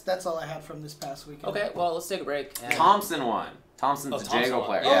 that's all I had from this past weekend. Okay, well, let's take a break. And Thompson won. Thompson's Oh, the Thompson Jago won.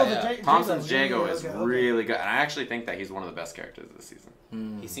 player. Yeah, Oh, yeah. the Thompson's Jago, Jago yeah, is okay. really good, and I actually think that he's one of the best characters this season.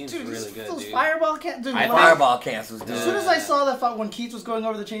 He seems Dude, really good, those dude. fireball can dude, I when think- Fireball cancels, dude. as soon as I saw that when Keats was going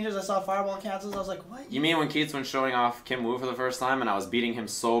over the changes, I saw fireball cancels. I was like, what? You mean when Keats was showing off Kim Woo for the first time, and I was beating him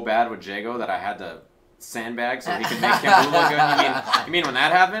so bad with Jago that I had to sandbag so he could make Kim Woo look good? You mean when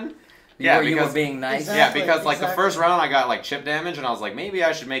that happened? You were being nice. Exactly. Yeah, because like the exactly. first round I got like chip damage, and I was like, maybe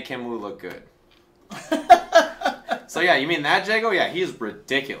I should make Kim Woo look good. So yeah, you mean that Jago? Yeah, he is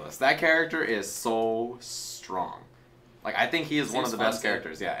ridiculous. That character is so strong. Like I think he is one of Seems the fun, best too.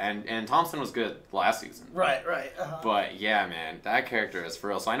 characters. Yeah, and Thompson was good last season. Right. But yeah, man, that character is for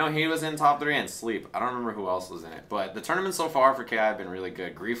real. So I know he was in top 3 and Sleep. I don't remember who else was in it. But the tournament so far for KI have been really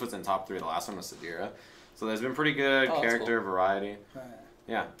good. Grief was in top 3. The last one was Sadira. So there's been pretty good Oh, that's character variety. Right.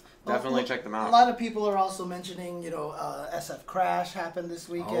 Yeah, definitely Well, check them A out. lot of people are also mentioning, SF Crash happened this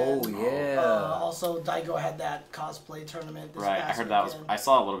weekend. Oh, yeah. Also, Daigo had that cosplay tournament this Right, I past heard that was. weekend. I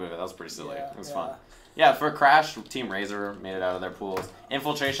saw a little bit of it. That was pretty silly. Yeah, It was yeah. fun. Yeah, for Crash, Team Razor made it out of their pools.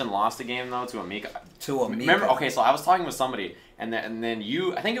 Infiltration lost a game though to Amika. To Amika. Remember? Okay, so I was talking with somebody, And then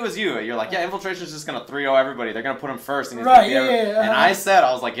you, I think it was you. You're like, yeah, Infiltration's just gonna 3-0 everybody. They're gonna put him first, and he's Right, gonna be yeah. And I said,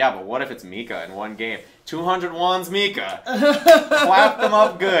 I was like, yeah, but what if it's Mika in one game? 201's Mika. Clapped them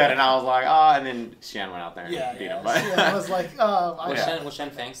up good, and I was like, and then Shen went out there and beat him. But I was like, Was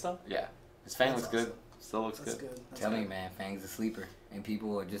Shen Fang still? yeah, his Fang That's looks good. awesome. Still looks That's good. good. That's Tell good. me, man, Fang's a sleeper, and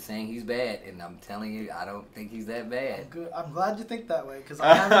people are just saying he's bad, and I'm telling you, I don't think he's that bad. Good. I'm glad you think that way because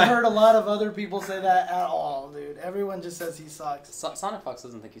I haven't heard a lot of other people say that at all, dude. Everyone just says he sucks. Sonic Fox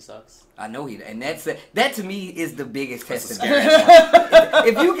doesn't think he sucks. I know he, and that to me is the biggest That's test. the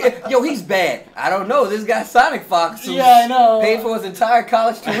of scariest Yo, he's bad. I don't know. This guy Sonic Fox, who Yeah, I know. paid for his entire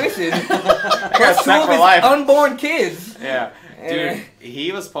college tuition, got plus two smacked of for his life. unborn kids. Yeah, dude, Eh.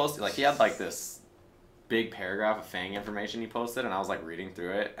 he was posted like he had like this big paragraph of Fang information he posted, and I was like reading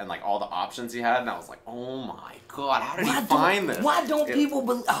through it and like all the options he had, and I was like, oh my god, how did he find this? Why don't It- people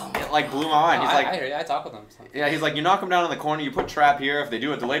believe? Oh, It like blew my mind. He's like, I hear you. I talk with him. So. yeah, he's like, you knock them down in the corner, you put trap here. If they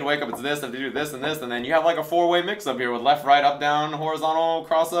do a delayed wake up, it's this. If they do this and this, and then you have like a 4-way mix up here with left, right, up, down, horizontal,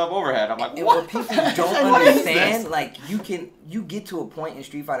 cross up, overhead. I'm like, and what? what people don't What is understand, this? like you get to a point in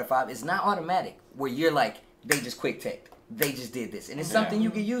Street Fighter V, it's not automatic where you're like they just quick take. They just did this, and it's something you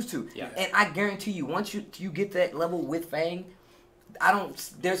get used to. Yeah. And I guarantee you, once you get that level with Fang,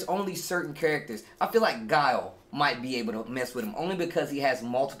 there's only certain characters. I feel like Guile might be able to mess with him only because he has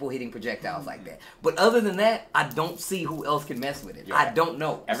multiple hitting projectiles like that. But other than that, I don't see who else can mess with it. Yeah. I don't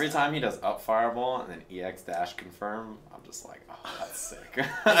know. Every time he does up fireball and then EX dash confirm, I'm just like, oh, that's sick. It's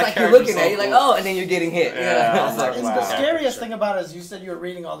like you're looking at it, you're like, oh, and then you're getting hit. Yeah, I was like, It's wow. the scariest thing about it is you said you were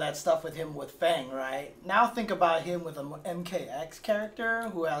reading all that stuff with him with Fang, right? Now think about him with an MKX character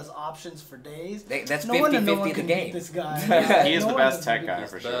who has options for days. That's No wonder no 50-50 one the can game. beat this guy. He is No the one best can tech beat guy this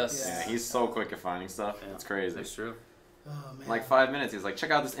for the sure. best. Yeah, he's so quick at finding stuff. It's crazy. That's true. Oh, man. Like 5 minutes, he's like,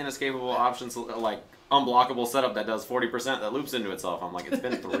 check out this inescapable options, like unblockable setup that does 40% that loops into itself. I'm like, it's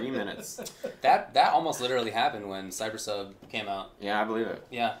been 3 minutes. That almost literally happened when Cyber Sub came out. Yeah, I believe it.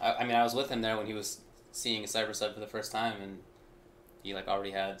 Yeah, I mean, I was with him there when he was seeing a Cyber Sub for the first time, and he like already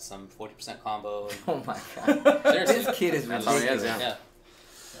had some 40% combo. And, Oh my god. seriously. This kid is That's how he ridiculous. is, yeah.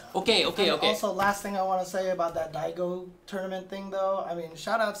 Okay. And also, last thing I want to say about that Daigo tournament thing, though. I mean,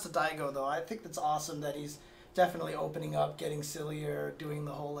 shout outs to Daigo, though. I think it's awesome that he's definitely opening up, getting sillier, doing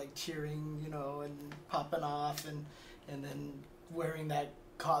the whole like cheering, and popping off, and then wearing that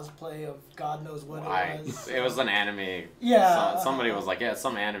cosplay of God knows what it was. It was an anime. Yeah. Somebody was like, yeah, it's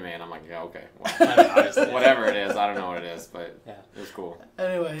some anime, and I'm like, yeah, okay. Obviously. Whatever it is, I don't know what it is, but Yeah. it was cool.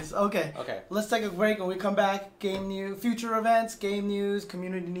 Anyways, okay. Okay. Let's take a break. When we come back, game news, future events, game news,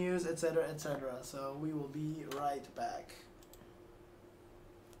 community news, etc., etc. So we will be right back.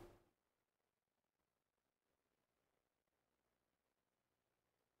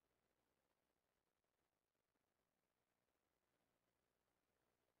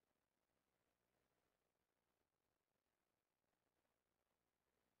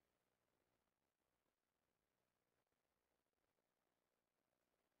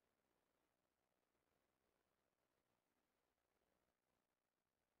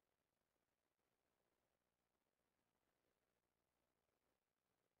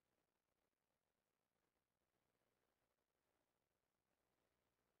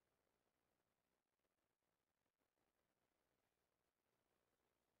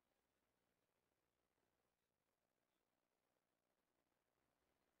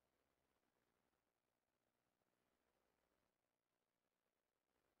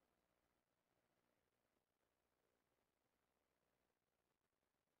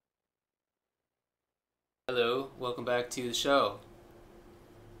 Hello, welcome back to the show.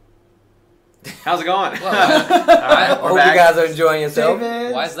 How's it going? Well, all right, Hope We're back. you guys are enjoying yourself.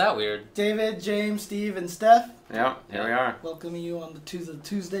 David, why is that weird? David, James, Steve, and Steph, Yep, here we are. welcoming you on the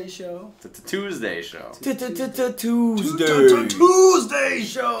Tuesday show. It's a Tuesday show. Tuesday. Tuesday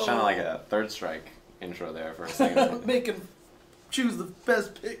show. Kind of like a Third Strike intro there for a second. Make him choose the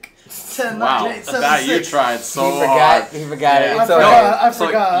best pick. 10, Wow, 9, 8, 7, that you 6. tried so He hard. forgot. He forgot it. I It's forgot. alright. I So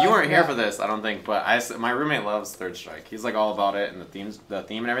forgot. you I weren't here forgot. for this, I don't think, but my roommate loves Third Strike. He's like all about it and the theme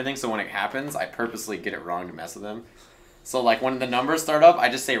and everything. So when it happens, I purposely get it wrong to mess with him. So like when the numbers start up, I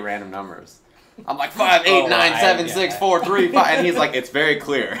just say random numbers. I'm like 5, 8, 9, 7, 6, 4, 3, 5, and he's like, it's very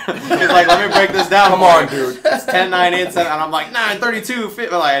clear. He's like, let me break this down. Come for on, you. dude. It's 10, 9, 8, 7, and I'm like 9, 32,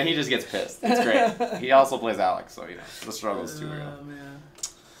 50, like, and he just gets pissed. It's great. He also plays Alex, so the struggles too real. Oh, man.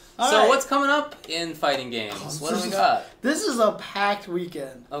 So Alright. what's coming up in fighting games? What do we got? This is a packed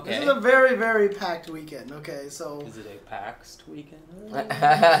weekend. Okay. This is a very, very packed weekend. Okay, so Is it a PAX weekend?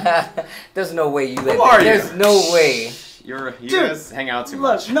 There's no way you let Who are that. you? There's no way. You Dude, guys hang out too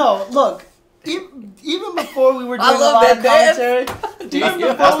look, much. no, look. Even before we were doing I a love lot of that commentary, even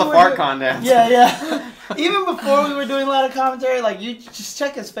before That's the we were fart doing- con dance. Yeah, yeah. Even before we were doing a lot of commentary, like you just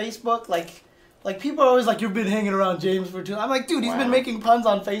check his Facebook, like people are always like, you've been hanging around James for too. I'm like, dude, he's Wow. been making puns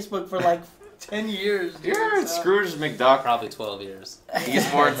on Facebook for like 10 years. Dude. You're Scrooge McDuck Probably 12 years.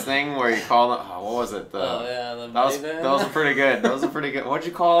 esports thing where you call them. Oh, what was it? yeah, Those were pretty good. Those were pretty good. What'd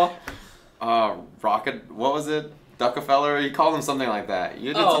you call? Rocket. What was it? Duckafeller. You called him something like that.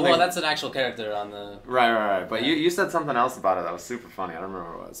 You did Oh, something. well, that's an actual character on the Right. But you said something else about it that was super funny. I don't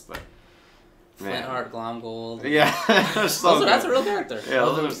remember what it was, but man. Flintheart Glomgold. Yeah, so good. That's a real character. Yeah,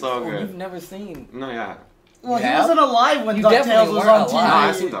 those are so Oh, you've good. never seen. No, yeah. Well, he Yeah. wasn't alive when You DuckTales definitely was weren't on TV. No, alive.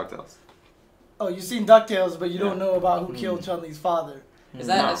 I've seen DuckTales. Oh, you've seen DuckTales, but you don't Yeah. know about who killed Chun-Li's father. Is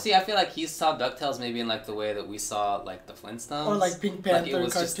that No. see? I feel like he saw DuckTales maybe in like the way that we saw like the Flintstones, Or like Pink Like, Panther it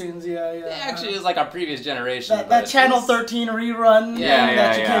was just- cartoons, yeah. Actually, it was like our previous generation. that but Channel it was- 13 rerun Yeah, thing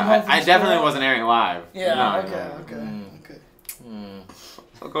that you came home from I definitely school. wasn't airing live. Yeah, No, okay, no. okay, okay.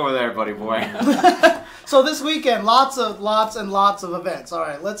 Look over there, buddy boy. So this weekend, lots and lots of events. All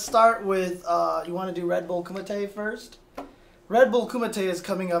right, let's start with, you want to do Red Bull Kumite first? Red Bull Kumite is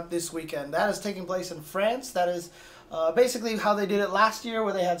coming up this weekend. That is taking place in France. That is basically how they did it last year,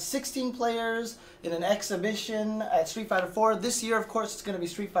 where they had 16 players in an exhibition at Street Fighter 4. This year, of course, it's going to be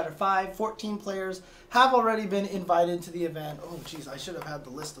Street Fighter 5. 14 players have already been invited to the event. Oh, jeez, I should have had the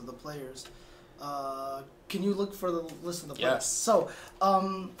list of the players. Can you look for the list of the players? Yes. So,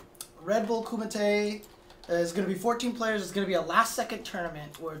 Red Bull Kumite is going to be 14 players. It's going to be a last-second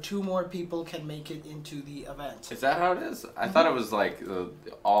tournament where 2 more people can make it into the event. Is that how it is? I thought it was like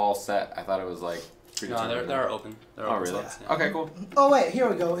all set. I thought it was like No, predetermined. they're open. They're Oh open really? slots, yeah. Okay, cool. Oh wait, here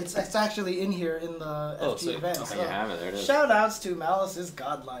we go. It's actually in here in the Oh, FT sweet. event. Okay, You have it. There it is. Shout outs to Malice is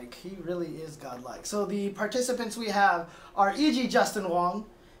godlike. He really is godlike. So the participants we have are E.G. Justin Wong,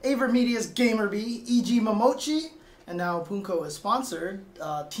 Aver Media's Gamerbee, E.G. Momochi, and now Punko is sponsored.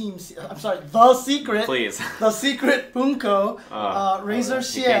 The Secret. Please. The Secret Punko. Razor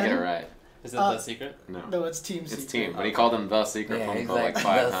alright. You can't get it Shien. right. Is it Uh, the secret? No. No, it's Team Secret. It's team, but he called him the secret Yeah, phone he's call like, like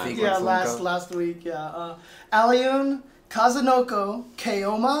 5 "The times. secret." Yeah, Funko. last week, yeah. Aliun, Kazunoko,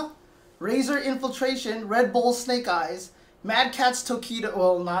 Keoma, Razor Infiltration, Red Bull Snake Eyes, Mad Catz Tokido,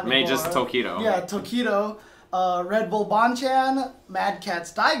 well, not May anymore. just Tokido. Yeah, Tokido, Red Bull Bonchan, Mad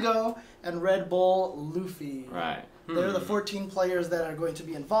Catz Daigo, and Red Bull Luffy. Right. They're the 14 players that are going to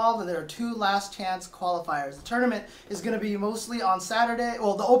be involved, and there are 2 last chance qualifiers. The tournament is going to be mostly on Saturday.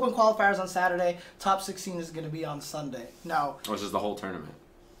 Well, the open qualifiers on Saturday. Top 16 is going to be on Sunday. Now, Which is the whole tournament.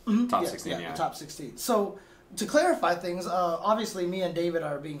 Top 16, yeah. the top 16. So, to clarify things, obviously me and David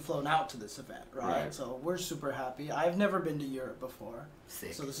are being flown out to this event, right? Right. So we're super happy. I've never been to Europe before.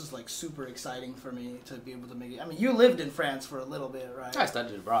 Sick. So this is like super exciting for me to be able to make it. I mean, you lived in France for a little bit, right? I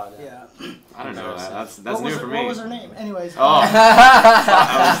studied abroad. Yeah. I don't know that. That's What new was for her, me. What was her name? Anyways. Oh.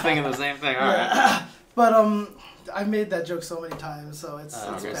 I was thinking the same thing. All right. Yeah. But I made that joke so many times, so it's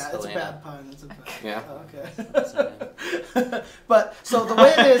okay. bad. It's a Selena. bad pun. It's a bad. Yeah. Okay. But so the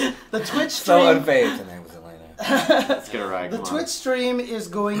way it is, the Twitch So stream. unfazed. Her name was Elena. Let's get it right. The Come Twitch stream is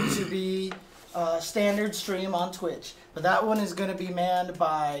going to be a standard stream on Twitch, but that one is going to be manned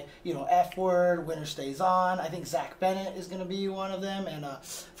by, F Word, Winner Stays On. I think Zach Bennett is going to be one of them, and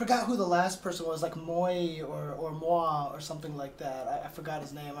forgot who the last person was, like Moy or Moi or something like that. I forgot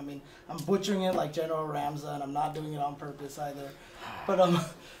his name. I mean, I'm butchering it like General Ramza, and I'm not doing it on purpose either. But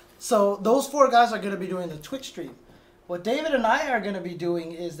so those 4 guys are going to be doing the Twitch stream. What David and I are going to be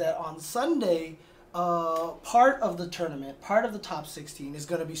doing is that on Sunday, part of the tournament, part of the top 16 is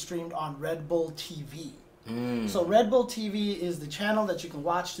going to be streamed on Red Bull TV. So Red Bull TV is the channel that you can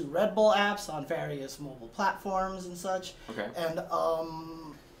watch through Red Bull apps on various mobile platforms and such. Okay. And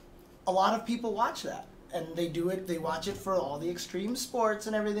a lot of people watch that, and they watch it for all the extreme sports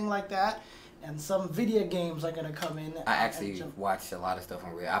and everything like that. And some video games are going to come in. I and actually jump- watched a lot of stuff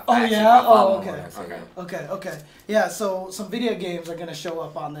on Real. Oh, yeah? Oh, okay. Okay. Okay. Yeah, so some video games are going to show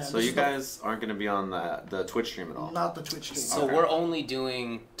up on there. So This you is the- guys aren't going to be on the Twitch stream at all? Not the Twitch stream. So Okay. we're only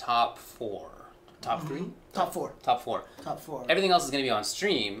doing top 4. Top 3? Top 4. Top 4. Top 4. Everything else is going to be on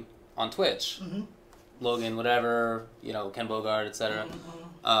stream, on Twitch. Logan, whatever, Ken Bogard, etc.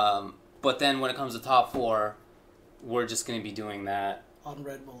 But then when it comes to top 4, we're just going to be doing that On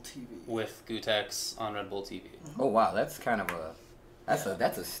Red Bull TV. with Gutex on Red Bull TV. Oh wow, that's kind of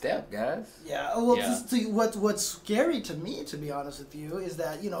that's a step, guys. Yeah, well, Yeah. what's scary to me, to be honest with you, is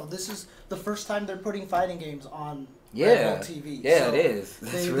that, this is the first time they're putting fighting games on Yeah, TV. yeah, So it is.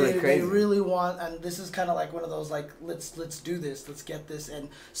 That's really crazy. They really want, and this is kind of like one of those like let's do this, let's get this, and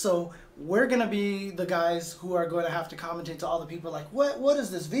so we're gonna be the guys who are going to have to commentate to all the people like what is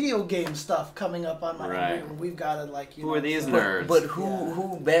this video game stuff coming up on my Right. We've got to like Who are these nerds? But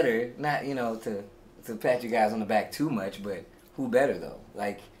who better? Not to pat you guys on the back too much, but who better though?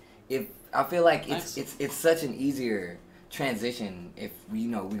 Like if I feel like it's such an easier transition if we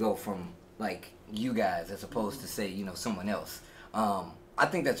go from like you guys as opposed to say someone else. I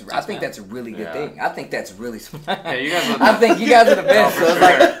think that's a really good thing. I think that's really smart. Yeah, you guys are I think you guys are the best. Oh, So for it's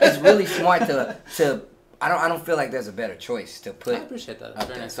like sure. it's really smart to. I don't feel like there's a better choice to put. I appreciate that. Up Very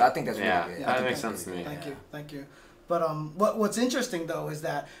there. nice. So I think that's really Yeah, good. that makes sense to me. Thank you. But what's interesting though is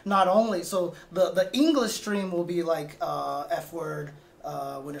that not only the English stream will be like F Word,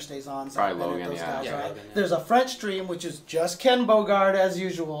 Winter Stays On, Probably Bennett, Logan, those yeah. guys, Yeah, right? Logan, yeah. There's a French stream which is just Ken Bogard as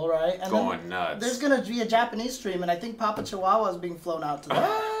usual, right? And Going then nuts. There's gonna be a Japanese stream, and I think Papa Chihuahua is being flown out to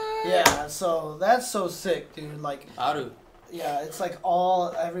that. Yeah, so that's so sick, dude. Like, Aru. yeah, it's like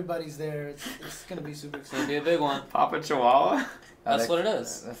everybody's there. It's gonna be super It's gonna exciting. be a big one. Papa Chihuahua? That's what it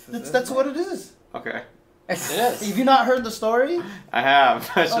is. That's what it is. Okay. It is. Have you not heard the story? I have.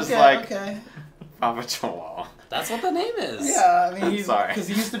 It's just Okay, like okay. Papa Chihuahua. That's what the name is. Yeah, I mean, he's Sorry. because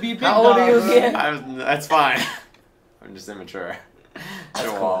he used to be big. How old are you dog, again? right? That's fine. I'm just immature.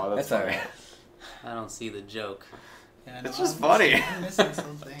 Chihuahua, That's funny. alright. I don't see the joke. Yeah, It's no, just I'm funny. I'm missing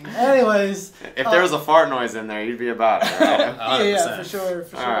something. Anyways, If there was a fart noise in there, you'd be about it, right? yeah, for sure.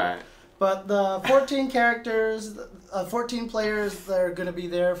 Alright. But the 14 characters, 14 players that are going to be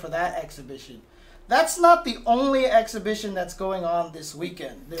there for that exhibition. That's not the only exhibition that's going on this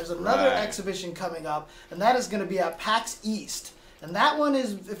weekend. There's another Right. exhibition coming up, and that is going to be at PAX East. And that one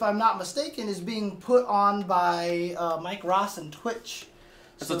is, if I'm not mistaken, is being put on by Mike Ross and Twitch.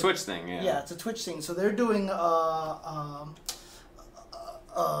 It's So- a Twitch thing, yeah. Yeah, it's a Twitch thing. So they're doing an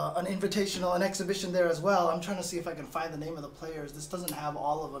invitational, an exhibition there as well. I'm trying to see if I can find the name of the players. This doesn't have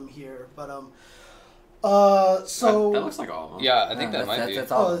all of them here, but so That looks like all of them. Yeah, I think that might be.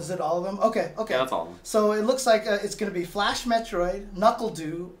 That's all. oh, is it all of them? Okay. Yeah, that's all of them. So it looks like it's going to be Flash Metroid, Knuckle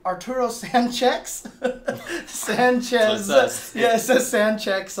Doo, Arturo Sanchez, Sanchez. So it says. Yeah, it says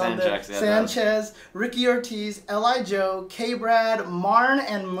Sanchez on there. Sanchez, yeah, it does. Sanchez, Ricky Ortiz, Li Joe, K Brad, Marn,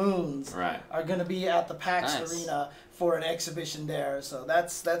 and Moons Right. are going to be at the PAX Nice. Arena for an exhibition there. So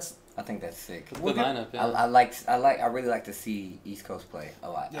that's I think that's sick. Good lineup. Yeah. I really like to see East Coast play a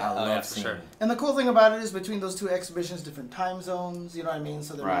lot. Yeah. I Oh, love yeah, for seeing sure. it. And the cool thing about it is between those two exhibitions, different time zones, you know what I mean?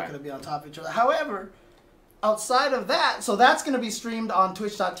 So they're not Right. going to be on top of each other. However, outside of that, so that's going to be streamed on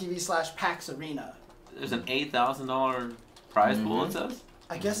twitch.tv/PAX Arena. There's an $8,000 prize pool, it says?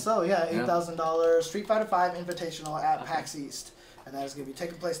 I guess so, yeah. Yeah. $8,000 Street Fighter V Invitational at PAX East. And that is going to be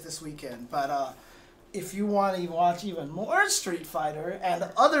taking place this weekend. But if you want to watch even more Street Fighter and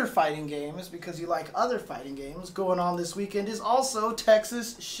other fighting games, because you like other fighting games, going on this weekend is also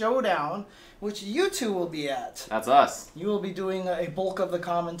Texas Showdown, which you two will be at. That's us. You will be doing a bulk of the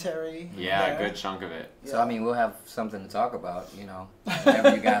commentary. Yeah, there. good chunk of it. So I mean, we'll have something to talk about,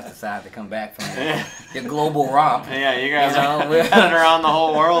 whenever you guys decide to come back from your global romp. Yeah, you guys You know, are we're- headed around the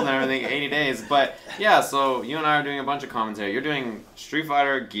whole world and everything, 80 days. But yeah, so you and I are doing a bunch of commentary. You're doing Street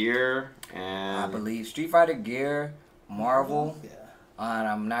Fighter gear and I believe Street Fighter Gear, Marvel, Yeah. and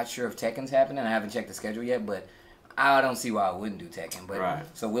I'm not sure if Tekken's happening. I haven't checked the schedule yet, but I don't see why I wouldn't do Tekken. But Right.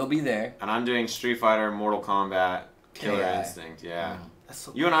 so we'll be there. and I'm doing Street Fighter, Mortal Kombat, Killer KI. Instinct. Yeah. That's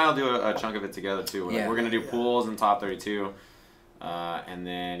so You and I will do a chunk of it together too. Yeah. We're gonna do Yeah. pools and top 32, and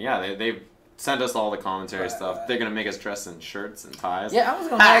then they've sent us all the commentary stuff. They're gonna make us dress in shirts and ties. Yeah, I was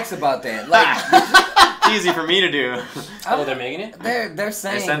gonna ask about that. Like, It's easy for me to do. Oh, they're making it? they're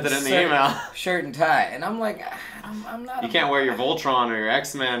saying They sent it in the shirt- email. shirt and tie, and I'm like, I'm not. You can't wear your Voltron or your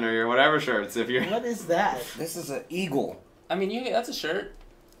X-Men or your whatever shirts if you're. What is that? This is an eagle. I mean, that's a shirt.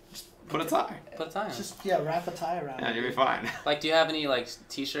 Put a tie. Put a tie on. Just wrap a tie around Yeah, it. you'll be fine. Like, do you have any like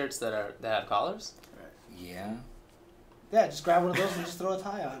T-shirts that have collars? Yeah. Yeah, just grab one of those and just throw a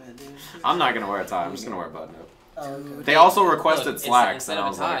tie on it, dude. I'm not gonna wear a tie. I'm just gonna wear a button up. Oh, okay. They also requested Look, slacks, Instead and I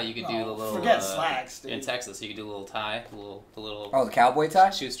of was a tie, like, you could do the little. forget slacks, dude. In Texas, you could do a little tie, the little Oh, the cowboy tie.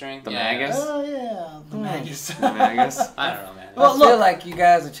 shoestring. The yeah. magus? Oh, yeah. The magus. I mean, I guess. I don't know, man. Well, I look- feel like you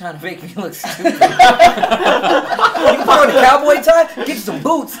guys are trying to make me look stupid. You can put on the cowboy tie, get you some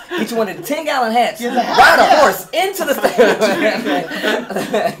boots, get you one of the 10-gallon hats, Get the hat, ride a yeah. horse into the stage.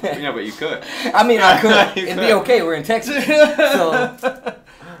 Yeah, but you could. I mean, I could. You It'd could. be okay. We're in Texas, so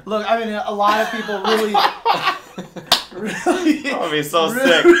Look, I mean, a lot of people really, That would be so Really?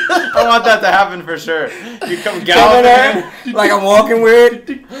 sick. I want that to happen for sure. You come Coming galloping there, in. like I'm walking with.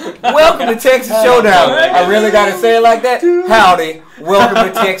 Welcome to Texas Showdown. I really gotta say it like that. Howdy,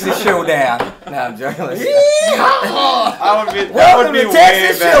 welcome to Texas Showdown. Now I'm joking. That would be, that Welcome would be to way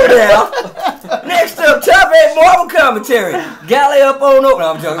Texas better. Showdown. Next up, top 8 Marvel commentary. Galley up on up.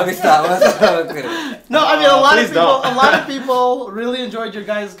 No, I'm joking. Let me stop. No, I mean a lot of Please people. don't. A lot of people really enjoyed your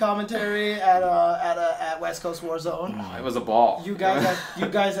guys' commentary at West Coast Warzone. It was a ball. You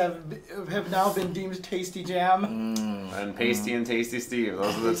guys have now been deemed Tasty Jam. And Pasty and Tasty Steve.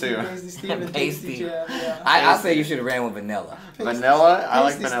 Those are the two. Tasty Steve and Pasty. Tasty Jam. Yeah. I say you should have ran with vanilla. Vanilla? I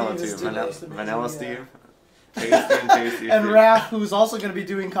like Pasty vanilla Steve is too. too close to me, Vanilla yeah. Steve. Tasty and Tasty And Steve. Raph, who's also going to be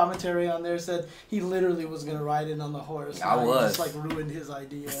doing commentary on there, said he literally was going to ride in on the horse. I and was. just like ruined his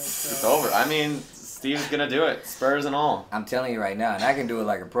idea. So. It's over. I mean, Steve's gonna do it. Spurs and all. I'm telling you right now, and I can do it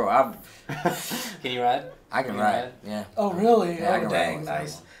like a pro. Can you ride? I can You ride. Yeah. Oh really? Yeah, I Oh can dang, ride.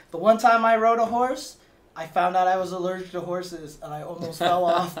 nice. The one time I rode a horse, I found out I was allergic to horses, and I almost fell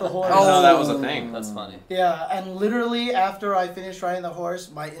off the horse. Oh, no, that was a thing. That's funny. Yeah, and literally after I finished riding the horse,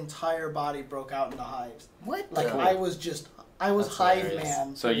 my entire body broke out into hives. What? Like the- I was That's hive hilarious.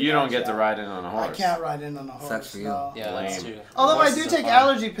 man. So pretty you don't much, get to yeah. ride in on a I horse. can't ride in on a horse. Sucks for you. No. Yeah, that's Lame. true. Although I Horses do are take fun.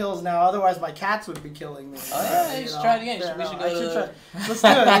 allergy pills now, otherwise my cats would be killing me. Oh, yeah, you should try it again. fair We should enough. go to- try. Let's do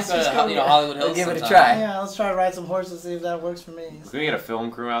it. Let's Go to, just go. Hollywood Hills. We'll give it a sometime. try. Yeah, let's try to ride some horses, see if that works for me. Can we get a film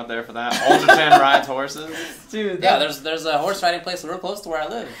crew out there for that? Ultraman rides horses. Dude, Yeah, that, there's a horse riding place real close to where I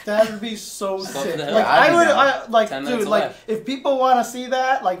live. that would be so Just go sick. to the hill. Like I'd I be would, down. like 10 dude, minutes like away. if people want to see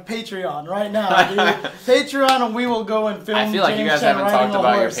that, like Patreon right now, dude. Patreon, and we will go and film. I feel like you James guys Chen haven't riding talked a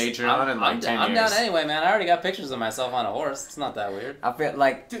about your horse. Patreon in like 10 I'm years. down anyway, man. I already got pictures of myself on a horse. It's not that weird. I feel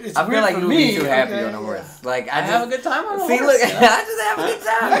like Dude, it's I feel weird like for you would me, be too happy okay? on a horse. Like I have a good time on a See, horse. look, you know? I just have a good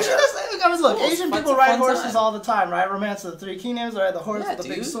time. Actually, that's, I mean, look, Cool. Asian It's people a ride fun horses time. all the time, right? Romance of the Three Kingdoms, right? The horse Yeah, with the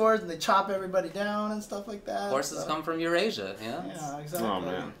big dude. swords, and they chop everybody down and stuff like that. Horses so. come from Eurasia, you know? Yeah, exactly. Oh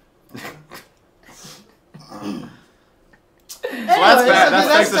man. Anyway, that's bad.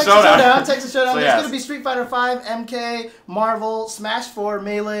 That's Texas Showdown. Texas Showdown. So, There's yes. going to be Street Fighter V, MK, Marvel, Smash 4,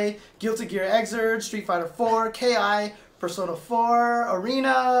 Melee, Guilty Gear Xrd, Street Fighter 4, KI, Persona 4,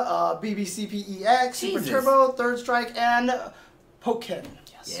 Arena, BBCPEX, Super Jesus. Turbo, Third Strike, and Pokken.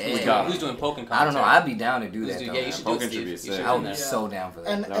 Yes. Yeah. Who's, God. who's doing Pokken commentary? I don't know. I'd be down to do Who's that. doing- Though, yeah, you man. should do it, Pokken should Steve. be You sick. should I do would be that. so down for that.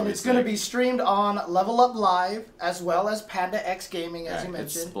 And, That would be it's going to sick. be streamed on Level Up Live, as well as Panda X Gaming, as Yeah, you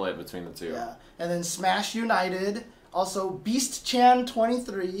it's mentioned. split between the two. Yeah. And then Smash United, also Beast Chan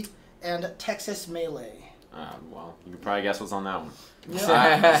 23, and Texas Melee. Well, you can probably guess what's on that one.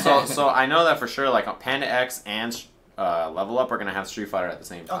 Yeah. So I know that for sure. Like Panda X and Level Up are gonna have Street Fighter at the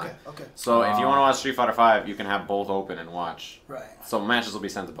same time. Okay. So if you want to watch Street Fighter 5, you can have both open and watch. Right. So matches will be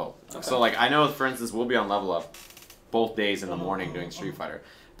sent to both. Okay. So like I know, for instance, we'll be on Level Up both days in the morning doing Street Fighter,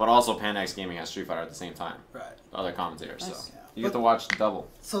 but also Panda X Gaming has Street Fighter at the same time. Right. The other commentators. Nice. So Yeah. you get to watch double.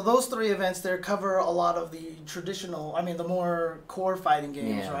 So those three events there cover a lot of the traditional, I mean, the more core fighting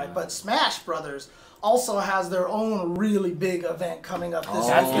games, Yeah. right? But Smash Brothers also has their own really big event coming up this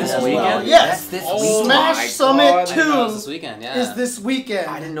That's weekend this as weekend? well. Yes. That's this Oh weekend. Smash my Summit God. I know, it's 2 this weekend, yeah. is this weekend.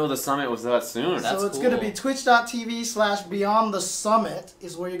 I didn't know the summit was that soon. That's so it's going to cool. be twitch.tv/Beyond the Summit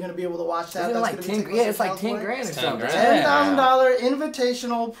is where you're going to be able to watch that. Isn't it That's like gonna be 10? taking Yeah, place it's in like 10 California. grand or It's 10 something. grand. $10,000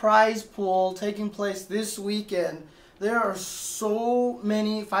 invitational prize pool taking place this weekend. There are so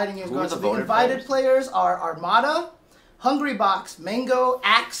many fighting games Who going. are the So the voted invited players are Armada, Hungry Box, Mango,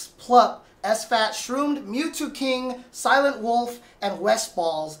 Axe, Plup, SFAT, Shroomed, Mewtwo King, Silent Wolf, and West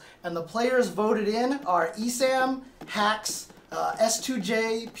Balls. And the players voted in are ESAM, Hacks,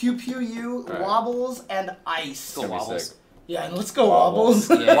 S2J, Pew Pew U, Right. Wobbles, and Ice. Go It's gonna be Wobbles. sick. Yeah, and let's go Wobbles.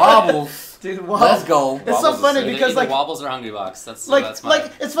 Wobbles. Yeah. Wobbles. Dude, Wobbles. Let's go. It's so Wobbles is funny sick. because Either like Wobbles or Hungry Box. That's like that's my.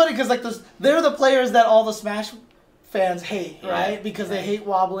 like it's funny because like they're the players that all the Smash fans hate, Yeah. right? Because they hate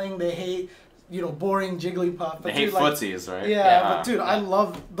wobbling, they hate boring Jigglypuff. But They hate dude, like, footsies, right? Yeah, but dude, I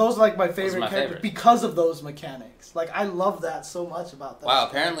love those. Are like my favorite my characters favorite. because of those mechanics. Like I love that so much about that. Wow,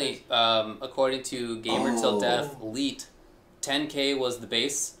 apparently, according to Gamer Till Oh. Death Elite, 10K was the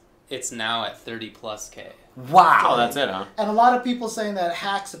base. It's now at 30+K. Wow. Oh, that's it, huh? And a lot of people saying that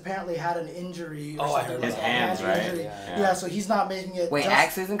Hacks apparently had an injury. Or Oh, I something heard like His that. hands, Hand right? injury. Yeah. Yeah, so he's not making it. Wait, just-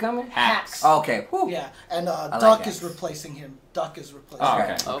 Axe isn't coming? Hacks. Oh, okay. Whew. Yeah, and like Duck is Axe. replacing him. Duck is replacing Oh,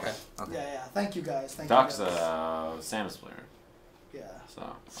 him. okay. Okay. Yeah. Thank you guys. Thank Duck's you guys. a Samus player. Yeah. So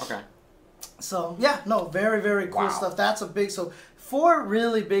okay. So yeah, no, very very cool Wow. stuff. That's a big 4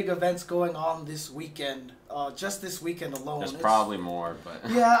 really big events going on this weekend. Just this weekend alone. There's It's- probably more, but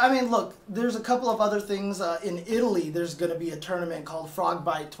Yeah, I mean, look, there's a couple of other things. In Italy, there's going to be a tournament called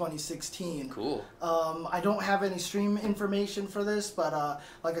Frogbite 2016. Cool. I don't have any stream information for this, but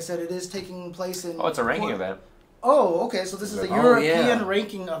like I said, it is taking place in. oh, it's a ranking event. Oh, okay. So this is a Oh, European yeah.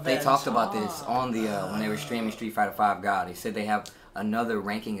 ranking event. They talked about this on the when they were streaming Street Fighter V God. They said they have another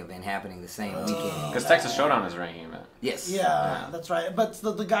ranking event happening the same weekend. Because Texas Showdown is a ranking event. Yes. Yeah, that's right. But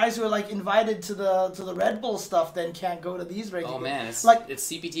the guys who are like invited to the Red Bull stuff then can't go to these ranking. Oh man, it's like. it's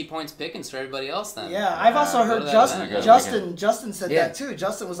CPT points pickings for everybody else then. Yeah, I've also go heard to that Justin. event. Justin said Yeah. that too.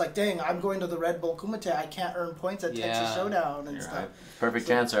 Justin was like, "Dang, I'm going to the Red Bull Kumite. I can't earn points at Texas Yeah. Showdown and You're stuff." right. Perfect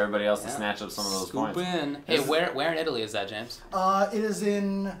chance for everybody else to Yeah. snatch up some of those Scoop points. in. Hey, where in Italy is that, James? It is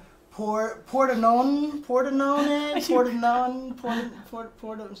in Pordenone.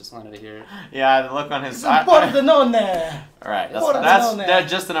 Just wanted to hear it. Yeah, the look on his. It's in Pordenone. All right, Pordenone. that's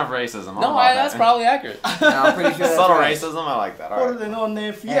just enough racism. I'm No, about that. that's probably accurate. No, I'm pretty sure that's subtle right. racism. I like that. All right.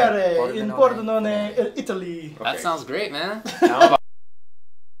 Pordenone Fiere in Pordenone. Pordenone, Italy. That Okay. sounds great, man. Now I'm about-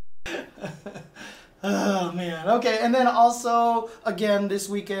 Oh man. Okay, and then also again this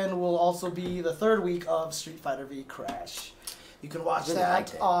weekend will also be the 3rd week of Street Fighter V Crash. You can watch Really that, like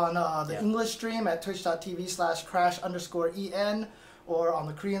that. on the Yeah. English stream at twitch.tv/crash_en or on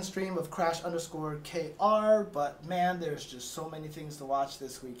the Korean stream of crash_kr. But man, there's just so many things to watch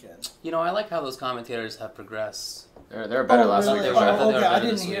this weekend. You know, I like how those commentators have progressed. They're better last really? week. They were. I thought Oh, they were okay, I better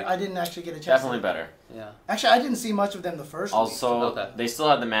didn't this hear. week. I didn't actually get a chance. Definitely to, better. Yeah. Actually, I didn't see much of them the first week. Also, Okay. they still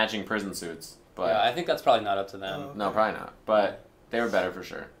had the matching prison suits, but Yeah, I think that's probably not up to them. Oh. no, probably not. But they were better for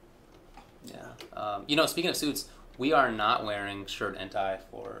sure. Yeah. You know, speaking of suits, we are not wearing shirt and tie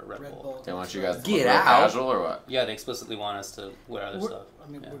for Red, Red Bull. Bull. They want you guys to Get look real out. casual or what? Yeah, they explicitly want us to wear other stuff. I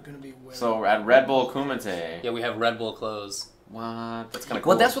mean, Yeah. we're gonna be wearing. So at Red Bull Kumite, Yeah, we have Red Bull clothes. what? That's kind of cool.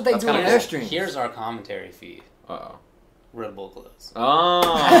 Well, that's what they do kinda in cool. their streams. Here's our commentary feed. Uh-oh. Red Bull clothes. Oh.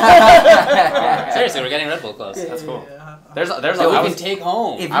 Seriously, we're getting Red Bull clothes. That's cool. Yeah. There's So I we can was take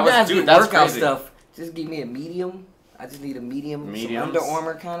home. If you I was- guys dude, get that's workout crazy. stuff, just give me a medium. I just need a medium, some Mediums? Under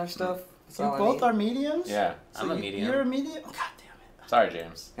Armour kind of stuff. That's You all I both need. are mediums. yeah. I'm a medium. You're a medium. God damn it. Sorry,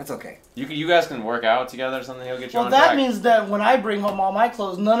 James. That's okay. You guys can work out together or something. He'll get you Well, on that track. means that when I bring home all my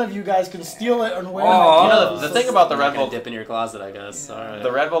clothes, none of you guys can steal it and wear Oh, my You know, clothes. the thing about the I'm not Red gonna Bull, dip in your closet, I guess. All right.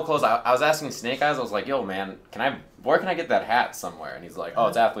 the Red Bull clothes. I was asking Snake Eyes. I was like, "Yo, man, where can I get that hat somewhere?" And he's like, "Oh,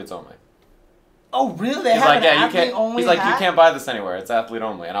 it's athletes only." Oh, really? They He's have like, an "Yeah, you athlete can't." only He's like, hat? "You can't buy this anywhere. It's athlete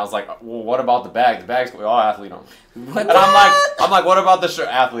only." And I was like, "Well, what about the bag? The bag's all athlete only." What? And I'm like, "What about the shirt?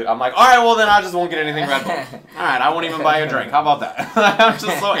 Athlete?" I'm like, "All right, well then I just won't get anything Red Bull. All right, I won't even buy you a drink. How about that?" I'm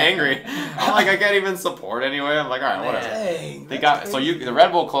just so angry. I'm like, I can't even support anyway. I'm like, all right, whatever. Dang, They that's got crazy. the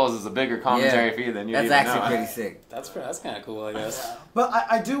Red Bull clothes is a bigger commentary Yeah. fee than you That's even actually know. pretty sick. That's kind of cool, I guess. But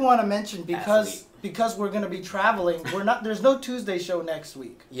I do want to mention Athlete. because we're going to be traveling. There's no Tuesday show next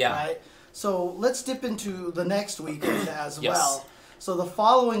week. Yeah. Right. So let's dip into the next weekend as Yes. well. So the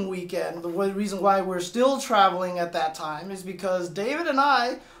following weekend, reason why we're still traveling at that time is because David and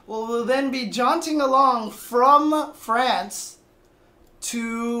I will then be jaunting along from France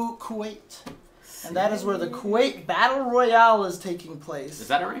to Kuwait. And that is where the Kuwait Battle Royale is taking place. Is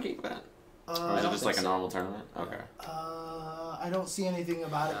that a ranking event? Or I is it don't just think like a so. normal tournament? Okay. I don't see anything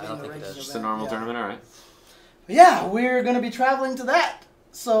about it I being don't a think it ranking is. event. Just a normal yeah. tournament, alright. Yeah, we're going to be traveling to that.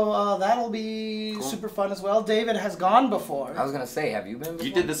 So that'll be Cool. super fun as well. David has gone before. I was gonna say, have you been before?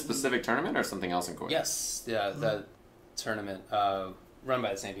 You did this specific tournament or something else in Kuwait? Yes, yeah, the tournament run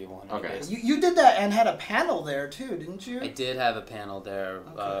by the same people. In any Okay. case. You did that and had a panel there too, didn't you? I did have a panel there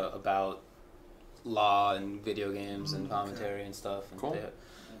Okay. about law and video games and commentary and stuff. And Cool.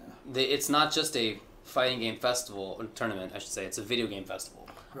 it's not just a fighting game festival or tournament, I should say. It's a video game festival.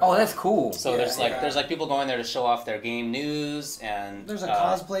 Oh, that's cool. So Yeah, there's like people going there to show off their game news and There's a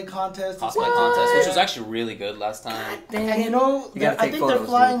cosplay contest. as cosplay well. contest, which was actually really good last time. And you know, You gotta I take think they're photos,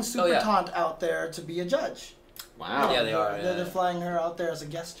 flying dude. Super Oh, yeah. Taunt out there to be a judge. Wow. Yeah, they are. They're Yeah. flying her out there as a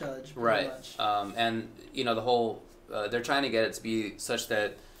guest judge. Pretty Right. Much. And you know the whole they're trying to get it to be such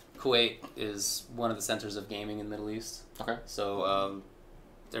that Kuwait is one of the centers of gaming in the Middle East. Okay. So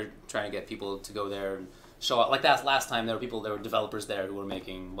they're trying to get people to go there and show out. Like that last time, there were developers there who were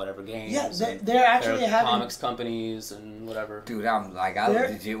making whatever games. Yeah, and they're there actually are having. comics companies and whatever. Dude, I'm like, I There-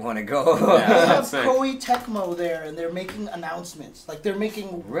 legit want to go. They Yeah. have That's sick. Koei Tecmo there, and they're making announcements. Like they're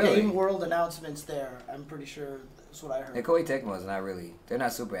making Really? Game World announcements there. I'm pretty sure that's what I heard. And Koei Tecmo is not really, they're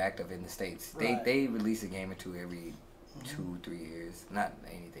not super active in the States. Right. They release a game or two every 2-3 years. Not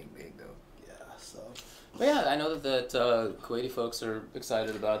anything big, though. Yeah. So. But yeah, I know that Kuwaiti folks are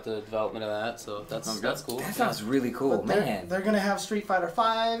excited about the development of that, so that's cool. That sounds really cool, But man. They're gonna have Street Fighter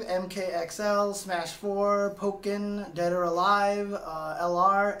V, MKXL, Smash 4, Pokken, Dead or Alive,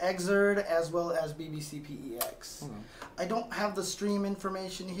 LR, Exerd, as well as BBC PEX. I don't have the stream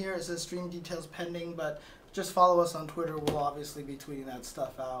information here. It says stream details pending, but just follow us on Twitter. We'll obviously be tweeting that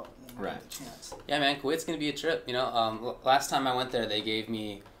stuff out when we get the chance. Yeah, man, Kuwait's gonna be a trip. You know, last time I went there, they gave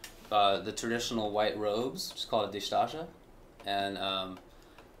me the traditional white robes, which is called a dishtasha, and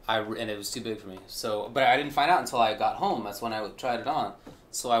and it was too big for me. So, but I didn't find out until I got home. That's when I tried it on.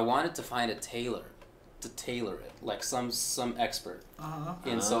 So I wanted to find a tailor to tailor it, like some expert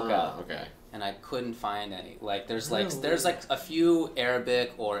in SoCal. Okay. And I couldn't find any. Like there's Really? like a few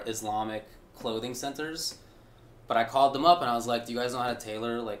Arabic or Islamic clothing centers, but I called them up and I was like, "Do you guys know how to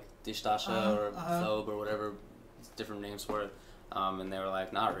tailor like dishtasha or thobe or whatever different names for it?" And they were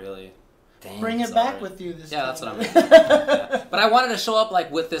like, "Not really." Dang. Bring it Sorry. back with you this time. Yeah, that's what I'm doing. Yeah. But I wanted to show up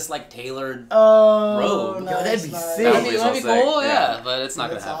like with this like tailored. Oh, Robe. nice, Yo, that'd be nice. sick. That'd be so cool, sick, yeah. yeah. But it's not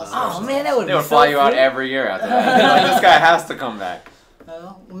That's gonna happen. awesome. Oh man, that would They be would fly so you out cool. every year after that. Like, this guy has to come back.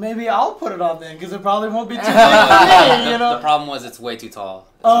 Well, maybe I'll put it on then, because it probably won't be too big for me, you know? The problem was it's way too tall.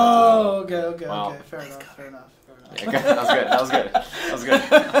 It's Oh, okay, Wow. okay. Fair enough. Yeah, good. That was good.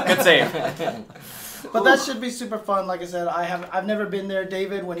 Good save. But that should be super fun. Like I said, I've never been there.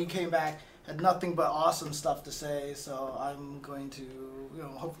 David, when he came back, had nothing but awesome stuff to say. So I'm going to,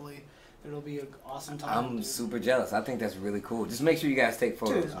 hopefully it'll be an awesome time. I'm super jealous. I think that's really cool. Just make sure you guys take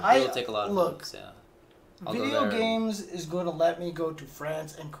photos. Dude, We'll take a lot of photos, yeah. I'll go Video there. games is going to let me go to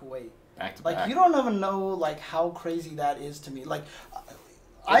France and Kuwait. Back to Like, back. you don't even know, like, how crazy that is to me. Like,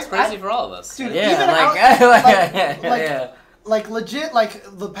 It's crazy for all of us. Dude, Yeah, even like, out, like legit, like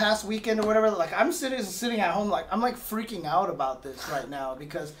the past weekend or whatever, like I'm sitting at home, like I'm like freaking out about this right now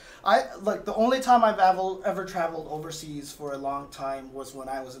because the only time I've ever traveled overseas for a long time was when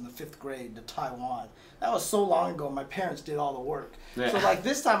I was in the 5th grade to Taiwan. That was so long ago. My parents did all the work. Yeah. So like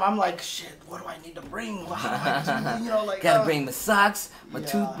this time I'm like, shit, what do I need to bring? How do I do? Like Gotta bring my socks, my Yeah.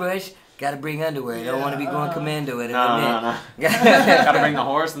 toothbrush. Gotta bring underwear. Don't want to be going commando at an No. event. Gotta bring the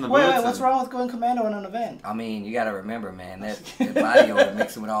horse and the Wait, boots. what's wrong with going commando in an event? I mean, you gotta remember, man, that body odor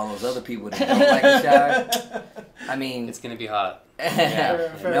mixing with all those other people that don't like a shower. I mean, It's gonna be hot.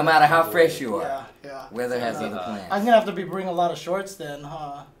 Fair no matter how fresh you are, Yeah. weather has Yeah. other plans. I'm gonna have to be bringing a lot of shorts then,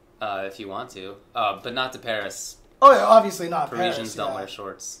 huh? If you want to. But not to Paris. Oh yeah, obviously not. Parisians Paris, don't yeah. wear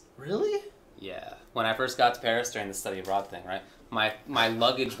shorts. Really? Yeah. When I first got to Paris during the study abroad thing, right? My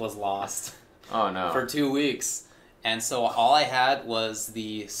luggage was lost Oh no. for 2 weeks. And so all I had was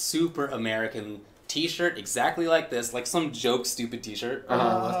the super American t-shirt, exactly like this, like some joke stupid t-shirt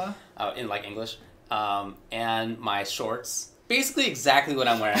in like English. And my shorts. Basically exactly what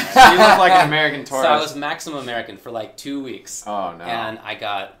I'm wearing right You now. look like an American So tourist. I was maximum American for like 2 weeks. Oh no. And I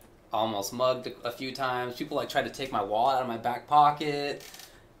got almost mugged a few times. People like tried to take my wallet out of my back pocket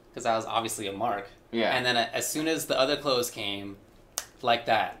because I was obviously a mark. Yeah. And then as soon as the other clothes came, like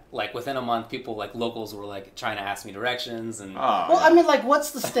that, like within a month, people like locals were like trying to ask me directions and. Oh, Well, I mean, like,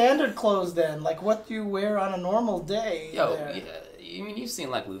 what's the standard clothes then? Like, what do you wear on a normal day? Yo, there? yeah, I mean, you've seen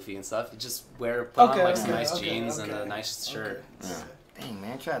like Luffy and stuff. You just put on like some nice okay, jeans and okay, a nice shirt. okay. Dang,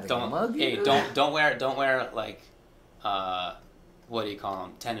 man, try to Don't mug you. hey, don't wear like, what do you call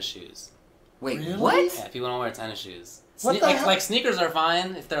them? Tennis shoes. Wait, Really? what? Yeah, people don't wear tennis shoes. What the hell? Like sneakers are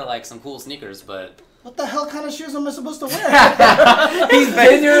fine if they're like some cool sneakers, but What the hell kind of shoes am I supposed to wear? He's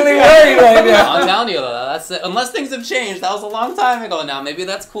genuinely worried right now. I'm telling you, that's it. Unless things have changed. That was a long time ago now. Maybe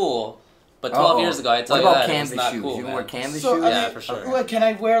that's cool. But 12 years ago, I tell what you about that it canvas was not shoes? cool, You can man. wear canvas So, shoes? I Yeah, mean, for sure. Wait, can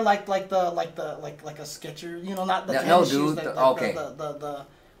I wear like a Skechers? You know, not the No, tennis dude, shoes. the- The, okay. the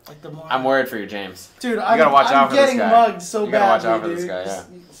like the more. I'm worried for you, James. Dude, You gotta watch I'm out for this getting guy. mugged so You gotta watch badly, out for this dude. guy, yeah.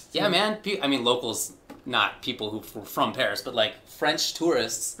 Yeah, man. I mean, locals, not people who were from Paris, but like French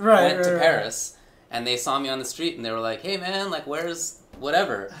tourists Right, went to right. Paris and they saw me on the street and they were like, "Hey, man, like, where's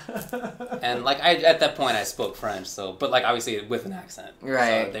whatever?" And like, at that point, I spoke French, so but like obviously with an accent,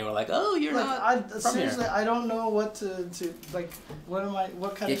 Right. So they were like, "Oh, you're Like, not from seriously, here." I don't know what to like.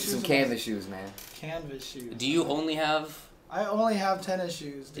 What kind Get of you shoes? some am I- canvas shoes, man. Canvas shoes. Do you only have? I only have tennis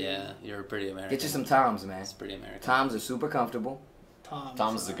shoes, dude. Yeah, you're pretty American. Get you some Toms, man. It's pretty American. Toms are super comfortable.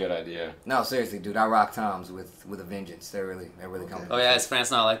 Tom's a good idea. No, seriously, dude, I rock Toms with a vengeance. They're really comfortable. Oh yeah, is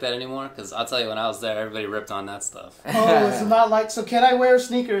France not like that anymore? Because I'll tell you, when I was there, everybody ripped on that stuff. Oh, it's not like. So can I wear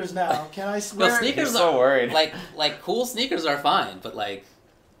sneakers now? Can I Well, wear? sneakers He's so are worried. like cool sneakers are fine, but like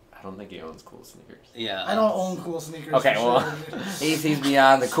I don't think he owns cool sneakers. yeah. I don't own cool sneakers. Okay, for well. sure, dude. He's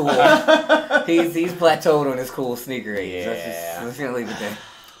beyond the cool. he's plateaued on his cool sneaker age. Yeah. Let's just leave it there.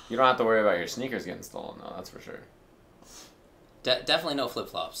 You don't have to worry about your sneakers getting stolen, though. That's for sure. Definitely no flip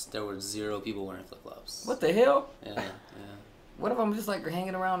flops. There were 0 people wearing flip flops. What the hell? Yeah. What if I'm just like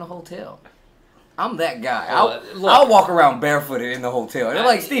hanging around the hotel? I'm that guy. Well, I'll walk around barefooted in the hotel. They're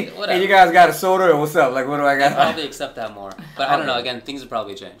like, Steve, whatever. hey, you guys got a soda or what's up? Like, what do I I'd got? probably accept that more. But I don't know. Again, things have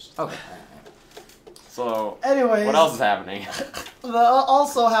probably changed. Okay. So, Anyways, what else is happening?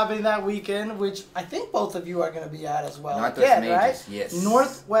 Also happening that weekend, which I think both of you are going to be at as well. Northwest Again, right? Majors, yes.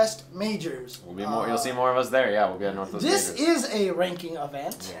 Northwest Majors. We'll be more. You'll see more of us there. Yeah, we'll be at Northwest This Majors. is a ranking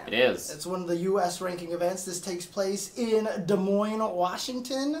event. It is. It's one of the U.S. ranking events. This takes place in Des Moines,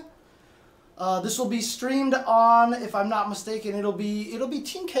 Washington. This will be streamed on, if I'm not mistaken, it'll be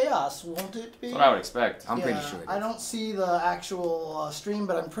Team Chaos, won't it be? That's what I would expect. I'm pretty sure. I don't see the actual stream,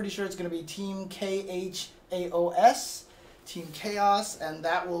 but I'm pretty sure it's going to be Team KHAOS, Team Chaos, and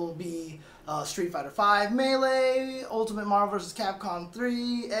that will be Street Fighter V, Melee, Ultimate Marvel vs. Capcom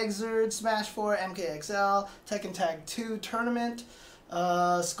 3, Xrd, Smash 4, MKXL, Tekken Tag 2 Tournament,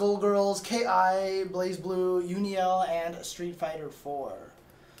 Skullgirls, KI, Blaze Blue, Uniel, and Street Fighter 4.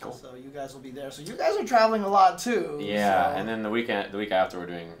 Cool. So you guys will be there. So you guys are traveling a lot too. Yeah, so. and then the week after we're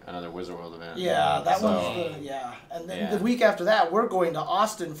doing another Wizard World event. Yeah, that So- one's the and then Yeah. the week after that we're going to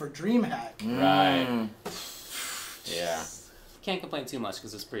Austin for DreamHack. Right. Yeah. Can't complain too much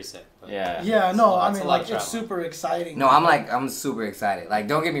because it's pretty sick. But Yeah. Yeah, no, I That's mean a lot like of it's travel. super exciting. No, I'm super excited. Like,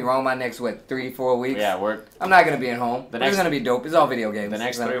 don't get me wrong, my next, 3-4 weeks? Yeah, I'm not going to be at home. The But next- it's going to be dope. It's all video games. the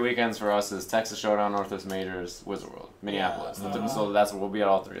next 3 weekends for us is Texas Showdown, Northwest Majors, Wizard World, Minneapolis. So that's we'll be at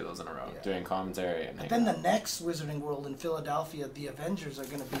all 3 of those in a row, doing commentary and Then hanging the out. next Wizarding World in Philadelphia, the Avengers are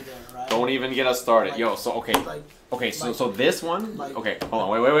gonna be there, right? Don't even get us started. Like- Yo, so Like, so this one, like- okay, hold on,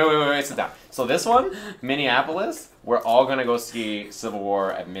 wait, sit down. So this one, Minneapolis, we're all gonna go see Civil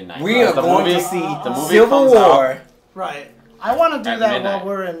War at midnight. We are The going movie- to see the movie Civil comes out- War. right. I want to do At that midnight. while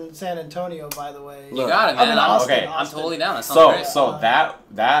we're in San Antonio. By the way, You got it, I man. mean, I'm, Austin, okay, I'm Austin. totally down. That sounds great. So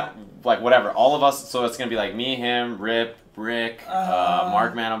that like whatever, all of us. So it's gonna be like me, him, Rip, Rick,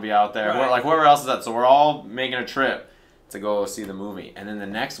 Markman will be out there. Right. Like whoever else is at. So we're all making a trip to go see the movie, and then the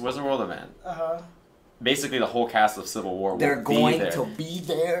next Wizard World event. Basically, the whole cast of Civil War will They're be going there. to be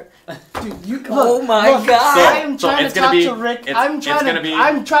there. Dude, you Oh look, my look, God. I am So trying it's to gonna talk be- to Rick. it's- I'm it's trying gonna to. be-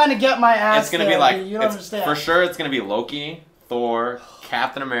 I'm trying to get my ass. It's gonna there, be like dude. You don't it's, understand. for sure. It's gonna be Loki, Thor,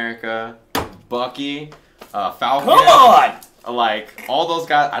 Captain America, Bucky, Falcon. Come on! Like all those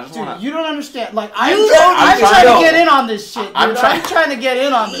guys. I just Dude, want to. you don't understand. Like I'm I'm trying trying to- to get in on this shit. Dude. I'm I'm trying- trying to get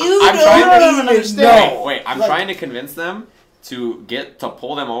in on this. You I'm don't trying to even even understand. know. Wait, I'm Like- trying to convince them to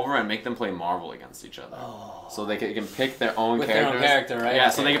pull them over and make them play Marvel against each other, so they can pick their own With their characters. own character, right? Yeah,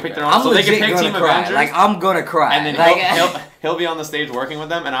 so they can pick their own. I'm so they legit can pick gonna Team cry. Avengers. Like, I'm gonna cry. and then like, he'll be on the stage working with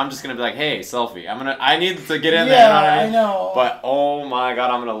them, and I'm just gonna be like, "Hey, selfie! I need to get in there." Yeah, You know what I I mean? know. But oh my god,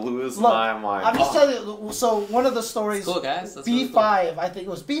 I'm gonna lose Look, my mind. I'm just telling you. So one of the stories, Cool, guys. That's B5, really cool. I think it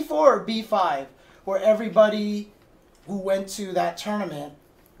was B4 or B5, where everybody who went to that tournament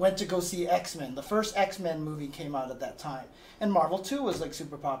went to go see X-Men. The first X-Men movie came out at that time, and Marvel 2 was like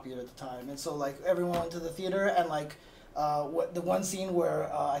super popular at the time, and so like everyone went to the theater, and like what the one scene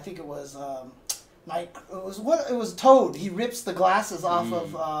where I think it was it was Toad. He rips the glasses off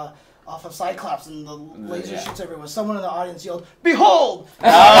of Cyclops, and the laser shoots everywhere. Someone in the audience yelled, "Behold!"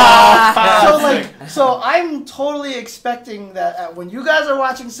 So I'm totally expecting that when you guys are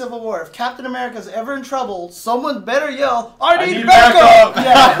watching Civil War, if Captain America's ever in trouble, someone better yell, "I need backup!"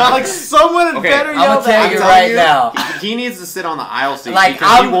 Yeah, like someone Okay, better I'm yell gonna tell that. you I'm right telling now. he needs to sit on the aisle seat like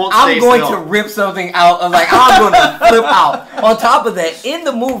because he won't I'm stay going still. to rip something out. Like, I'm going to flip out. On top of that, in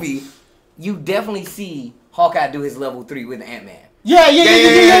the movie, you definitely see Hawkeye do his level 3 with Ant-Man. Yeah.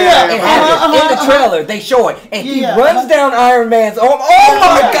 It happens in the trailer. They show it, and he Yeah. runs down Iron Man's arm. Oh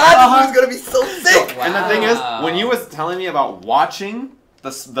my Yeah. God, this is gonna be so sick. And the thing is, Wow. when you was telling me about watching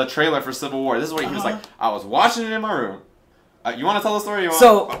the trailer for Civil War, this is what he was like. I was watching it in my room. You want to tell the story? You want?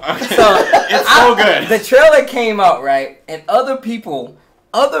 So It's so good. The trailer came out, right, and other people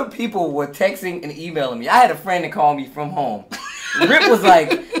were texting and emailing me. I had a friend that called me from home. Rip was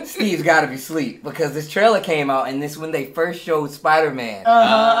like, "Steve's got to be asleep because this trailer came out, and this when they first showed Spider-Man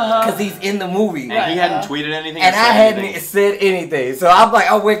because he's in the movie." And he hadn't tweeted anything. And or I said hadn't anything. said anything. So I'm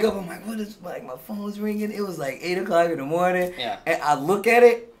like, I wake up, I'm like, what is, like, my phone's ringing. It was like 8 o'clock in the morning. Yeah. And I look at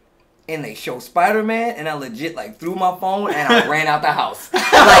it, and they show Spider-Man, and I legit, like, threw my phone, and I ran out the house.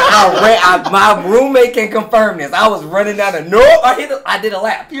 Like, my roommate can confirm this. I was running down the, I did a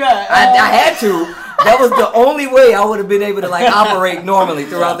lap. Yeah. I had to. That was the only way I would have been able to, like, operate normally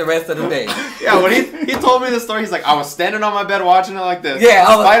throughout the rest of the day. Yeah, when he told me the story, he's like, I was standing on my bed watching it like this. Yeah,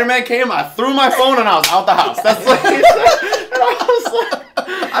 I was- Spider-Man came, I threw my phone, and I was out the house. That's what he said. And I was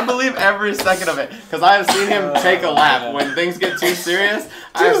like, I believe every second of it because I have seen him take a lap when things get too serious.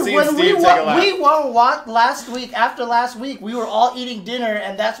 I have seen Steve take a lap. We watched last week. After last week, we were all eating dinner,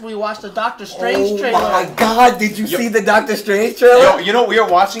 and that's when we watched the Doctor Strange trailer. Oh my God! Did you see the Doctor Strange trailer? You know, we were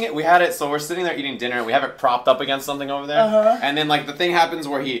watching it. We had it, so we're sitting there eating dinner. We have it propped up against something over there, and then like the thing happens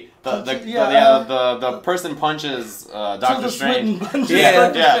where the person punches Doctor Strange.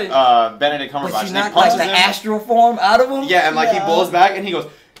 Benedict Cumberbatch. But she knocked punches like the him. astral form out of him. Yeah, and like he blows back, and he goes,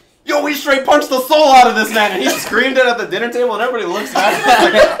 "Yo, we straight punched the soul out of this man!" And he screamed it at the dinner table, and everybody looks back.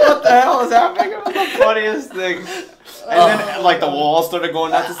 Like, what the hell is happening? It was the funniest thing. And then, like, the walls started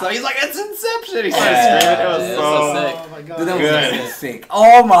going nuts and stuff. He's like, "It's Inception!" He started screaming. It was so sick. Oh my God. Dude, that good. was sick.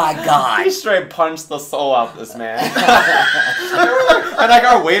 Oh my God. He straight punched the soul out this man. And like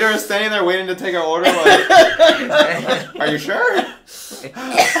our waiter is standing there waiting to take our order. Like, are you sure?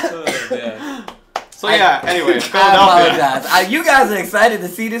 So yeah. Anyway, I Philadelphia. apologize. You guys are excited to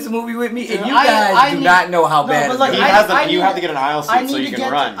see this movie with me, and you I guys do not know how bad but it's like, gonna be. You have to get an aisle I seat so need you to can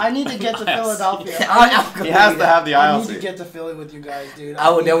get. run. I need to get to Philadelphia. He has to have the I aisle need to seat. get to Philly with you guys, dude.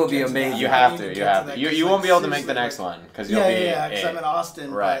 That would need be to get to amazing. that. You I have need to. get You have that, to. You 'cause, won't like, be able to make the seriously, next one because you'll Yeah, be. yeah, because I'm in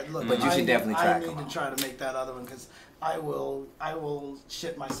Austin. Right. But look, But you should definitely try I to need come to on. try to make that other one because I will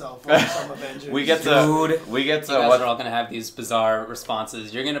shit myself on some Avengers. We get to. Dude. We get You to guys what? are all gonna have these bizarre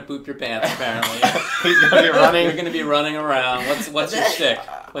responses. You're gonna poop your pants, apparently. He's gonna be running. You're gonna be running around. What's your shtick?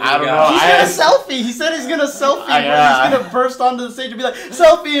 What do I you don't got? know. He's gonna selfie. He said he's gonna selfie. Yeah. He's gonna burst onto the stage and be like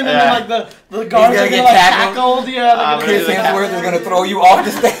selfie, and then Yeah. like the guards gonna are get gonna like tackled. tackled. Yeah, they're gonna Chris get Hemsworth is tackled. gonna throw you off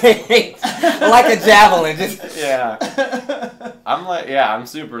the stage like a javelin. Just Yeah. I'm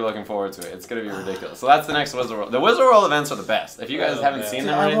super looking forward to it. It's gonna be ridiculous. So that's the next Wizard World. The Wizard World events are the best. If you guys Oh, haven't yeah. seen Dude,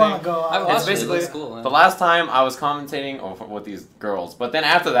 them or I anything, wanna go. I out. watched it's it. basically It looks cool, man. the last time I was commentating with these girls, but then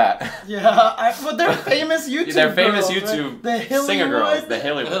after that, Yeah, but they're famous YouTube. they're famous girls, YouTube right? The singer girls, Hillywood? the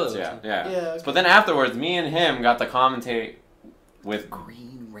Hillywoods, Hillywoods, yeah. Yeah, okay. But then afterwards, me and him got to commentate with. Green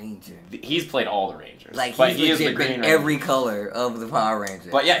Ranger. He's played all the Rangers, Like but he's he is the legit Green been Ranger. every color of the Power Ranger.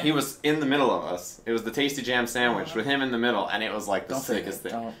 But yeah, he was in the middle of us. It was the Tasty Jam sandwich with him in the middle, and it was like the Don't say sickest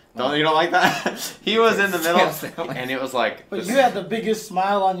that. thing. Don't. You don't like that? He was in the Jam middle, sandwich. and it was like. But this- you had the biggest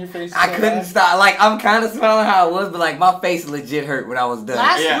smile on your face. I so couldn't bad. stop. Like I'm kind of smelling how it was, but like my face legit hurt when I was done.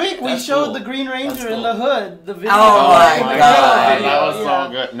 Last Yeah, week we that's showed cool. the Green Ranger That's in cool. the hood. The video. Oh my God. that was Yeah.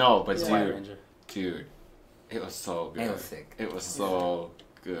 so good. No, but Yeah. White dude, Ranger. dude, it was so good. It was sick. It was so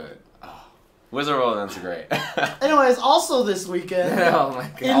good. Oh. Wizard World events are great. Anyways, also this weekend Oh my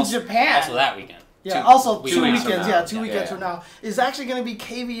in God. Also- Japan. Also that weekend. Yeah, Two- also weeks two from weekends. now. Yeah, 2 Yeah. weekends Yeah. from now is actually going to be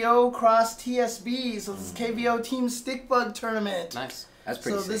KVO Cross TSB. So this is KVO Team Stickbug Tournament. Nice. That's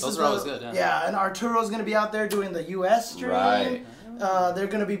pretty So sick. this Those is are always good, yeah. and Arturo's going to be out there doing the US stream. Right. They're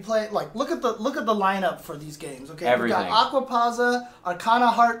going to be playing like look at the lineup for these games. Okay, Everything. we got Aquapaza, Arcana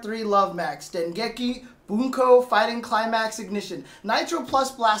Heart 3, Love Max, Dengeki, Bunko, Fighting Climax Ignition, Nitro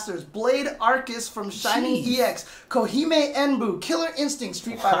Plus Blasters, Blade Arcus from Shining EX, Kohime Enbu, Killer Instinct,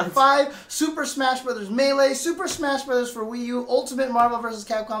 Street Fighter 5, Super Smash Bros. Melee, Super Smash Bros. For Wii U, Ultimate Marvel vs.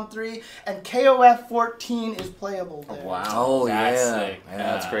 Capcom 3, and KOF 14 is playable there. Wow. Oh That's yeah. sick. Yeah.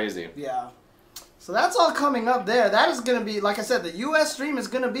 That's crazy. Yeah. So that's all coming up there. That is going to be, like I said, the US stream is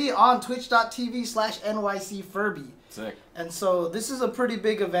going to be on twitch.tv/NYC Furby. Sick. And so this is a pretty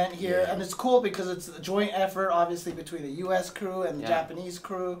big event here, Yeah. and it's cool because it's a joint effort, obviously, between the U.S. crew and the Yeah. Japanese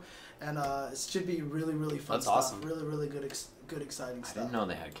crew, and it should be really, really fun That's stuff. awesome. Really, really good, exciting I stuff. didn't know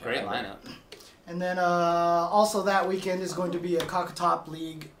they had Great Kevin. lineup. And then also that weekend is going to be a Cockatop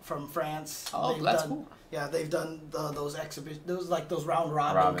League from France. Oh, that's cool. Yeah, they've done those exhibitions, those round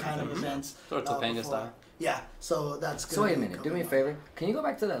robin Robin kind of things. events. Sort of Topanga before. style. Yeah, so that's good. So wait a minute. Do me a favor. Can you go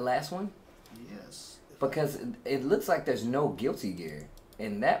back to that last one? Yes. Because it looks like there's no Guilty Gear,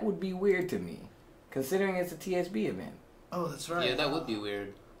 and that would be weird to me, considering it's a TSB event. Oh, that's right. Yeah, that would be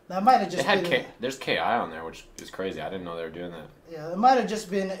weird. That might have They just had been. There's KI on there, which is crazy. I didn't know they were doing that. Yeah, it might have just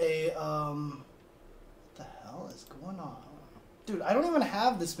been a what the hell is going on? Dude, I don't even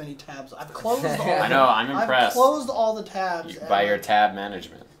have this many tabs. I've closed all I know. I'm I've impressed. closed all the tabs. By your tab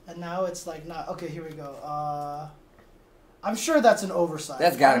management. And now it's like not okay, here we go. I'm sure that's an oversight.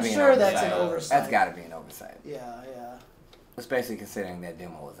 That's gotta I'm be an sure that's an oversight. oversight. That's got to be an oversight, Yeah, yeah. especially considering that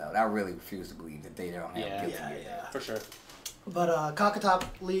demo was out. I really refuse to believe that they don't have Yeah. Guilty Yeah, Gear. yeah. For sure. But Cockatop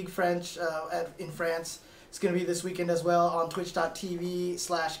League French in France. It's going to be this weekend as well on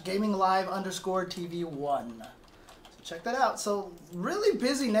twitch.tv/gaminglive_TV1. So check that out. So really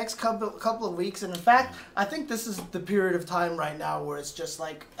busy next couple of weeks, and in fact, I think this is the period of time right now where it's just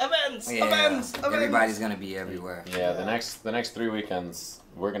like events. Everybody's gonna be everywhere. Yeah, the next 3 weekends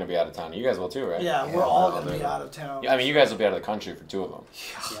we're gonna be out of town. You guys will too, right? Yeah, we're all gonna be out of town. Yeah, I mean, you guys will be out of the country for 2 of them.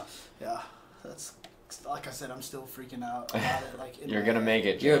 Yeah, that's like I said. I'm still freaking out about it. Like You're gonna make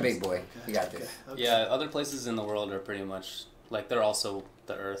it. James. You're a big boy. You got this. Okay. Yeah, other places in the world are pretty much like they're also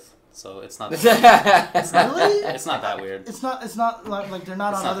the Earth, so it's not. Really? It's not that weird. It's not like they're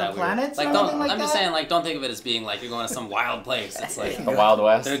not It's on not other that planets. weird. or Like, anything like I'm just that? saying, like, don't think of it as being like you're going to some wild place. It's like The Wild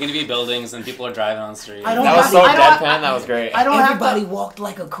West. there are going to be buildings and people are driving on the street. I don't That was have- so I don't- deadpan. That was great. I don't Everybody have to. walked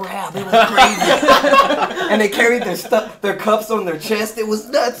like a crab. It was crazy. And they carried their cups on their chest. It was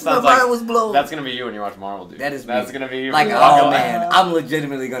nuts. My Sounds mind like- was blown. That's gonna be you when you watch Marvel, dude. That is That's me. gonna be you. Like, when you walk oh away. man, I'm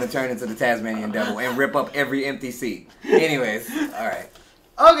legitimately gonna turn into the Tasmanian Devil and rip up every empty seat. Anyways, all right.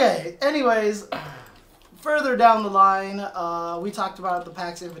 Okay. Anyways, further down the line, we talked about the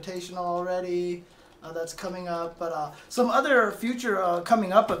PAX Invitational already. That's coming up, but some other future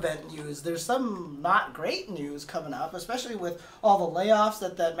coming up event news. There's some not great news coming up, especially with all the layoffs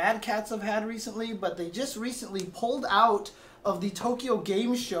that Mad Cats have had recently. But they just recently pulled out of the Tokyo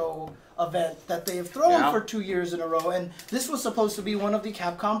Game Show event that they have thrown for 2 years in a row, and this was supposed to be one of the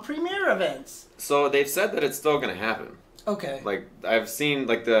Capcom Premier events. So they've said that it's still gonna happen. Okay. Like I've seen,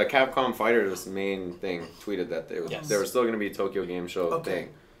 like the Capcom Fighters main thing tweeted that there was still gonna be a Tokyo Game Show thing,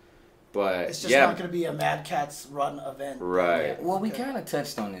 but It's just not going to be a Mad Cats run event. Right. Well, we kind of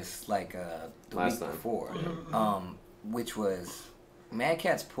touched on this like the Last week time. before, Mm-hmm. which was Mad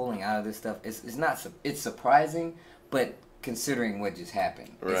Catz pulling out of this stuff. It's not it's surprising, but considering what just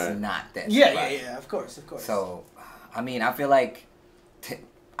happened, Right. it's not that. Yeah, surprising. of course. So, I mean, I feel like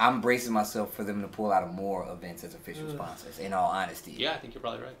I'm bracing myself for them to pull out of more events as official sponsors. In all honesty. Yeah, I think you're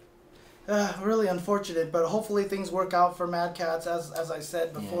probably right. Really unfortunate, but hopefully things work out for Mad Cats. As I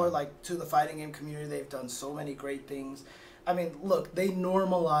said before, Yeah. like to the fighting game community, they've done so many great things. I mean, look, they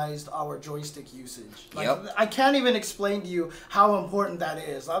normalized our joystick usage. Like, Yep. I can't even explain to you how important that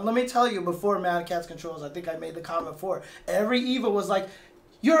is. Let me tell you, before Mad Catz controls, I think I made the comment before, every EVA was like,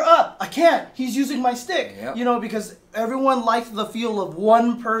 "You're up, I can't, he's using my stick." Yep. You know, because everyone liked the feel of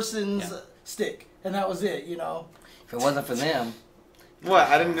one person's stick, and that was it, you know. If it wasn't for them, What?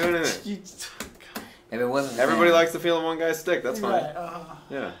 I didn't do anything. if it wasn't for Everybody them, likes the feel of one guy's stick. That's fine. Right,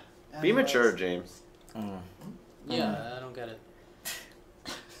 Yeah. Be anyways. mature, James. Yeah, I don't get it.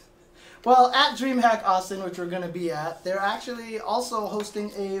 Well, at DreamHack Austin, which we're going to be at, they're actually also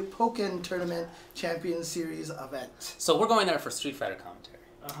hosting a Pokken Tournament Champion Series event. So we're going there for Street Fighter commentary.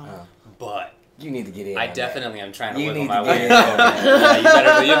 But you need to get in. I on definitely am trying to You wiggle need my to way. get in.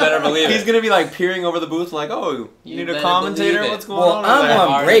 Yeah, you better believe it. He's gonna be like peering over the booth, like, "Oh, you You need a better commentator? believe it. What's going Well, on?" I'm over there?" on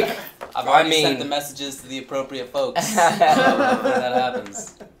already- break. I've already I mean- sent the messages to the appropriate folks. So hopefully that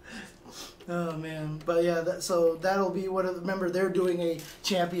happens. Oh man, but yeah, so that'll be remember they're doing a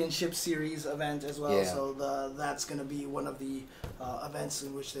championship series event as well. Yeah. So that's going to be one of the events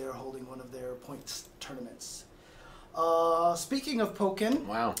in which they are holding one of their points tournaments. Speaking of Pokken,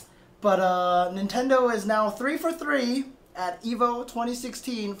 Wow. but Nintendo is now 3 for 3 at EVO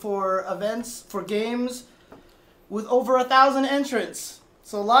 2016 for events for games with over 1,000 entrants.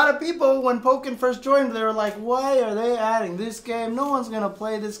 So a lot of people, when Pokken first joined, they were like, "Why are they adding this game? No one's gonna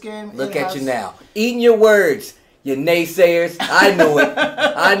play this game." Look It at you has- now. Eating your words, you naysayers. I knew it.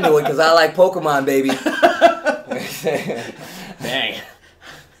 I knew it because I like Pokemon, baby. Dang.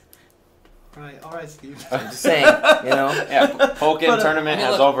 Right, all right, Steve. I'm just saying, you know. Yeah, Pokken But, tournament I mean,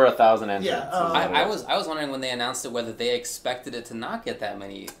 has look- over 1,000 entrants. Yeah, I was wondering when they announced it whether they expected it to not get that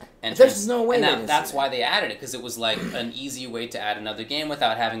many entrants. There's no way And they that, didn't that's say why they added it, because it was like an easy way to add another game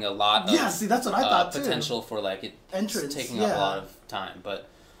without having a lot of Yeah, see, that's what I thought too. potential for like it Entrance, taking up yeah. a lot of time. But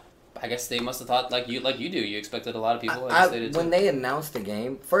I guess they must have thought like you do. You expected a lot of people. I guess they did when too. they announced the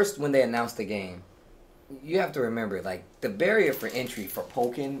game, you have to remember, like, the barrier for entry for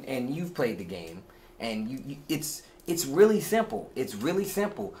Pokken, and you've played the game, and you it's really simple. It's really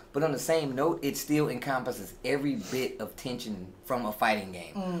simple, but on the same note, it still encompasses every bit of tension from a fighting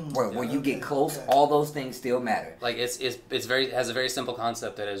game. Where you get close, all those things still matter. Like it's has a very simple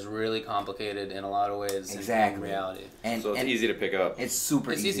concept that is really complicated in a lot of ways. Exactly. In reality, And So it's and easy to pick up. It's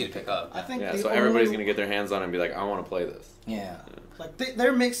super it's easy to pick up. I think Yeah, the so everybody's only- gonna get their hands on it and be like, "I want to play this." Yeah. like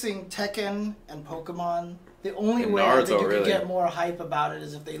they're mixing Tekken and Pokemon. The only And way I think Naruto, you really. could get more hype about it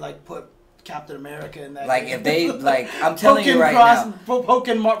is if they like put Captain America in that. Like, game. if they, like, I'm telling you right now.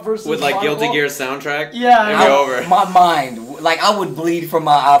 Pokken versus With like Marvel. Guilty Gear soundtrack. Yeah, it'd be over. My mind, like, I would bleed from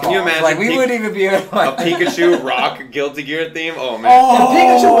my eyeballs. Can you imagine Like, we wouldn't even be able to, A Pikachu rock Guilty Gear theme. Oh man. Oh, And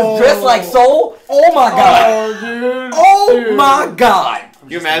Pikachu was dressed like Soul. Oh my god. Oh, dude. Dude. my god!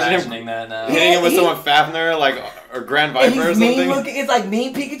 You imagine him Imagining that now. hitting him with someone Fafnir, like, or Grand And Viper or he's mean something? looking. It's like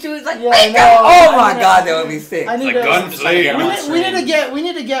mean Pikachu. It's like, Yeah, "Hey, I God." know. Oh I my know. god, that would be sick. I need Like to. gunflame. We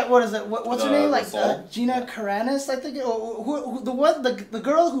need to get what is it? What's her The- name? the Like soul? Gina Carano, I think. Who the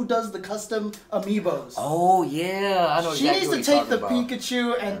girl who does the custom amiibos. Oh yeah, I know. She exactly needs what to you're take the talking about.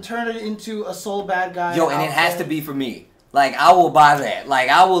 Pikachu and turn it into a soul bad guy. Yo, and it has to outfit. be for me. Like I will buy that. Like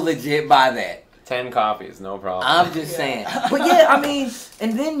I will legit buy that. 10 copies, no problem. I'm just saying. But yeah, I mean,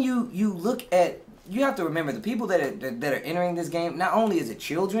 and then you look at. You have to remember the people that are entering this game. Not only is it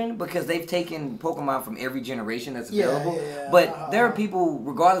children because they've taken Pokemon from every generation that's available, but there are people,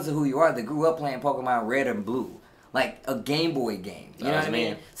 regardless of who you are, that grew up playing Pokemon Red and Blue, like a Game Boy game. You know what I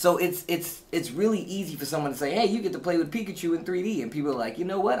mean? So it's really easy for someone to say, "Hey, you get to play with Pikachu in 3D," and people are like, "You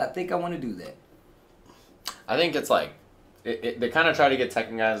know what? I think I want to do that." I think it's like, they kind of try to get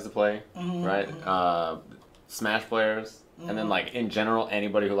Tekken guys to play, right? Smash players, and then like in general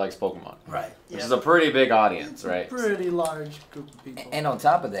anybody who likes Pokemon, Right. which is a pretty big audience, right? Pretty large group of people. And on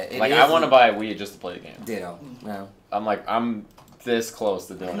top of that, Like I want to buy a Wii just to play the game. Ditto. No. I'm this close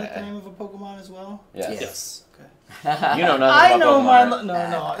to Can doing I get the it. name of a Pokemon as well? Yes. Yes. You know nothing I about know Pokemon. my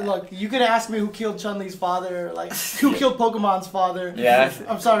no. Look, you could ask me who killed Chun-Li's father, like who killed Pokemon's father. Yeah.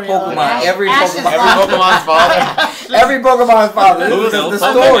 I'm sorry. Pokemon, every Ash's Pokemon. Every Pokemon's father. Every Pokemon's father. This Who's is the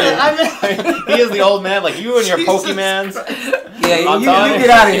the story. I mean, He is the old man, like you and your Jesus Pokemans. Yeah, I'm you telling get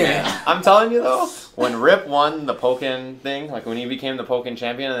out of here. I'm telling you though, when Rip won the Pokken thing, like when he became the Pokken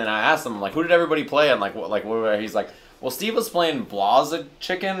champion, and then I asked him like, who did everybody play? And like what? He's like, well, Steve was playing Blaza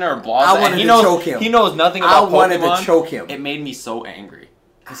Chicken or Blaza. I wanted and he to knows, choke him. He knows nothing I about Pokemon. wanted to choke him. It made me so angry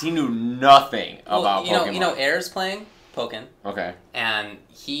because he knew nothing about Pokemon. You know, Air's playing Pokken, Okay. and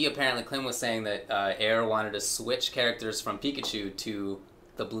he apparently Clint was saying that Air wanted to switch characters from Pikachu to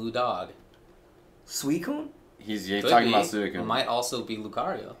the blue dog. Suicune? He's Could talking be. about It Suicune. might also be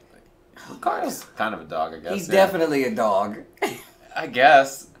Lucario. Lucario's kind of a dog, I guess. He's yeah. definitely a dog. I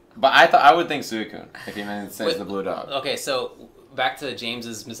guess. But I would think Suicune if he meant to say Wait, the blue dog. Okay, so back to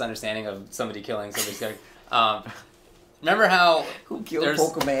James's misunderstanding of somebody killing somebody's character. Remember how Who killed there's-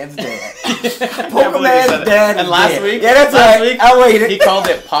 Pokemon's dad? I can't believe he said Pokemon's it. dad. And is last dead. week, Yeah, that's last right. week, I waited. he called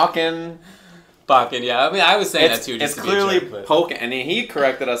it Pokken. Pokken? Yeah, I mean, I was saying that too. It's Just to clearly be a jerk, but- Pokken, and he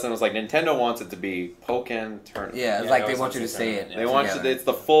corrected us and was like, Nintendo wants it to be Pokken Tournament. Yeah, it's Yeah, like I they always want you to want to say say it. that, They want you. together. It's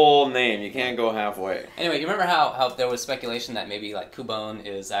the full name. You can't go halfway. Anyway, you remember how there was speculation that maybe like Kubone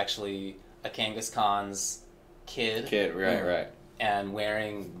is actually a Kangaskhan's kid Kid, right, right. and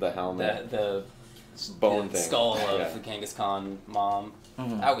wearing The helmet, the bone the thing. skull of Yeah. the Kangaskhan mom.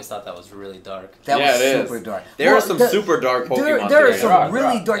 Mhm. I always thought that was really dark. That Yeah, was it is. super dark. There are Well, some the- super dark Pokemon. There are theories. some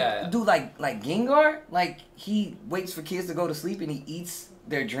really dark. Yeah. Dude, like Gengar, like he waits for kids to go to sleep and he eats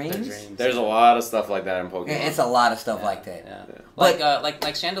their dreams. Their dreams. There's a lot of stuff like that in Pokemon. Yeah, it's a lot of stuff Yeah, like that. Yeah. Yeah. Like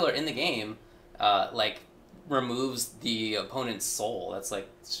like Chandelure in the game, like removes the opponent's soul. That's like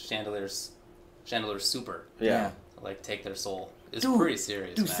Chandelure's super. Yeah. Like take their soul. It's Dude, pretty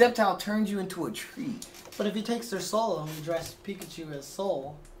serious. Dude, man. Sceptile turns you into a tree. but if he takes their soul and we dress Pikachu as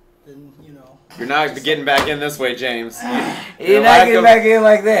Soul, then you know. You're not getting back in this way, James. You're not lack getting of- back in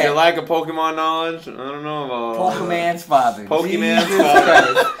like that. Your lack of Pokemon knowledge, I don't know about Pokemon's father. Pokemon's Jesus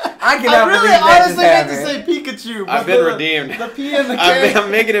father. Christ. I I cannot really believe that just honestly meant to happened. say Pikachu. But I've been the- redeemed. The P and the K.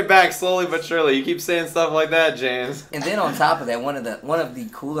 I'm making it back slowly but surely. You keep saying stuff like that, James. And then on top of that, one of the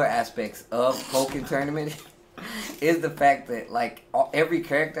cooler aspects of Pokken Tournament is the fact that like every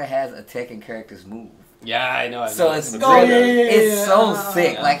character has a Tekken character's move. Yeah, I know. So it's Oh, yeah, really- yeah, yeah, it's yeah. so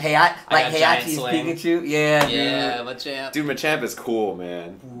sick. Yeah. Like I got giant Heihachi's swing. Pikachu. Yeah, Yeah, Machamp. Dude, Machamp is cool,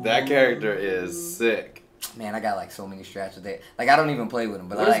 man. That character is sick. dude. Man, I got like so many strats with that. Like I don't even play with him,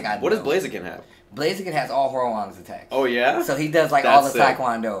 but What, I what does know. Blaziken have? Blaziken has all Horowon's attacks. Oh, yeah? So he does like all the That's sick.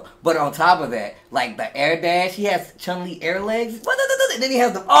 Taekwondo. But on top of that, like the air dash, he has Chun-Li air legs. And then he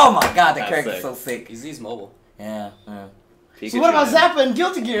has the oh my god, that That's character's sick. so sick. He's mobile. Yeah. Yeah. So what about Pikachu, man. Zappa and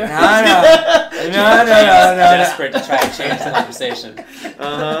Guilty Gear? No, no, no. Desperate to try to change the conversation.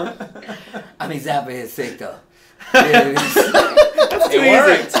 Uh-huh. I mean, Zappa is sick though. It's too It easy.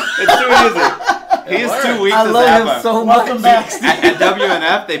 worked. It's too easy. He's worked. too weak I to love Zappa. him so Welcome much. back, Steve. At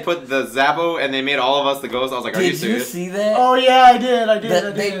WNF, they put the Zappo and they made all of us the ghosts. I was like, are you Did you serious? see that? Oh yeah, I did. I did.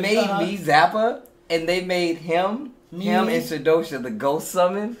 That they made me Zappa, and they made him Me? and Shadosha the ghost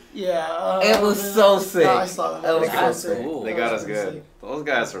summon. Yeah. It was so sick. No, I saw that. That was That so sick. cool. They got us That was good. sick. Those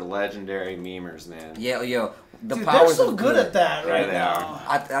guys are legendary memers, man. Yeah, yo, the Dude, powers they're so are good at that Yeah, right they now.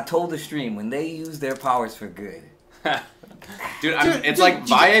 I told the stream when they use their powers for good. Dude, Dude, it's dude, like did-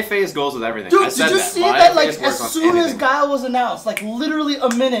 Valle Face goes with everything. I Dude, said did you that. see Valle that? Like Face works on as soon as anything. Guile was announced, like literally a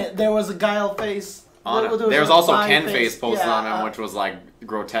minute, there was a Guile face on There him. was There was like also my Ken face. face posted Yeah, on him, which was like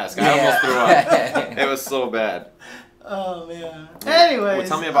grotesque. I Yeah. almost threw up. It was so bad. Oh man. Yeah. Anyways, Well,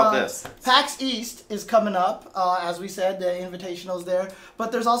 tell me about this. PAX East is coming up. As we said, the Invitational's there,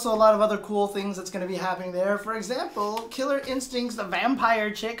 but there's also a lot of other cool things that's going to be happening there. For example, Killer Instinct's the vampire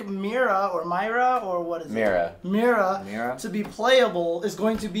chick Myra or what is it? Mira. Myra to be playable is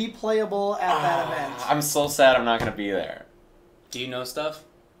going to be playable at that event. I'm so sad I'm not gonna be there. Do you know stuff?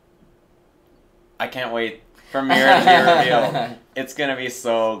 I can't wait for Mira to be revealed. It's gonna be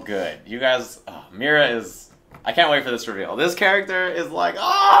so good. You guys, Mira is. I can't wait for this reveal. This character is like,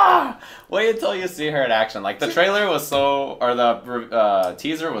 wait until you see her in action. Like the trailer was so, or the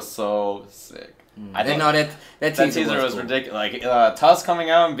teaser was so sick. I didn't think know that teaser was cool. ridiculous. Like Tusk coming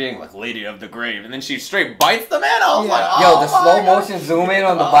out and being like Lady of the Grave, and then she straight bites the man. I was Yeah. like, Yo, oh the my slow God. motion zoom in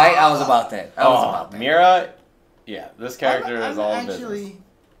on the bite, I was about that. I was about that. Mira, yeah, this character I'm is all actually, business.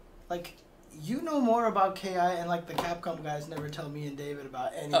 like, you know more about KI, and like the Capcom guys never tell me and David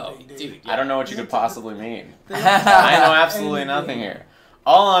about anything. Oh, David. dude. I don't know what you could possibly mean. They don't I tell know me absolutely anything. nothing here.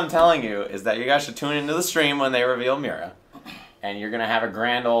 All I'm telling you is that you guys should tune into the stream when they reveal Mira. And you're gonna have a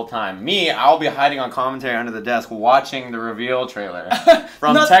grand old time. Me, I'll be hiding on commentary under the desk watching the reveal trailer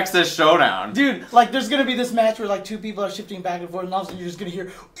from Not- Texas Showdown. Dude, like, there's gonna be this match where like two people are shifting back and forth, and all of a sudden you're just gonna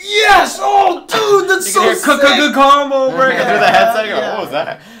hear, "Yes! Oh, dude, that's You so can hear sick!" good combo breaking Yeah, through the headset. You go, yeah. what was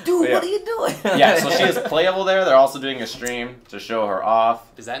that? Dude, But yeah. what are you doing? Yeah, so she is playable there. They're also doing a stream to show her off.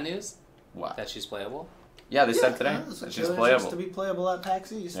 Is that news? What? That she's playable? Yeah, they said today Yeah, that she's Killer Instinct's playable. to be playable at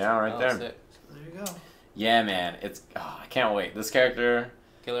PAX East. Yeah, right Oh, there. sick. So there you go. Yeah, man. I can't wait. This character,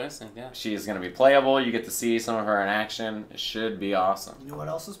 Killer Instinct, yeah. she's going to be playable. You get to see some of her in action. It should be awesome. You know what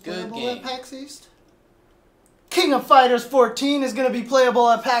else is Good playable game. at PAX East? King of Fighters 14 is going to be playable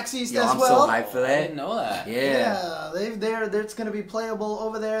at PAX East Yo, as I'm well. so hyped for I that. didn't know that. Yeah. It's going to be playable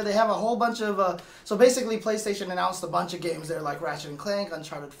over there. They have a whole bunch of so basically PlayStation announced a bunch of games there like Ratchet and Clank,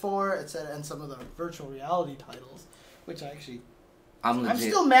 Uncharted 4, etc., and some of the virtual reality titles, which I'm I'm legit.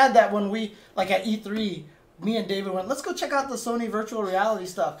 still mad that when we like at E3, me and David went, let's go check out the Sony virtual reality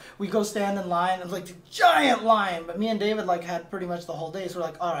stuff. We go stand in line, and like a giant line, but me and David like had pretty much the whole day, so we're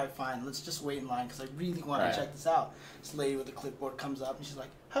like, all right, fine, let's just wait in line because I really want Right. to check this out. This lady with the clipboard comes up and she's like,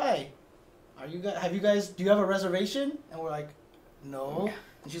 hey, do you have a reservation? And we're like, no.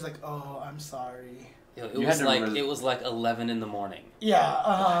 And she's like, oh, I'm sorry. Yo, You had to it was like 11 in the morning,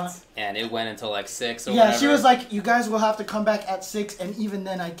 Yeah, and it went until like 6 or yeah, whatever. she was like, you guys will have to come back at 6, and even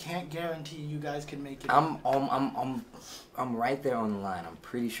then I can't guarantee you guys can make it. I'm right there on the line. I'm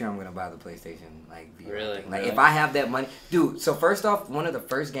pretty sure I'm gonna buy the PlayStation like VR Really? thing. Like Really? if I have that money, dude. So first off, one of the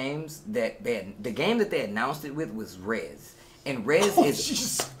first games that the game that they announced it with was Rez, and Rez Oh, is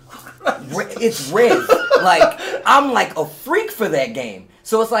Jesus. it's Rez. Like I'm like a freak for that game.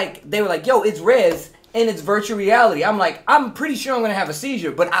 So it's like they were like, yo, it's Rez. And it's virtual reality. I'm like, I'm pretty sure I'm gonna have a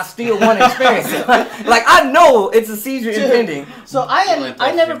seizure, but I still want to experience it. Like I know it's a seizure impending. So You only play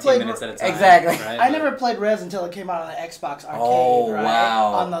I never 15 played minutes at a time, Exactly. right? I never played Rez until it came out on the Xbox Arcade, Oh, right?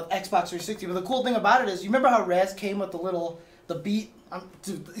 wow. On the Xbox 360. But the cool thing about it is, you remember how Rez came with the beat?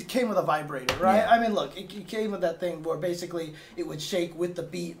 Dude, it came with a vibrator, right? Yeah. I mean, look, it came with that thing where basically it would shake with the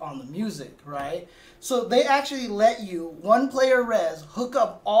beat on the music, right? So they actually let you, one player Rez, hook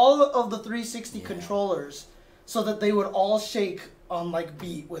up all of the 360 controllers so that they would all shake on like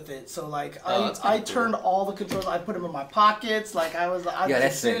beat with it. So like Oh, that's kinda I cool. turned all the controllers, I put them in my pockets, like I Yeah,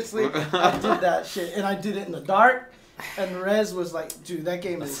 that's sick. seriously, I did that shit, and I did it in the dark. And Rez was like, dude, that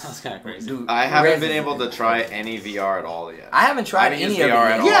game That is. sounds kind of crazy. Dude, I haven't Rez been is- able to try any VR at all yet. I haven't tried I haven't any used of it VR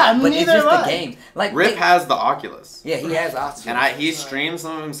yet. at all. Yeah, but neither it's just have the I. game. Like Rip they- has the Oculus. Yeah, he has Oculus. And he streamed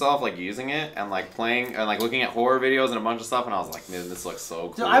some of himself like using it and like playing and like looking at horror videos and a bunch of stuff, and I was like, man, this looks so cool.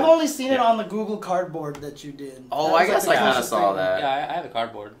 Dude, I've only seen it Yeah. on the Google Cardboard that you did. Oh, That I was, guess like, I the kinda closest saw thing. that. Yeah, I have a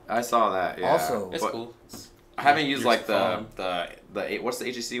cardboard. I saw that. Yeah. Also- It's But cool. I haven't used like phone. the what's the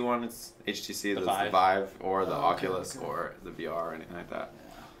HTC one? It's HTC. The The Vive. Vive or the Oh, okay, Oculus okay. or the VR or anything like that.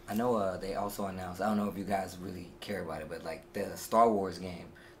 I know they also announced, I don't know if you guys really care about it, but like the Star Wars game,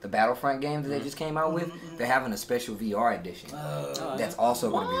 the Battlefront game that they just came out with, they're having a special VR edition. Oh, That's yeah. also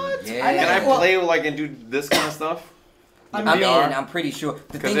going What? to be, yeah. I Can I never- well- play like and do this kind of stuff? I I mean, VR? I'm pretty sure.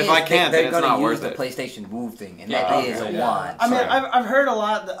 The 'Cause thing if is, I can't, they're then it's gonna not use worth the it. PlayStation Move thing, and Yeah, that is okay. a Yeah. wand. I mean, Sorry. I've heard a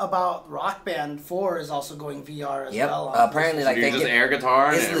lot about Rock Band 4 is also going VR as Yep. well. on Apparently, PlayStation. like you they just get, air guitar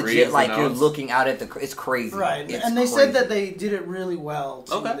and it's it reads legit the like you're notes? looking out at the. It's crazy. Right, It's and they crazy. said that they did it really well.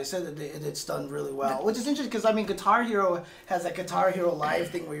 Too. Okay. They said that it's done really well, which is interesting because I mean, Guitar Hero has that Guitar Hero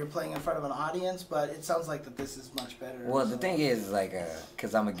Live thing where you're playing in front of an audience, but it sounds like that this is much better. Well, the so. thing is, like,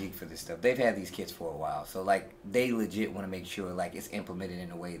 because I'm a geek for this stuff, they've had these kits for a while. So, like, they legit went want to make sure like it's implemented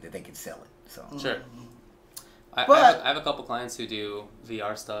in a way that they can sell it. So Sure. I have a couple clients who do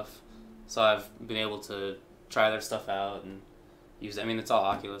VR stuff, so I've been able to try their stuff out and use. I mean, it's all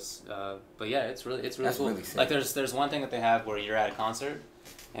Oculus, but yeah, it's really That's cool. really sick. Like there's one thing that they have where you're at a concert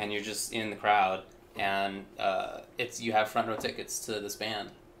and you're just in the crowd and you have front row tickets to this band.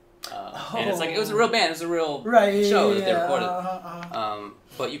 And it's like it was a real band, it was a real Right, show that they yeah, recorded.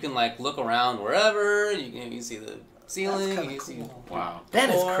 But you can like look around wherever, you can see the ceiling, That's you kinda can see cool. Wow. that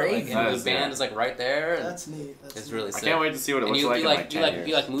is floor, crazy. Like, That the is, band yeah. is like right there. And That's neat. That's it's neat. really I sick. can't wait to see what it And looks you, like you in like like 10 you like years.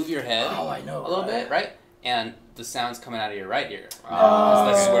 you like move your head Oh, I know, a little right? bit, right? And the sound's coming out of your right ear. Oh,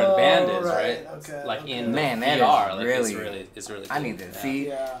 Because that's where the band is, right, right? okay, Like okay. in the Man, that is VR, like really- it's really cool. I need to Yeah. see.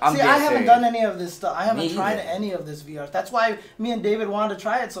 Yeah. I'm See, dead I haven't serious. done any of this stuff. I haven't Me tried either. any of this VR. That's why me and David wanted to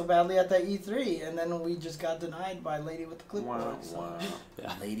try it so badly at that E3, and then we just got denied by Lady with the Clipboard. Wow, so. wow.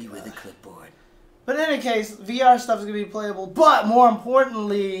 Yeah. Lady with a clipboard. But in any case, VR stuff is going to be playable. But more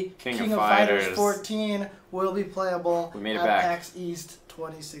importantly, King of of Fighters Fighters 14 will be playable We made it at back. PAX East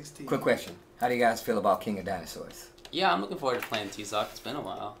 2016. Quick question: how do you guys feel about King of Dinosaurs? Yeah, I'm looking forward to playing T-Sock. It's been a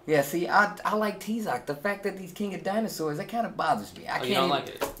while. Yeah, see, I like T-Zoc. The fact that these King of Dinosaurs, that kind of bothers me. I can't You don't even- like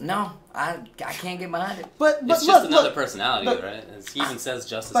it? No, I can't get behind it. But It's just look, another look, personality, but- right? He even says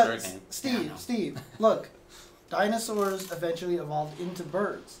Justice But Hurricane. Steve, look, dinosaurs eventually evolved into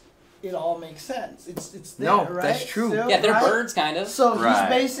birds. It all makes sense. It's there, No, right? that's true. Still, Yeah, they're right? birds, kind of. So Right, he's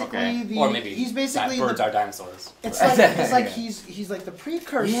basically okay. the Or maybe he's basically birds the, are dinosaurs. it's Right. like Yeah. he's like the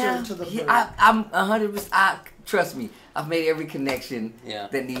precursor Yeah, to the bird. I'm 100%. Trust me, I've made every connection Yeah.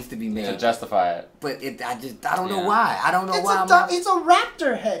 that needs to be To made. justify it. But I don't know Yeah. why. I don't know It's why. it's a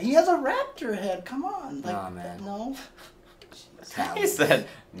raptor head. He has a raptor head. Come on. Like, Nah, man. No. He said,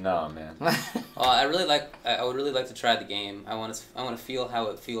 "No, man." Well, I would really like to try the game. I want to feel how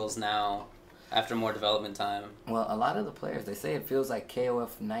it feels now, after more development time. Well, a lot of the players, they say it feels like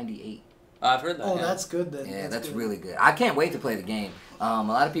KOF 98. I've heard that. Oh, yeah. that's good then. Yeah, that's good. really good. I can't wait to play the game. A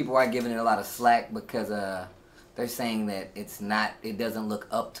lot of people are giving it a lot of slack because they're saying that it doesn't look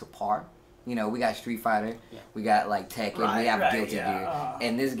up to par. You know, we got Street Fighter, Yeah. we got like Tekken, we Right, have right, Guilty yeah. Gear,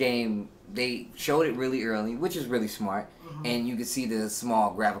 and this game they showed it really early, which is really smart, and you can see the small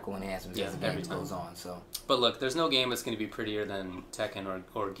graphical enhancements Yeah, as the game every time. goes on. So But look, there's no game that's going to be prettier than Tekken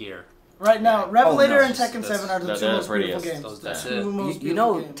or Gear. Right now, Revelator no, and Tekken that's- 7 are the they're two the most beautiful prettiest. games. That's The it. two most you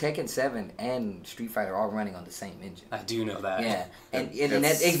know beautiful games. Tekken 7 and Street Fighter are running on the same engine. I do know that. Yeah, and It's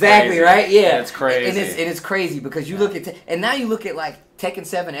that's exactly crazy. right. Yeah, It's crazy. and it's crazy because you look at and now you look at like Tekken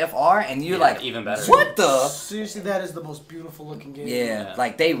 7 FR, and you're Yeah, like, even better. What the? Seriously, that is the most beautiful looking game. Yeah, Yeah.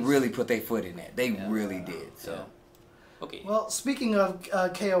 like they really put their foot in that. They Yeah. really did. So So, okay. Well, speaking of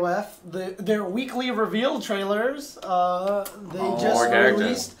KOF, their weekly reveal trailers, they Oh, just more characters.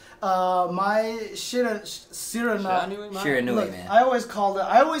 released my Sirana. Shiranui, man? Shiranui, Look, man. I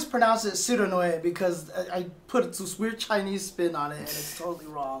always pronounce it Siranui because I put this weird Chinese spin on it and it's totally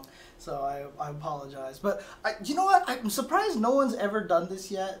wrong. So I apologize. But you know what? I'm surprised no one's ever done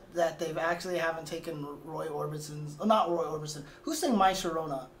this yet, that they've actually haven't taken Roy Orbison's, not Roy Orbison, who sang My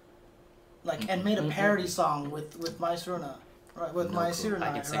Sharona? Like, and made a parody song with My Sharona. Right, with No My clue. Siranui,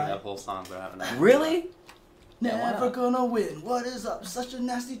 I can sing right? that whole song, but I haven't done it. really? Yeah, why Never not? gonna win. What is up? Such a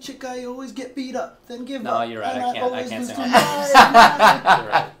nasty chick. I always get beat up, then give No, up. you're right. And I always can't lose sing to like my- You're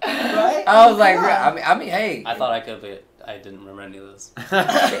right. Right? I was like, Come on. I mean, hey. I thought I could, but I didn't remember any of those.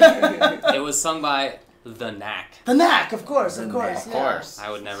 Of It was sung by The Knack. The Knack, of course, The of Knack. course. Of yeah. course. I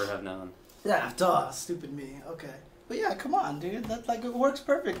would never have known. Yeah, duh, stupid me. Okay. But yeah, come on, dude. That like it works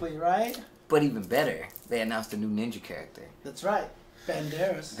perfectly, right? But even better, they announced a new ninja character, That's right.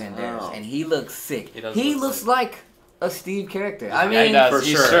 Banderas. Banderas, Oh. and he looks sick. He does He look looks sick. like a Steve character. I Yeah, mean, he does. for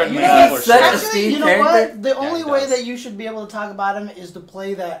He sure. certainly You does. know, He's such a actually, Steve you know character. what? The only he way does. that you should be able to talk about him is to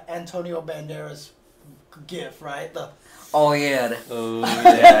play that Antonio Banderas gif, right? The oh yeah, Oh,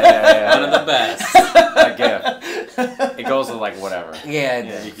 yeah. One of the best. That gift. It goes with like whatever. yeah.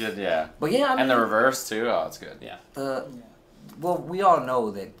 Yeah, you could, yeah. But yeah, I mean, And the reverse too. Oh, it's good. Yeah. well, we all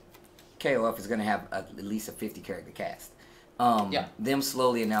know that KOF is going to have at least a 50 character cast. Yeah. Them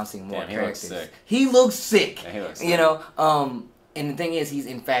slowly announcing more Damn, he looks characters. sick. He looks sick. Yeah, he looks You sick. know, and the thing is, he's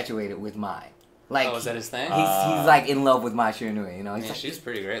infatuated with Mai. Like, Oh, is that his thing? he's like in love with Mai Shiranui. You know, he's Yeah, like, she's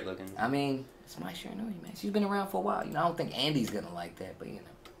pretty great looking. I mean, it's Mai Shiranui, man. She's been around for a while. You know, I don't think Andy's gonna like that, but you know.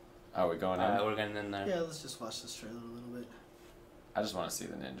 Are we going in? Alright, we're getting in there. yeah, let's just watch this trailer a little bit. I just want to see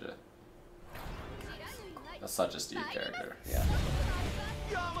the ninja. That's such a Steve character. Yeah.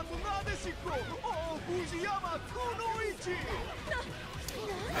 ヤマトなでしこお藤山くのいち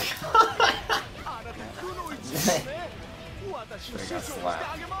あなたくのいちですね私を師匠にして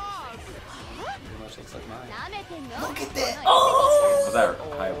あげます much looks like mine. Look at that! Oh! Was that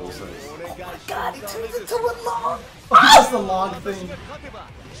Hayabusa? God, he turns into a log! That's the log thing. 勝てば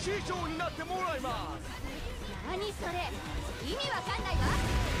師匠になってもらいます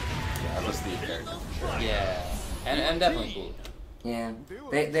Yeah, that's the character. Yeah, and definitely cool. Yeah,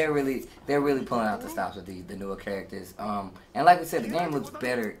 they're really pulling out the stops with the newer characters. And like we said, the game looks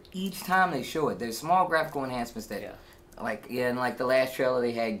better each time they show it. There's small graphical enhancements that, and like the last trailer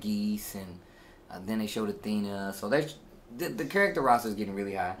they had Geese, and then they showed Athena. So there's the character roster is getting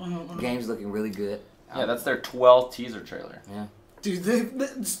really high. The game's looking really good. Yeah, that's their 12th teaser trailer. Yeah. Dude,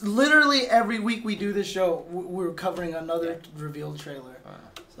 literally every week we do this show, we're covering another revealed trailer.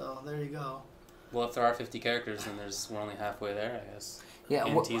 So there you go. Well, if there are 50 characters, then we're only halfway there, I guess. Yeah.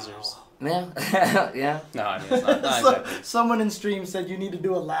 In teasers. Yeah. Yeah. No, I mean, it's not exactly. Someone in stream said you need to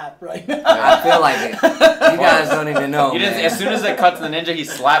do a lap right now. I feel like it. You guys don't even know. You didn't, man. as soon as it cut to the ninja, he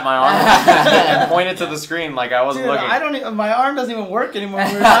slapped my arm and pointed to the screen like I wasn't Dude, looking. I don't even, my arm doesn't even work anymore.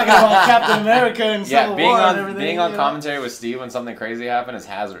 We were talking about Captain America and Civil being War on and everything. being on you know? commentary with Steve when something crazy happened is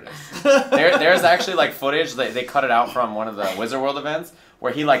hazardous. There's actually like footage they cut it out from one of the Wizard World events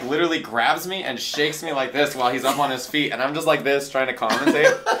where he like literally grabs me and shakes me like this while he's up on his feet, and I'm just like this trying to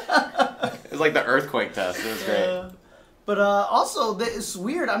commentate. It's like the earthquake test. It was great. But also, it's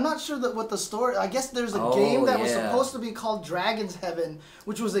weird. I'm not sure what the story. I guess there's a game that was supposed to be called Dragon's Heaven,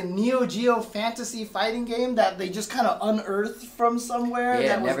 which was a Neo Geo fantasy fighting game that they just kind of unearthed from somewhere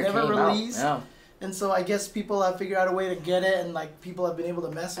that was never released. Yeah. And so I guess people have figured out a way to get it, and like people have been able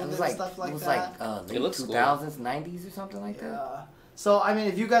to mess with it and stuff like it was that. like It looks 2000s, 90s or something like that. Yeah. So I mean,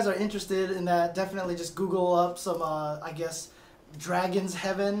 if you guys are interested in that, definitely just Google up some, I guess, Dragon's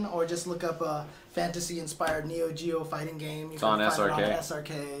Heaven, or just look up a fantasy-inspired Neo Geo fighting game. You It's on find SRK. it on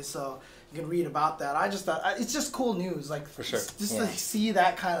SRK, so you can read about that. I just thought it's just cool news, like For sure. Just to see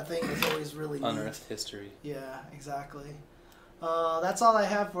that kind of thing is always really neat. Unearthed history. Yeah, exactly. That's all I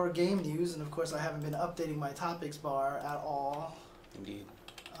have for game news, and of course I haven't been updating my topics bar at all. Indeed.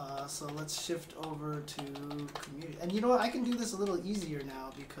 So let's shift over to community. And you know what? I can do this a little easier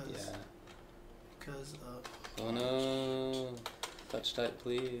now because Oh no. Touch type,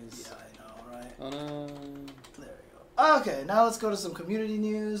 please. yeah, I know, right? Oh no. There we go. Okay, now let's go to some community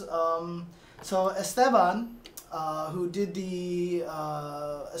news. So Esteban, who did the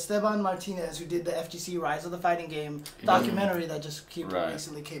Esteban Martinez, who did the FGC Rise of the Fighting Game documentary that just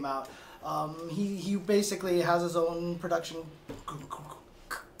recently came out. He basically has his own production.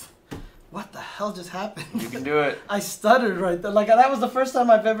 What the hell just happened? You can do it. I stuttered right there. Like that was the first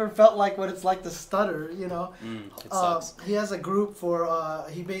time I've ever felt like what it's like to stutter. You know. It sucks. He has a group for.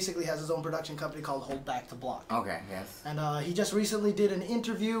 He basically has his own production company called Hold Back to Block. Okay, yes. And he just recently did an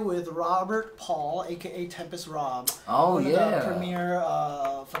interview with Robert Paul, aka Tempest Rob. Oh, one yeah. of the premier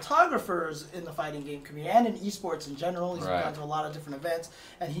photographers in the fighting game community and in esports in general. He's gone to a lot of different events,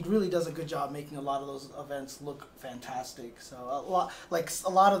 and he really does a good job making a lot of those events look fantastic. So a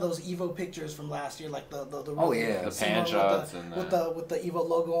lot of those Evo pictures from last year, like the the pan shots with the Evo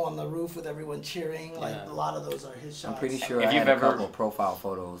logo on the roof with everyone cheering. Like a lot of those are his shots. I'm pretty sure If I you've had a ever- couple profile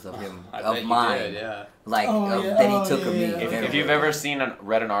photos of him, I of bet you mine, did, yeah. like Oh, yeah. that he Oh, took of me. yeah, yeah. If you've ever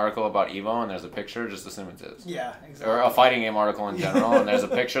read an article about Evo and there's a picture, just assume it's his. Yeah, exactly. Or a fighting game article in general, and there's a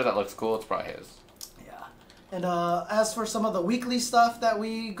picture that looks cool, it's probably his. Yeah. And as for some of the weekly stuff that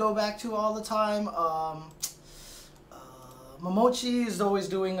we go back to all the time, Momochi is always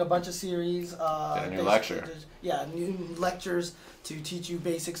doing a bunch of series. Did a new lecture. New lectures to teach you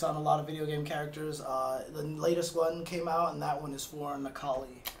basics on a lot of video game characters. The latest one came out, and that one is for Nakali.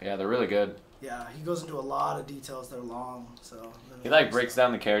 Yeah, they're really good. Yeah, he goes into a lot of details. They're long, so. He like breaks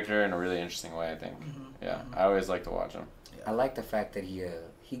down the character in a really interesting way, I think. Yeah, I always like to watch him. I like the fact that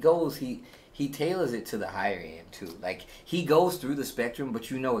he tailors it to the higher end too. Like he goes through the spectrum, but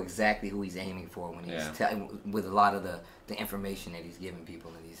you know exactly who he's aiming for when he's with a lot of the information that he's giving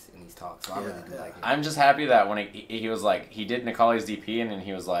people in these talks. So I really do like it. I'm just happy that when he was like, he did Nikali's DP and then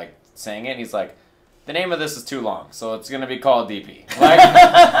he was like saying it, and he's like, the name of this is too long, so it's gonna be called DP. Like,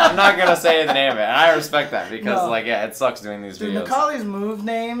 I'm not gonna say the name of it. And I respect that because it sucks doing these Dude, videos. Nakali's move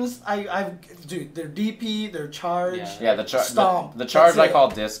names, they're DP, they're charge. Yeah, the stomp. the charge That's I it. call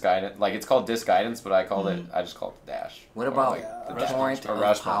disc guidance. Like it's called disc guidance, but I just call it the dash. What Or, about like, the rush torrent punch, or of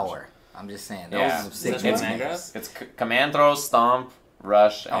rush punch. power? I'm just saying. Those Yeah. are sick Is that names. Mangrove? It's command throw, stomp,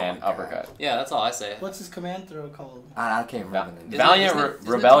 rush, Oh and my God. uppercut. Yeah, that's all I say. What's his command throw called? I can't remember the name. Valiant isn't it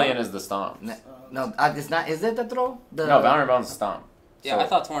Rebellion torn? is the stomp. No, it's not. Is it the throw? No, Valiant Rebellion's the stomp. Yeah, So, I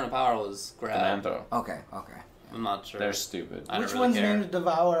thought Torn and Power was grab. command throw. Okay. I'm not sure. They're stupid. I don't Which really one's care. named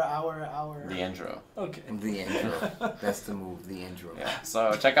Devour Hour? The intro. Okay. The intro. That's the move. The intro. Yeah.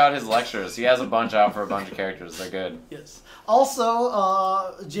 So check out his lectures. He has a bunch out for a bunch of characters. They're good. Yes.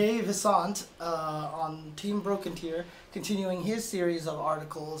 Also, Jay Vissant on Team Broken Tier, continuing his series of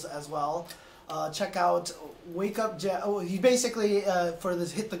articles as well. Check out Wake Up Jab. Oh, he basically, for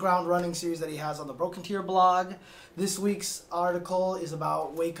this Hit the Ground Running series that he has on the Broken Tier blog, this week's article is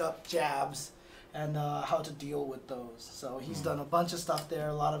about Wake Up Jabs and how to deal with those. So he's done a bunch of stuff there,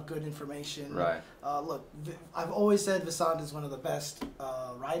 a lot of good information. Right. Look, I've always said Vissant is one of the best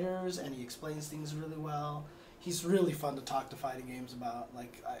writers, and he explains things really well. He's really fun to talk to fighting games about.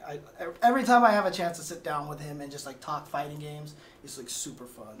 Like, I every time I have a chance to sit down with him and just like talk fighting games, it's like super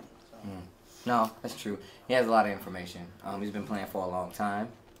fun. So. No, that's true. He has a lot of information. He's been playing for a long time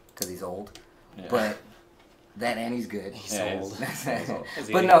because he's old. Yeah. But that and he's good. He's Yeah, old. he's old.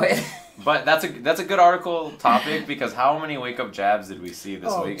 But no, But that's a good article topic because how many wake up jabs did we see this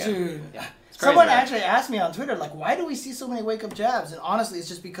Oh, weekend? dude. Yeah. It's crazy, Someone right? actually asked me on Twitter, like, why do we see so many wake up jabs? And honestly, it's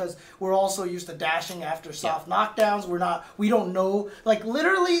just because we're all so used to dashing after soft knockdowns. We don't know. Like,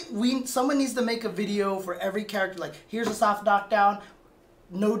 literally, someone needs to make a video for every character. Like, here's a soft knockdown.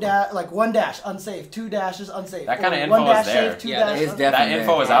 No dash, like one dash, unsafe. 2 dashes, unsafe. That kinda Or info one is dash there. safe, 2 Yeah, dash. it's unsafe. definitely That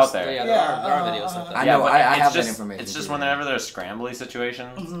info is out there. Yeah, Yeah, there are videos like that. I know, but I it's have that just, information It's just too. whenever there's scrambly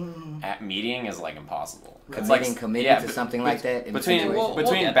situations, Mm-hmm. at meeting is like impossible. It's Committing to b- something like that in between situations. We'll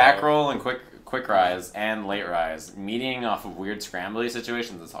between get back there. roll and quick rise and late rise, meeting off of weird scrambly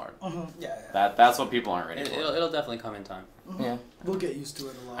situations is hard. Yeah. That's what people aren't ready for. It'll definitely come in time. Yeah. We'll get used to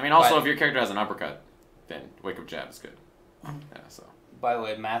it a lot. I mean, also But- if your character has an uppercut, then wake up jab is good. Mm-hmm. Yeah, so By the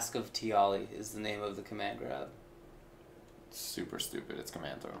way, Mask of Tiali is the name of the command grab. super stupid. It's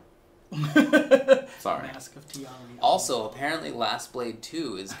command throw. Mask Sorry. of Tiali. Also, apparently Last Blade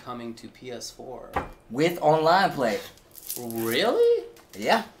 2 is coming to PS4. With online play. Really?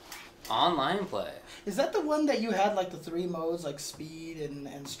 Yeah. Online play. Is that the one that you had like the 3 modes, like speed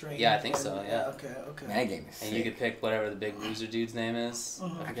and strength? Yeah, I think so, yeah. Okay. Man, that game is And sick. you could pick whatever the big loser dude's name is.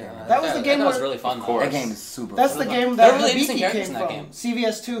 Mhm. I forget. That was the game That was where- really fun, Of though. course. That game is super That's fun. the game There that are really interesting Hibiki characters came in that from. game.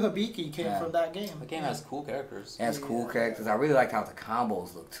 CVS2 Hibiki came Yeah. from that game. The game has cool characters. It has cool characters. I really liked how the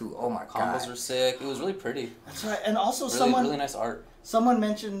combos look too. Oh my Combos god. were sick. It was really pretty. That's right. And also Really, really nice art. someone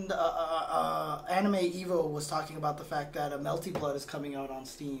mentioned Anime Evo was talking about the fact that a Melty Blood is coming out on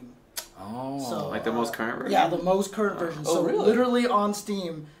Steam. Oh. So, Like the most current version? Yeah, the most current version. Oh, So really? literally on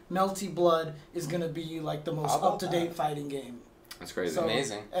Steam, Melty Blood is gonna be like the most How about up-to-date that? fighting game. That's crazy. So,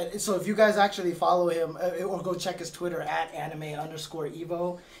 Amazing. So if you guys actually follow him or go check his Twitter at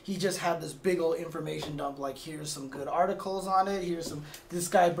 @anime_evo, he just had this big old information dump. Like, here's some good articles on it. This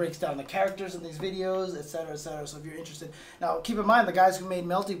guy breaks down the characters in these videos, etc., etc. So if you're interested, now keep in mind the guys who made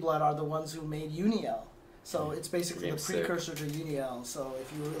Melty Blood are the ones who made Uniel. So it's basically the Game's sick. precursor to Uniel. So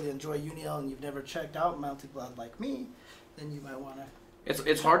if you really enjoy Uniel and you've never checked out Melty Blood like me, then you might want to.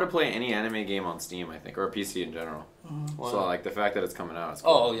 It's hard to play any anime game on Steam, I think, or PC in general. So like the fact that it's coming out. It's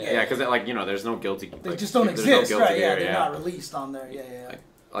cool. Oh, yeah. Yeah, because like there's no guilty. They like, just don't there's exist, no Guilty right? Yeah, Gear, they're not released on there. Yeah.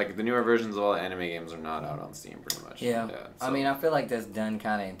 Like the newer versions of all the anime games are not out on Steam, pretty much. Yeah. I so- mean, I feel like that's done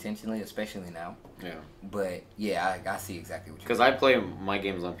kind of intentionally, especially now. yeah. But yeah, I see exactly what you Because mean. I play my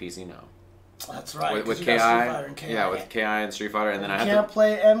games on PC now. That's right. With 'cause KI, you got Street Fighter and KI. yeah, with KI and Street Fighter, and then you I have can't to.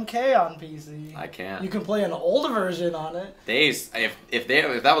 play MK on PC. I can't. You can play an older version on it. If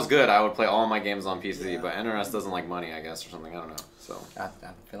that was good, I would play all my games on PC. Yeah. But NRS doesn't like money, I guess, or something. I don't know. So I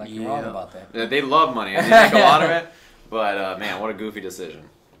feel like you're wrong Yeah. about that. they love money, and they make a lot of it. But man, what a goofy decision.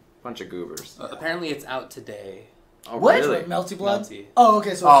 Bunch of goobers. Apparently, it's out today. Oh What? really? Melty Blood? Melty. Oh,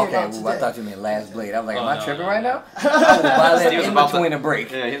 okay, so Oh, it came okay. out Well, I today. thought you meant Last Blade. I was like, Oh, am I no, tripping no, right no. now? I will buy that He was in about to- between a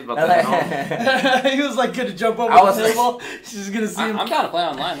break. Yeah, he's about to head home. He was like gonna jump over I was the table. She's gonna see him. I'm down to play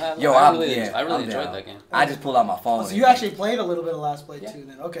online. I I'm really down. enjoyed that game. I just pulled out my phone. So you actually played a little bit of Last Blade Yeah. 2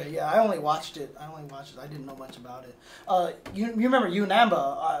 then? Okay, yeah, I only watched it. I didn't know much about it. You remember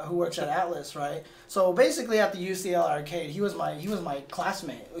Unamba, who works at Atlas, right? So basically at the UCL arcade, he was my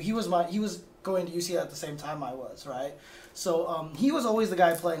classmate. He was going to UCL at the same time I was, right? So he was always the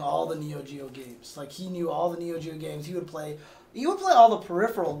guy playing all the Neo Geo games. Like he knew all the Neo Geo games. He would play all the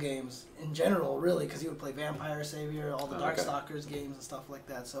peripheral games in general, really, because he would play Vampire Savior, all the Okay. Darkstalkers games and stuff like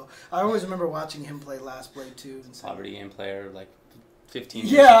that. So I always remember watching him play Last Blade 2 and stuff. Poverty game player, like 15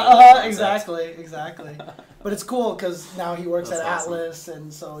 years Yeah, ago. exactly. But it's cool because now he works That's at awesome. Atlas,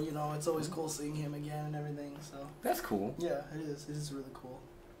 and so it's always cool seeing him again and everything. So That's cool. yeah, it is. It is really cool.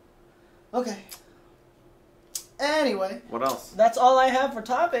 Okay. Anyway, What else? that's all I have for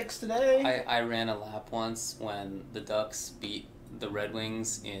topics today. I ran a lap once when the Ducks beat the Red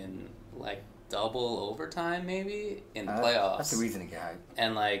Wings in like double overtime maybe in the That's playoffs. the reason to get hyped.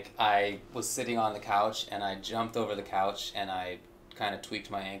 And like I was sitting on the couch and I jumped over the couch and I kind of tweaked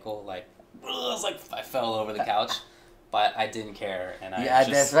my ankle. Like it was like I fell over the couch, but I didn't care. And I Yeah,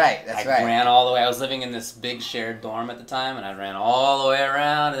 just, that's right. That's I right. ran all the way. I was living in this big shared dorm at the time, and I ran all the way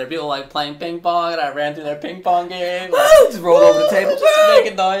around. And there were people like playing ping pong, and I ran through their ping pong game. Woo! Just roll over the table. Just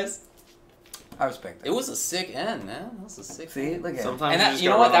making noise. I respect that. It was a sick end, man. It was a sick. See, look at it. Sometimes And that, just you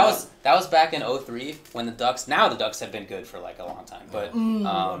know gotta what? That run was back in 03 when the Ducks. Now the Ducks have been good for like a long time, but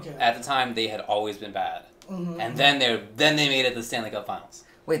okay. at the time they had always been bad. Mhm. And then they made it to the Stanley Cup Finals.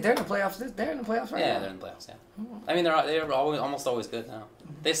 Wait, they're in the playoffs. They're in the playoffs right Yeah, now. they're in the playoffs. Yeah, I mean they're almost always good now.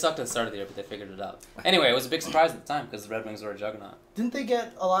 They sucked at the start of the year, but they figured it out. Anyway, it was a big surprise at the time because the Red Wings were a juggernaut. Didn't they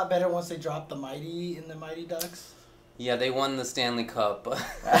get a lot better once they dropped the Mighty in the Mighty Ducks? Yeah, they won the Stanley Cup.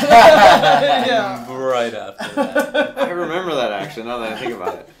 Yeah. Right after that. I remember that actually. Now that I think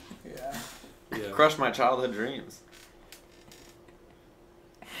about it, Yeah. Yeah. crushed my childhood dreams.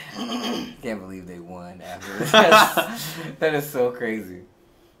 Can't believe they won after this. That is so crazy.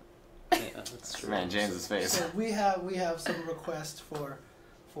 Yeah, that's true. Man, James's face. So we have some requests for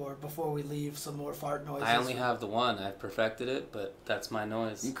before we leave, some more fart noises. I only have the one. I've perfected it, but that's my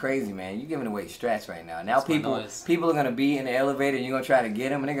noise. You crazy, man. You giving away strats right now. Now That's my noise. people are gonna be in the elevator and you're gonna try to get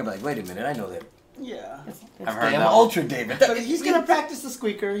them and they're gonna be like, wait a minute, I know that. Yeah. I've heard Damn that. Ultra David. But he's gonna practice the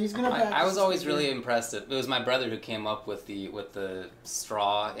squeaker. He's gonna practice. I was the always squeaker. really impressed. It was my brother who came up with the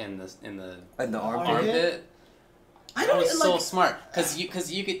straw in the In the Armpit? armpit. armpit. I That don't was so like. smart because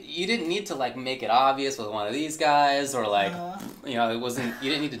you didn't need to like make it obvious with one of these guys or like you know it wasn't you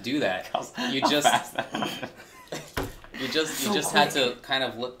didn't need to do that. You just you So just had to kind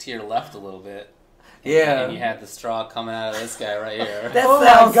of look to your left a little bit. Yeah. And you had the straw coming out of this guy right here. That Oh my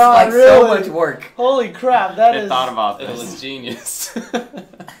sounds God, like so really? much work. Holy crap! That They is. thought about It this. was genius.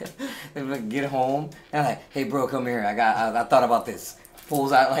 They like get home and like, hey bro, come here. I thought about this.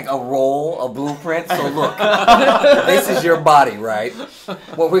 Pulls out like a roll, a blueprint. So look, this is your body, right?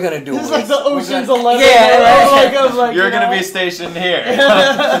 What we're gonna do This is is like the we're Ocean's gonna- 11. Yeah, right. I was like, You're you gonna know? be stationed here, and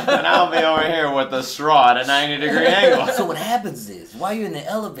I'll be over here with the straw at a 90-degree angle. So what happens is, while you're in the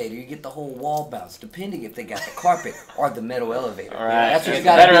elevator, you get the whole wall bounce, depending if they got the carpet or the metal elevator. All right. That's what you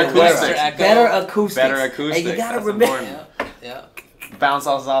Better gotta be aware of. acoustics. Better acoustics. Better acoustics. And you gotta That's remember. important. yeah. Bounce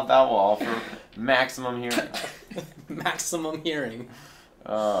us off that wall for maximum hearing. Maximum hearing.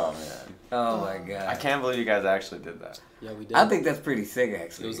 Oh man, Oh my god. I can't believe you guys actually did that. Yeah, we did. I think that's pretty sick, it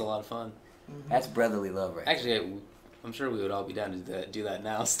actually. was a lot of fun. That's brotherly love, right? Actually, I'm sure we would all be down to do that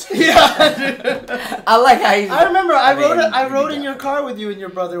now. Yeah. I like how you. I remember. I mean, rode it. I you rode did in that. your car with you and your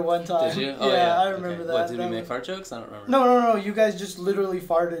brother one time. Did you? Yeah, Oh, yeah. I remember Okay. that. What, did we That make was- fart jokes? I don't remember. No. You guys just literally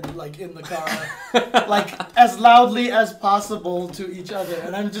farted like in the car, like as loudly as possible to each other,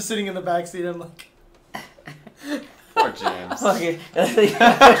 and I'm just sitting in the back seat. I'm like, Poor James. Okay.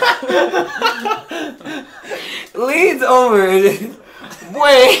 Leans over.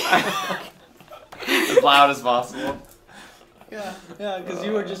 Wait. As loud as possible. yeah, because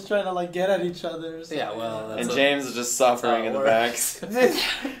you were just trying to like get at each other. So. Yeah, well, that's And a- James is just suffering in the back.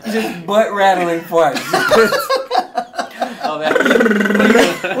 Just butt rattling farts. Oh,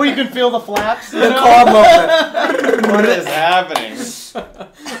 man. Or you can feel the flaps. The car muffler. What is happening?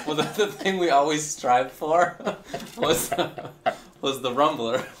 Well, the thing we always strive for was the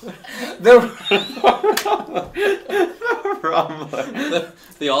rumbler. The Rumbler.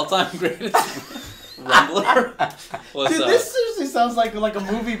 The all-time greatest rumbler was Dude, this seriously sounds like a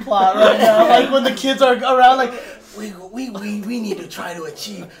movie plot right now. Like when the kids are around, like we need to try to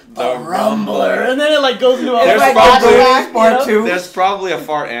achieve the rumbler, and then it like goes into a There's like probably- Blues Part you know? 2. There's probably a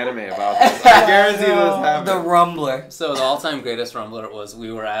fart anime about this. I guarantee this The happened. Rumbler. So the all-time greatest rumbler was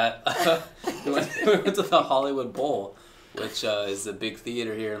we were at we went to the Hollywood Bowl, which is a big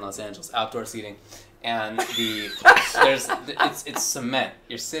theater here in Los Angeles, outdoor seating, and it's cement.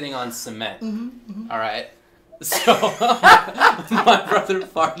 You're sitting on cement. All right. So my brother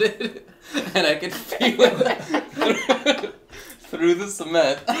farted, and I could feel it through the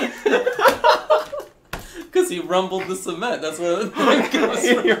cement. Because he rumbled the cement. That's where the thing goes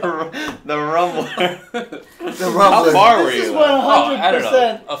from. The Rumbler. The How Rumbler. far were This is you? what though? Oh, I don't know.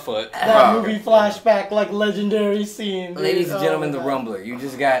 100% A foot. that Oh, movie okay. flashback, like legendary scene. dude. Ladies and Oh, gentlemen, the God. Rumbler. You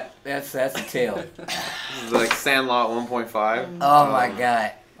just got that's a tale. This is like Sandlot 1.5. Oh my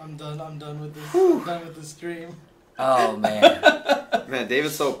god. I'm done with this. I'm done with this stream. Oh man. Man,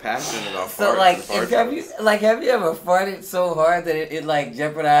 David's so passionate about So farts like, and fart have you jokes. ever farted so hard that it like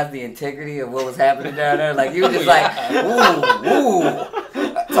jeopardized the integrity of what was happening down there? Like you were just Yeah. like,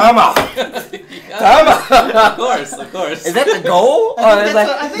 ooh, time out. Time Of out. course, of course. Is that the goal? I Or think is that's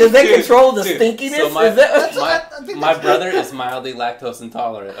like, I think- does that Dude, control the dude, stinkiness? so my- Is that, I think My that's- brother is mildly lactose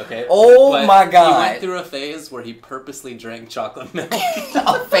intolerant, okay? Oh But my He God. went through a phase where he purposely drank chocolate milk.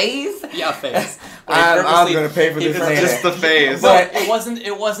 a phase? Yeah, phase. Where he I'm purposely- gonna pay for he this purposely- Just the phase. But it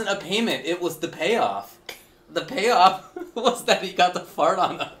wasn't a payment, it was the payoff. The payoff was that he got to fart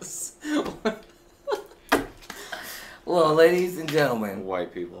on us. Well, ladies and gentlemen.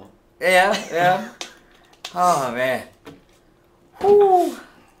 White people. Yeah. Oh, man. Whew.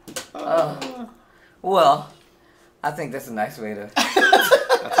 Well, I think that's a nice way to...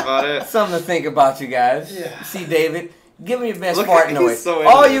 That's about it. Something to think about, you guys. Yeah. See, David, give me your best Look, fart he's noise. so into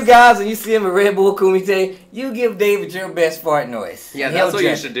All this. you guys, when you see him at Red Bull Kumite, you give David your best fart noise. Yeah, And that's he'll what you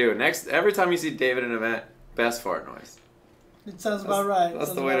judge should do. Every time you see David in an event, best fart noise. It sounds about right. That's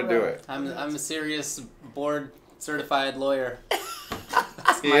Sounds the way to about do right. it. I'm a serious board certified lawyer.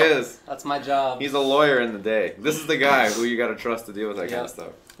 He is. That's my job. He's a lawyer in the day. This is the guy who you gotta trust to deal with that kind Yep. of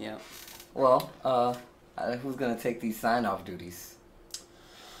stuff. Yeah. Well, who's going to take these sign-off duties?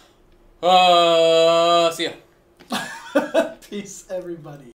 See ya. Peace, everybody.